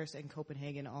 Paris, and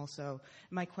Copenhagen also.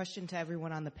 My question to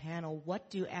everyone on the panel,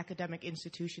 what do academic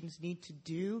institutions need to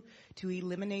do to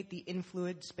eliminate the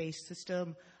influence-based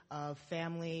system of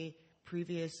family,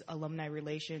 previous alumni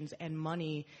relations, and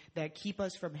money that keep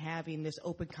us from having this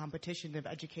open competition of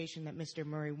education that Mr.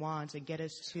 Murray wants and get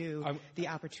us to the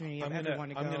opportunity of everyone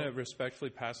to go? I'm going to respectfully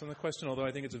pass on the question, although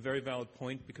I think it's a very valid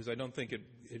point because I don't think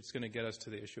it's going to get us to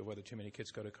the issue of whether too many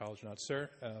kids go to college or not. Sir,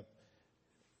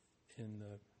 in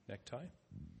the necktie.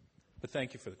 But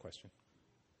thank you for the question.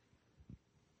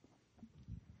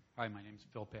 Hi, my name is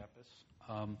Phil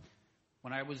Pappas.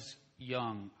 When I was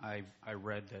young, I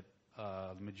read that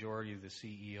the majority of the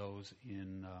CEOs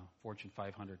in Fortune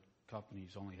 500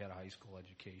 companies only had a high school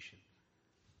education.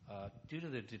 Due to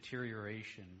the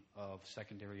deterioration of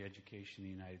secondary education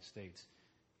in the United States,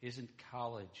 isn't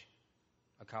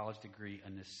a college degree a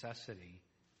necessity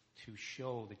to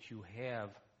show that you have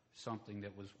something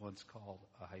that was once called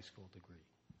a high school degree?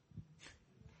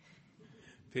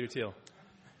 Peter Thiel.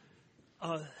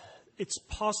 It's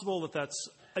possible that's...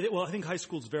 Well, I think high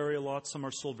schools vary a lot. Some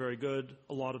are still very good.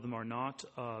 A lot of them are not.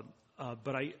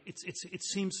 But it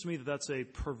seems to me that that's a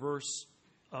perverse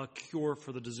cure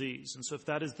for the disease. And so if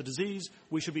that is the disease,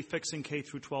 we should be fixing K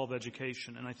through 12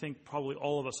 education. And I think probably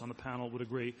all of us on the panel would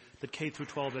agree that K through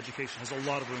 12 education has a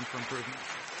lot of room for improvement.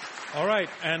 All right.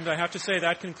 And I have to say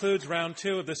that concludes round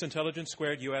 2 of this Intelligence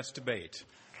Squared U.S. debate.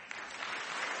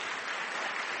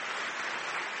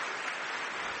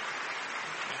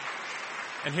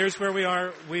 And here's where we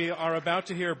are. We are about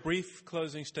to hear brief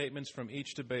closing statements from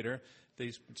each debater.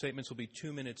 These statements will be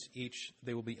 2 minutes each.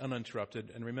 They will be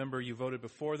uninterrupted. And remember, you voted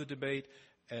before the debate,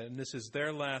 and this is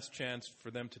their last chance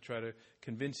for them to try to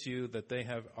convince you that they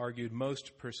have argued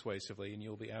most persuasively, and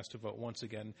you'll be asked to vote once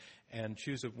again and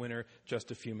choose a winner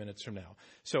just a few minutes from now.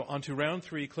 So on to round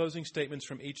 3, closing statements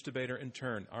from each debater in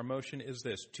turn. Our motion is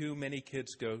this: too many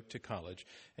kids go to college.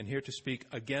 And here to speak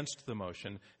against the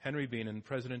motion, Henry Beenan,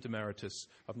 President Emeritus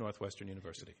of Northwestern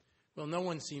University. Well, no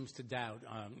one seems to doubt,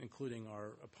 including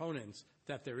our opponents,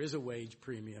 that there is a wage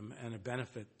premium and a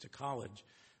benefit to college.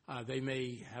 They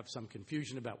may have some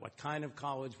confusion about what kind of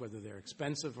college, whether they're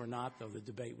expensive or not, though the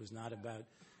debate was not about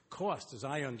cost, as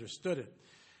I understood it.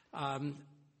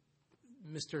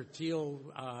 Mr. Thiel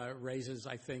raises,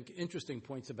 I think, interesting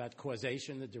points about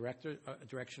causation, the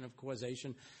direction of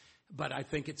causation. But I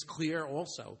think it's clear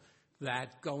also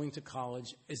that going to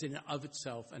college is in and of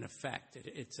itself an effect.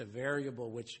 It's a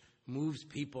variable which moves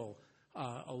people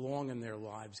along in their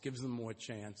lives, gives them more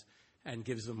chance, and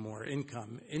gives them more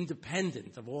income,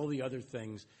 independent of all the other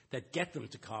things that get them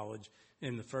to college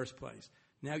in the first place.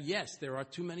 Now, yes, there are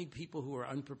too many people who are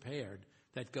unprepared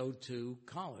that go to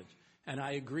college. And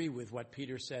I agree with what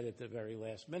Peter said at the very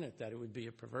last minute, that it would be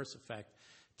a perverse effect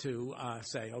to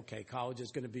say, okay, college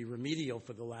is going to be remedial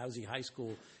for the lousy high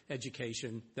school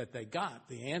education that they got.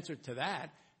 The answer to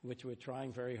that, which we're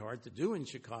trying very hard to do in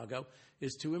Chicago,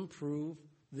 is to improve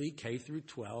the K through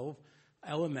 12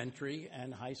 elementary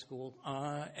and high school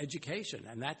education.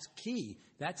 And that's key.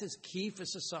 That's as key for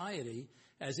society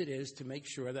as it is to make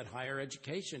sure that higher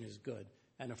education is good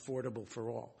and affordable for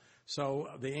all. So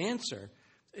the answer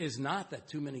is not that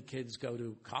too many kids go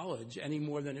to college any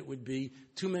more than it would be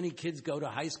too many kids go to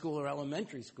high school or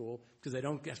elementary school because they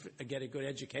don't get a good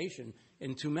education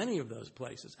in too many of those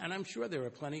places. And I'm sure there are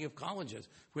plenty of colleges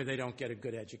where they don't get a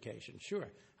good education. Sure,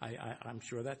 I'm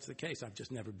sure that's the case. I've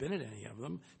just never been at any of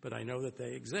them, but I know that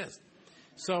they exist.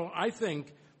 So I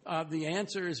think the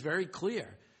answer is very clear,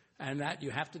 and that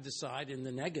you have to decide in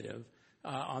the negative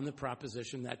on the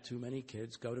proposition that too many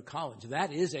kids go to college.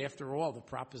 That is, after all, the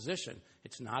proposition.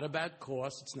 It's not about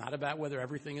cost. It's not about whether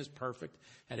everything is perfect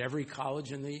at every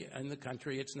college in the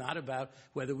country. It's not about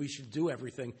whether we should do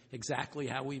everything exactly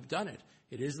how we've done it.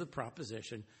 It is the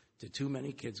proposition that too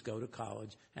many kids go to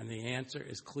college, and the answer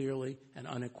is clearly and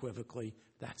unequivocally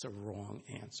that's a wrong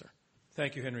answer.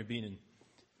 Thank you, Henry Beenan.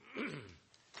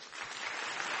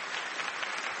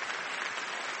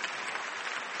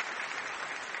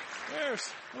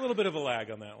 There's a little bit of a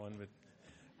lag on that one, but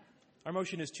our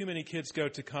motion is too many kids go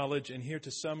to college, and here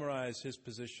to summarize his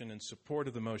position in support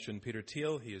of the motion, Peter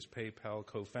Thiel. He is PayPal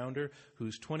co-founder,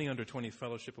 whose 20 Under 20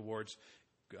 Fellowship Awards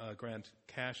grant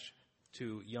cash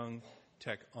to young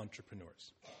tech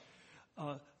entrepreneurs.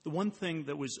 The one thing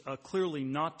that was clearly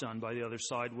not done by the other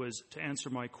side was to answer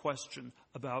my question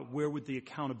about where would the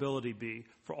accountability be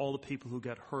for all the people who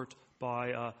get hurt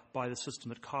by the system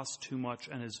that costs too much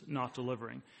and is not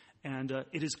delivering. And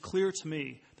it is clear to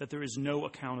me that there is no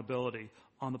accountability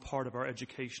on the part of our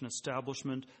education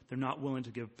establishment. They're not willing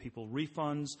to give people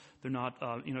refunds. They're not,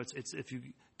 it's if you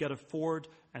get a Ford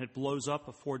and it blows up,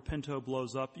 a Ford Pinto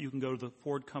blows up, you can go to the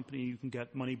Ford company, you can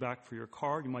get money back for your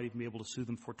car. You might even be able to sue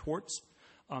them for torts.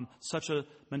 Such a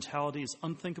mentality is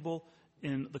unthinkable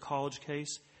in the college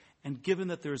case. And given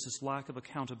that there is this lack of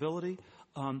accountability,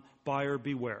 buyer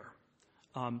beware.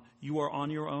 You are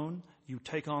on your own. You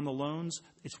take on the loans.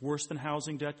 It's worse than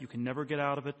housing debt. You can never get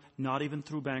out of it, not even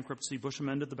through bankruptcy. Bush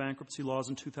amended the bankruptcy laws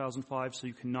in 2005, so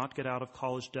you cannot get out of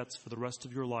college debts for the rest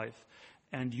of your life.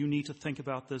 And you need to think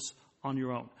about this on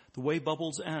your own. The way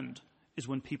bubbles end is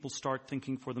when people start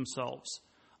thinking for themselves.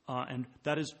 And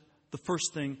that is the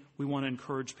first thing we want to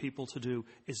encourage people to do,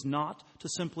 is not to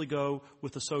simply go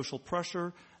with the social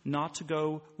pressure, not to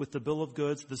go with the bill of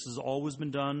goods. This has always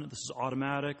been done. This is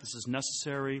automatic. This is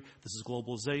necessary. This is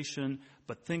globalization.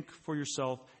 But think for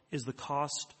yourself, is the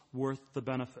cost worth the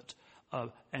benefit?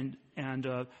 And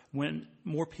when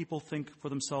more people think for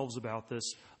themselves about this,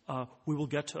 we will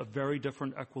get to a very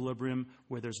different equilibrium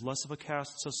where there's less of a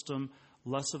caste system,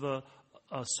 less of a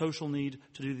social need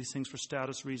to do these things for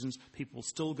status reasons. People will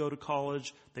still go to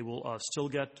college. They will still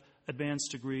get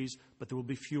advanced degrees, but there will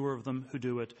be fewer of them who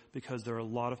do it because there are a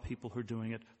lot of people who are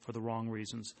doing it for the wrong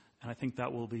reasons. And I think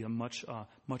that will be a much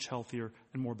healthier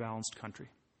and more balanced country.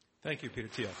 Thank you, Peter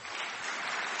Thiel.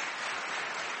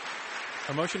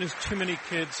 Our motion is too many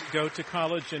kids go to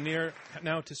college. And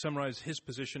now to summarize his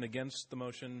position against the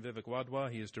motion, Vivek Wadhwa.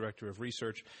 He is Director of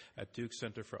Research at Duke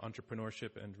Center for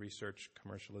Entrepreneurship and Research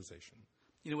Commercialization.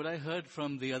 What I heard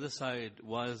from the other side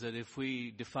was that if we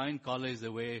define college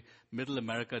the way middle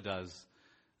America does,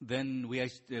 then we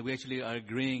actually are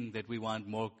agreeing that we want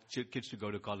more kids to go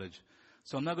to college.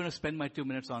 So I'm not going to spend my 2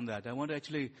 minutes on that. I want to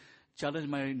actually challenge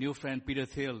my new friend Peter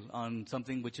Thiel on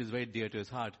something which is very dear to his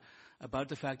heart, about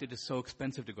the fact that it's so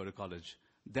expensive to go to college.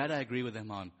 That I agree with him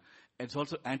on. It's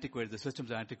also antiquated. The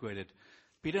systems are antiquated.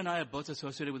 Peter and I are both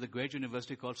associated with a great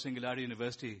university called Singularity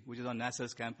University, which is on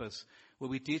NASA's campus, where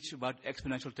we teach about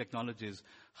exponential technologies,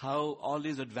 how all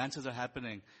these advances are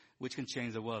happening, which can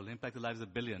change the world, impact the lives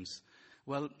of billions.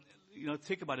 Well,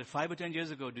 think about it. 5 or 10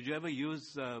 years ago, did you ever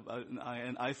use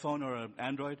an iPhone or an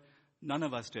Android? None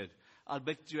of us did. I'll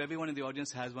bet you everyone in the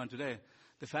audience has one today.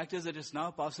 The fact is that it's now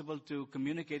possible to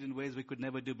communicate in ways we could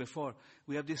never do before.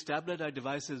 We have these tablet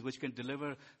devices which can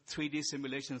deliver 3D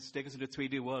simulations, take us into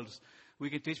 3D worlds. We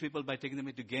can teach people by taking them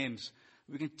into games.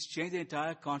 We can change the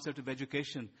entire concept of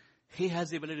education. He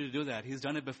has the ability to do that. He's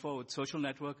done it before with social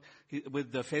network.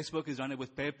 With Facebook, he's done it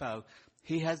with PayPal.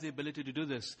 He has the ability to do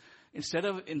this. Instead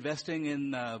of investing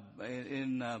in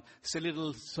silly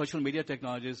little social media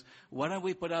technologies, why don't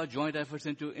we put our joint efforts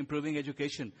into improving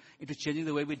education, into changing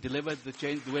the way we deliver,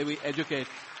 the way we educate,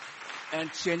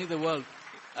 and changing the world?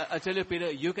 I tell you,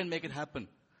 Peter, you can make it happen.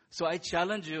 So I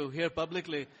challenge you here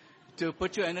publicly to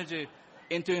put your energy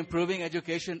into improving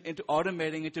education, into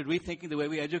automating, into rethinking the way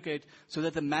we educate so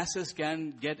that the masses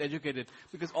can get educated.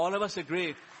 Because all of us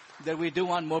agree that we do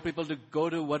want more people to go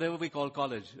to whatever we call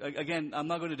college. Again, I'm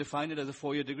not going to define it as a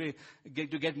 4-year degree.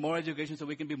 To get more education so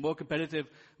we can be more competitive,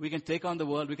 we can take on the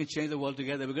world, we can change the world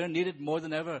together. We're going to need it more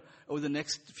than ever over the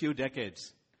next few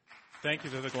decades. Thank you,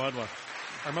 Vivek Wadhwa.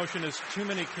 Our motion is too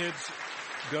many kids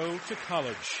go to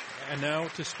college. And now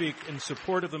to speak in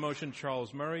support of the motion,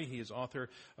 Charles Murray. He is author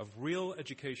of Real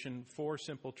Education, 4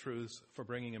 Simple Truths for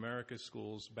Bringing America's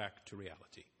Schools Back to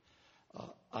Reality.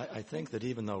 I think that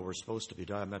even though we're supposed to be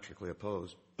diametrically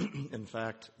opposed, in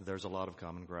fact, there's a lot of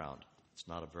common ground. It's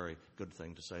not a very good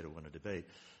thing to say to win a debate.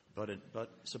 But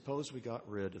suppose we got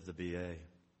rid of the BA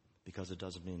because it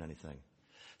doesn't mean anything.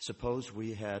 Suppose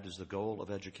we had as the goal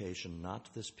of education not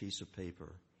this piece of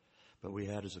paper, but we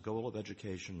had as a goal of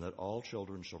education that all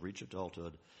children shall reach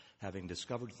adulthood having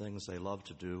discovered things they love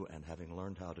to do and having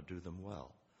learned how to do them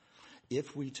well.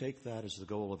 If we take that as the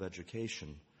goal of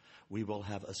education, we will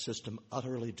have a system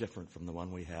utterly different from the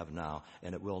one we have now,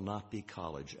 and it will not be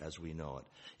college as we know it.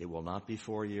 It will not be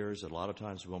 4 years. A lot of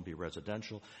times it won't be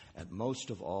residential. And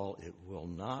most of all, it will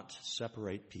not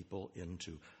separate people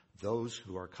into those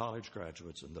who are college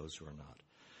graduates and those who are not.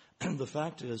 And the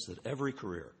fact is that every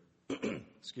career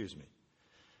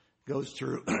goes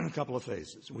through a couple of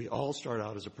phases. We all start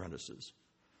out as apprentices.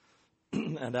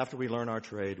 And after we learn our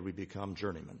trade, we become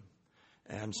journeymen.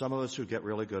 And some of us who get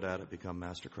really good at it become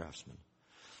master craftsmen.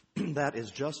 That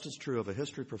is just as true of a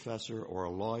history professor or a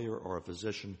lawyer or a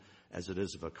physician as it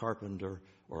is of a carpenter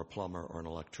or a plumber or an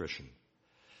electrician.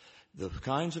 The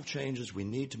kinds of changes we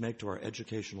need to make to our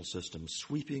educational system,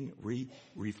 sweeping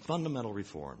fundamental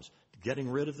reforms, getting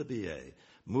rid of the BA,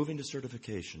 moving to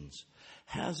certifications,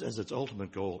 has as its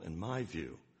ultimate goal, in my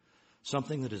view,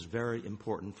 something that is very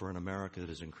important for an America that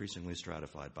is increasingly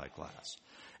stratified by class.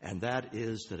 And that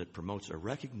is that it promotes a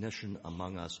recognition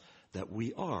among us that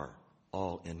we are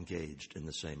all engaged in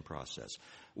the same process.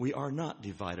 We are not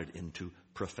divided into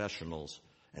professionals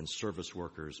and service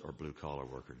workers or blue-collar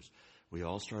workers. We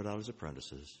all start out as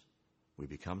apprentices, we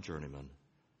become journeymen,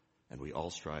 and we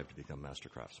all strive to become master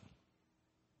craftsmen.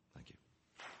 Thank you.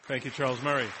 Thank you, Charles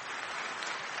Murray.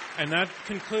 And that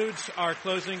concludes our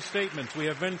closing statements. We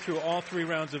have been through all 3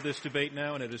 rounds of this debate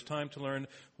now, and it is time to learn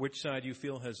which side you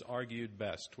feel has argued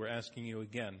best. We're asking you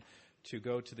again to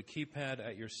go to the keypad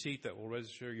at your seat that will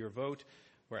register your vote.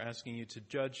 We're asking you to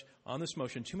judge on this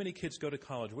motion, too many kids go to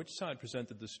college, which side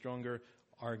presented the stronger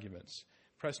arguments.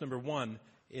 Press number 1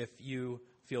 if you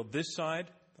feel this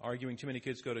side, arguing too many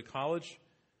kids go to college,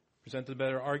 presented a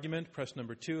better argument. Press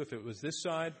number 2 if it was this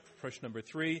side. Press number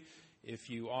 3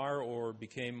 if you are or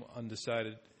became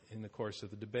undecided in the course of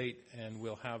the debate, and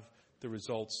we'll have the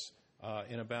results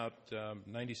in about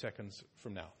 90 seconds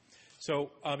from now. So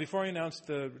before I announce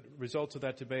the results of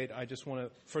that debate, I just want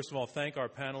to, first of all, thank our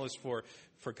panelists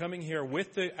for coming here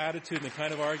with the attitude and the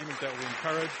kind of argument that we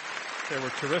encourage. They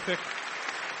were terrific.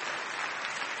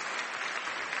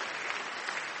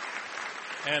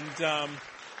 And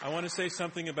I want to say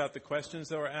something about the questions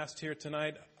that were asked here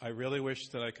tonight. I really wish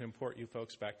that I could import you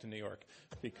folks back to New York,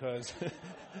 because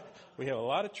we have a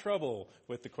lot of trouble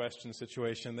with the question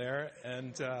situation there,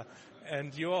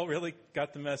 and you all really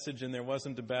got the message, and there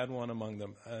wasn't a bad one among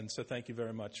them. And so thank you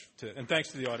very much, and thanks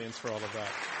to the audience for all of that.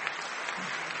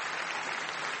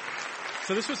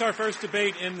 So this was our first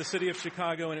debate in the city of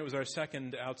Chicago, and it was our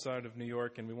second outside of New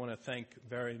York, and we want to thank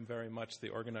very, very much the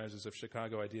organizers of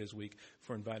Chicago Ideas Week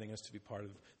for inviting us to be part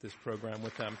of this program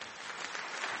with them.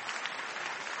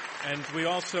 And we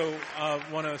also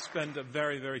want to spend a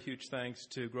very, very huge thanks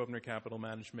to Grosvenor Capital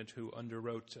Management, who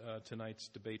underwrote tonight's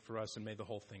debate for us and made the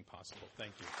whole thing possible.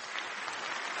 Thank you.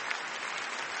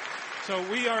 So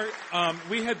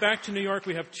we head back to New York.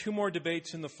 We have 2 more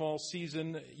debates in the fall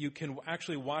season. You can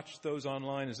actually watch those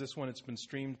online. As this one, it's been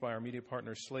streamed by our media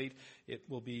partner, Slate. It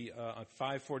will be at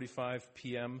 5:45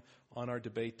 p.m. on our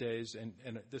debate days. And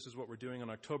this is what we're doing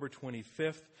on October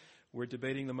 25th. We're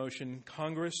debating the motion,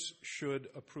 Congress should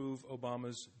approve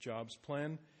Obama's jobs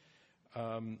plan.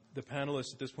 The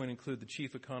panelists at this point include the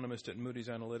chief economist at Moody's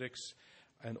Analytics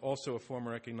and also a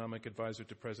former economic advisor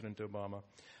to President Obama.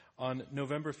 On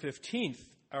November 15th,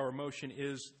 our motion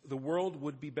is the world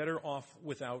would be better off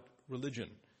without religion.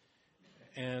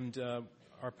 And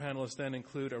our panelists then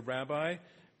include a rabbi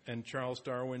and Charles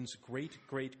Darwin's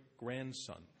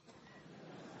great-great-grandson.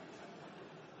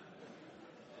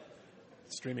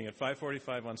 Streaming at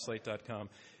 5:45 on Slate.com.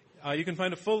 You can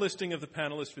find a full listing of the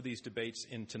panelists for these debates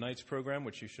in tonight's program,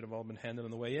 which you should have all been handed on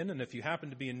the way in. And if you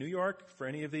happen to be in New York for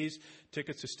any of these,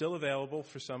 tickets are still available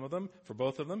for some of them, for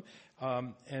both of them.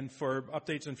 And for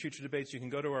updates on future debates, you can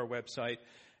go to our website.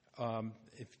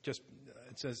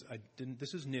 It says,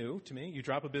 this is new to me. You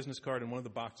drop a business card in one of the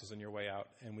boxes on your way out,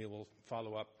 and we will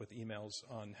follow up with emails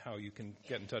on how you can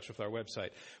get in touch with our website.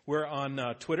 We're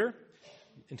on Twitter,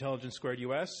 Intelligence Squared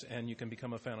U.S., and you can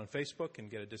become a fan on Facebook and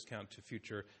get a discount to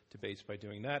future debates by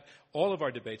doing that. All of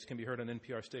our debates can be heard on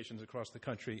NPR stations across the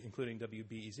country, including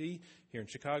WBEZ here in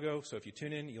Chicago. So if you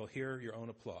tune in, you'll hear your own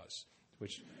applause,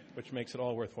 which makes it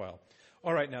all worthwhile.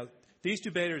 All right, now, these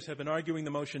debaters have been arguing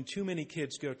the motion, too many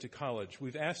kids go to college.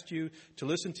 We've asked you to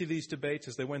listen to these debates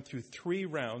as they went through 3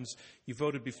 rounds. You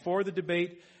voted before the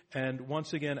debate and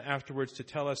once again afterwards to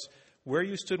tell us where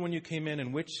you stood when you came in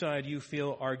and which side you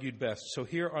feel argued best. So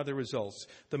here are the results.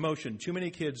 The motion, too many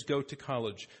kids go to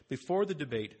college. Before the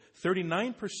debate,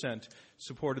 39%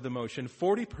 supported the motion,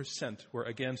 40% were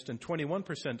against, and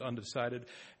 21% undecided.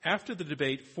 After the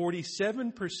debate,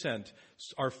 47%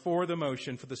 are for the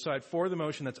motion. For the side for the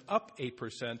motion, that's up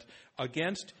 8%.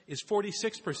 Against is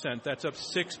 46%. That's up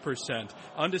 6%.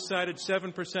 Undecided,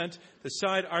 7%. The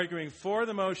side arguing for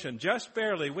the motion just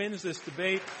barely wins this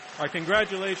debate. Our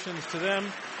congratulations to them.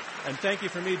 And thank you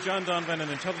from me, John Donovan,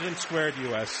 and Intelligence Squared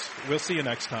U.S. We'll see you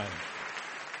next time.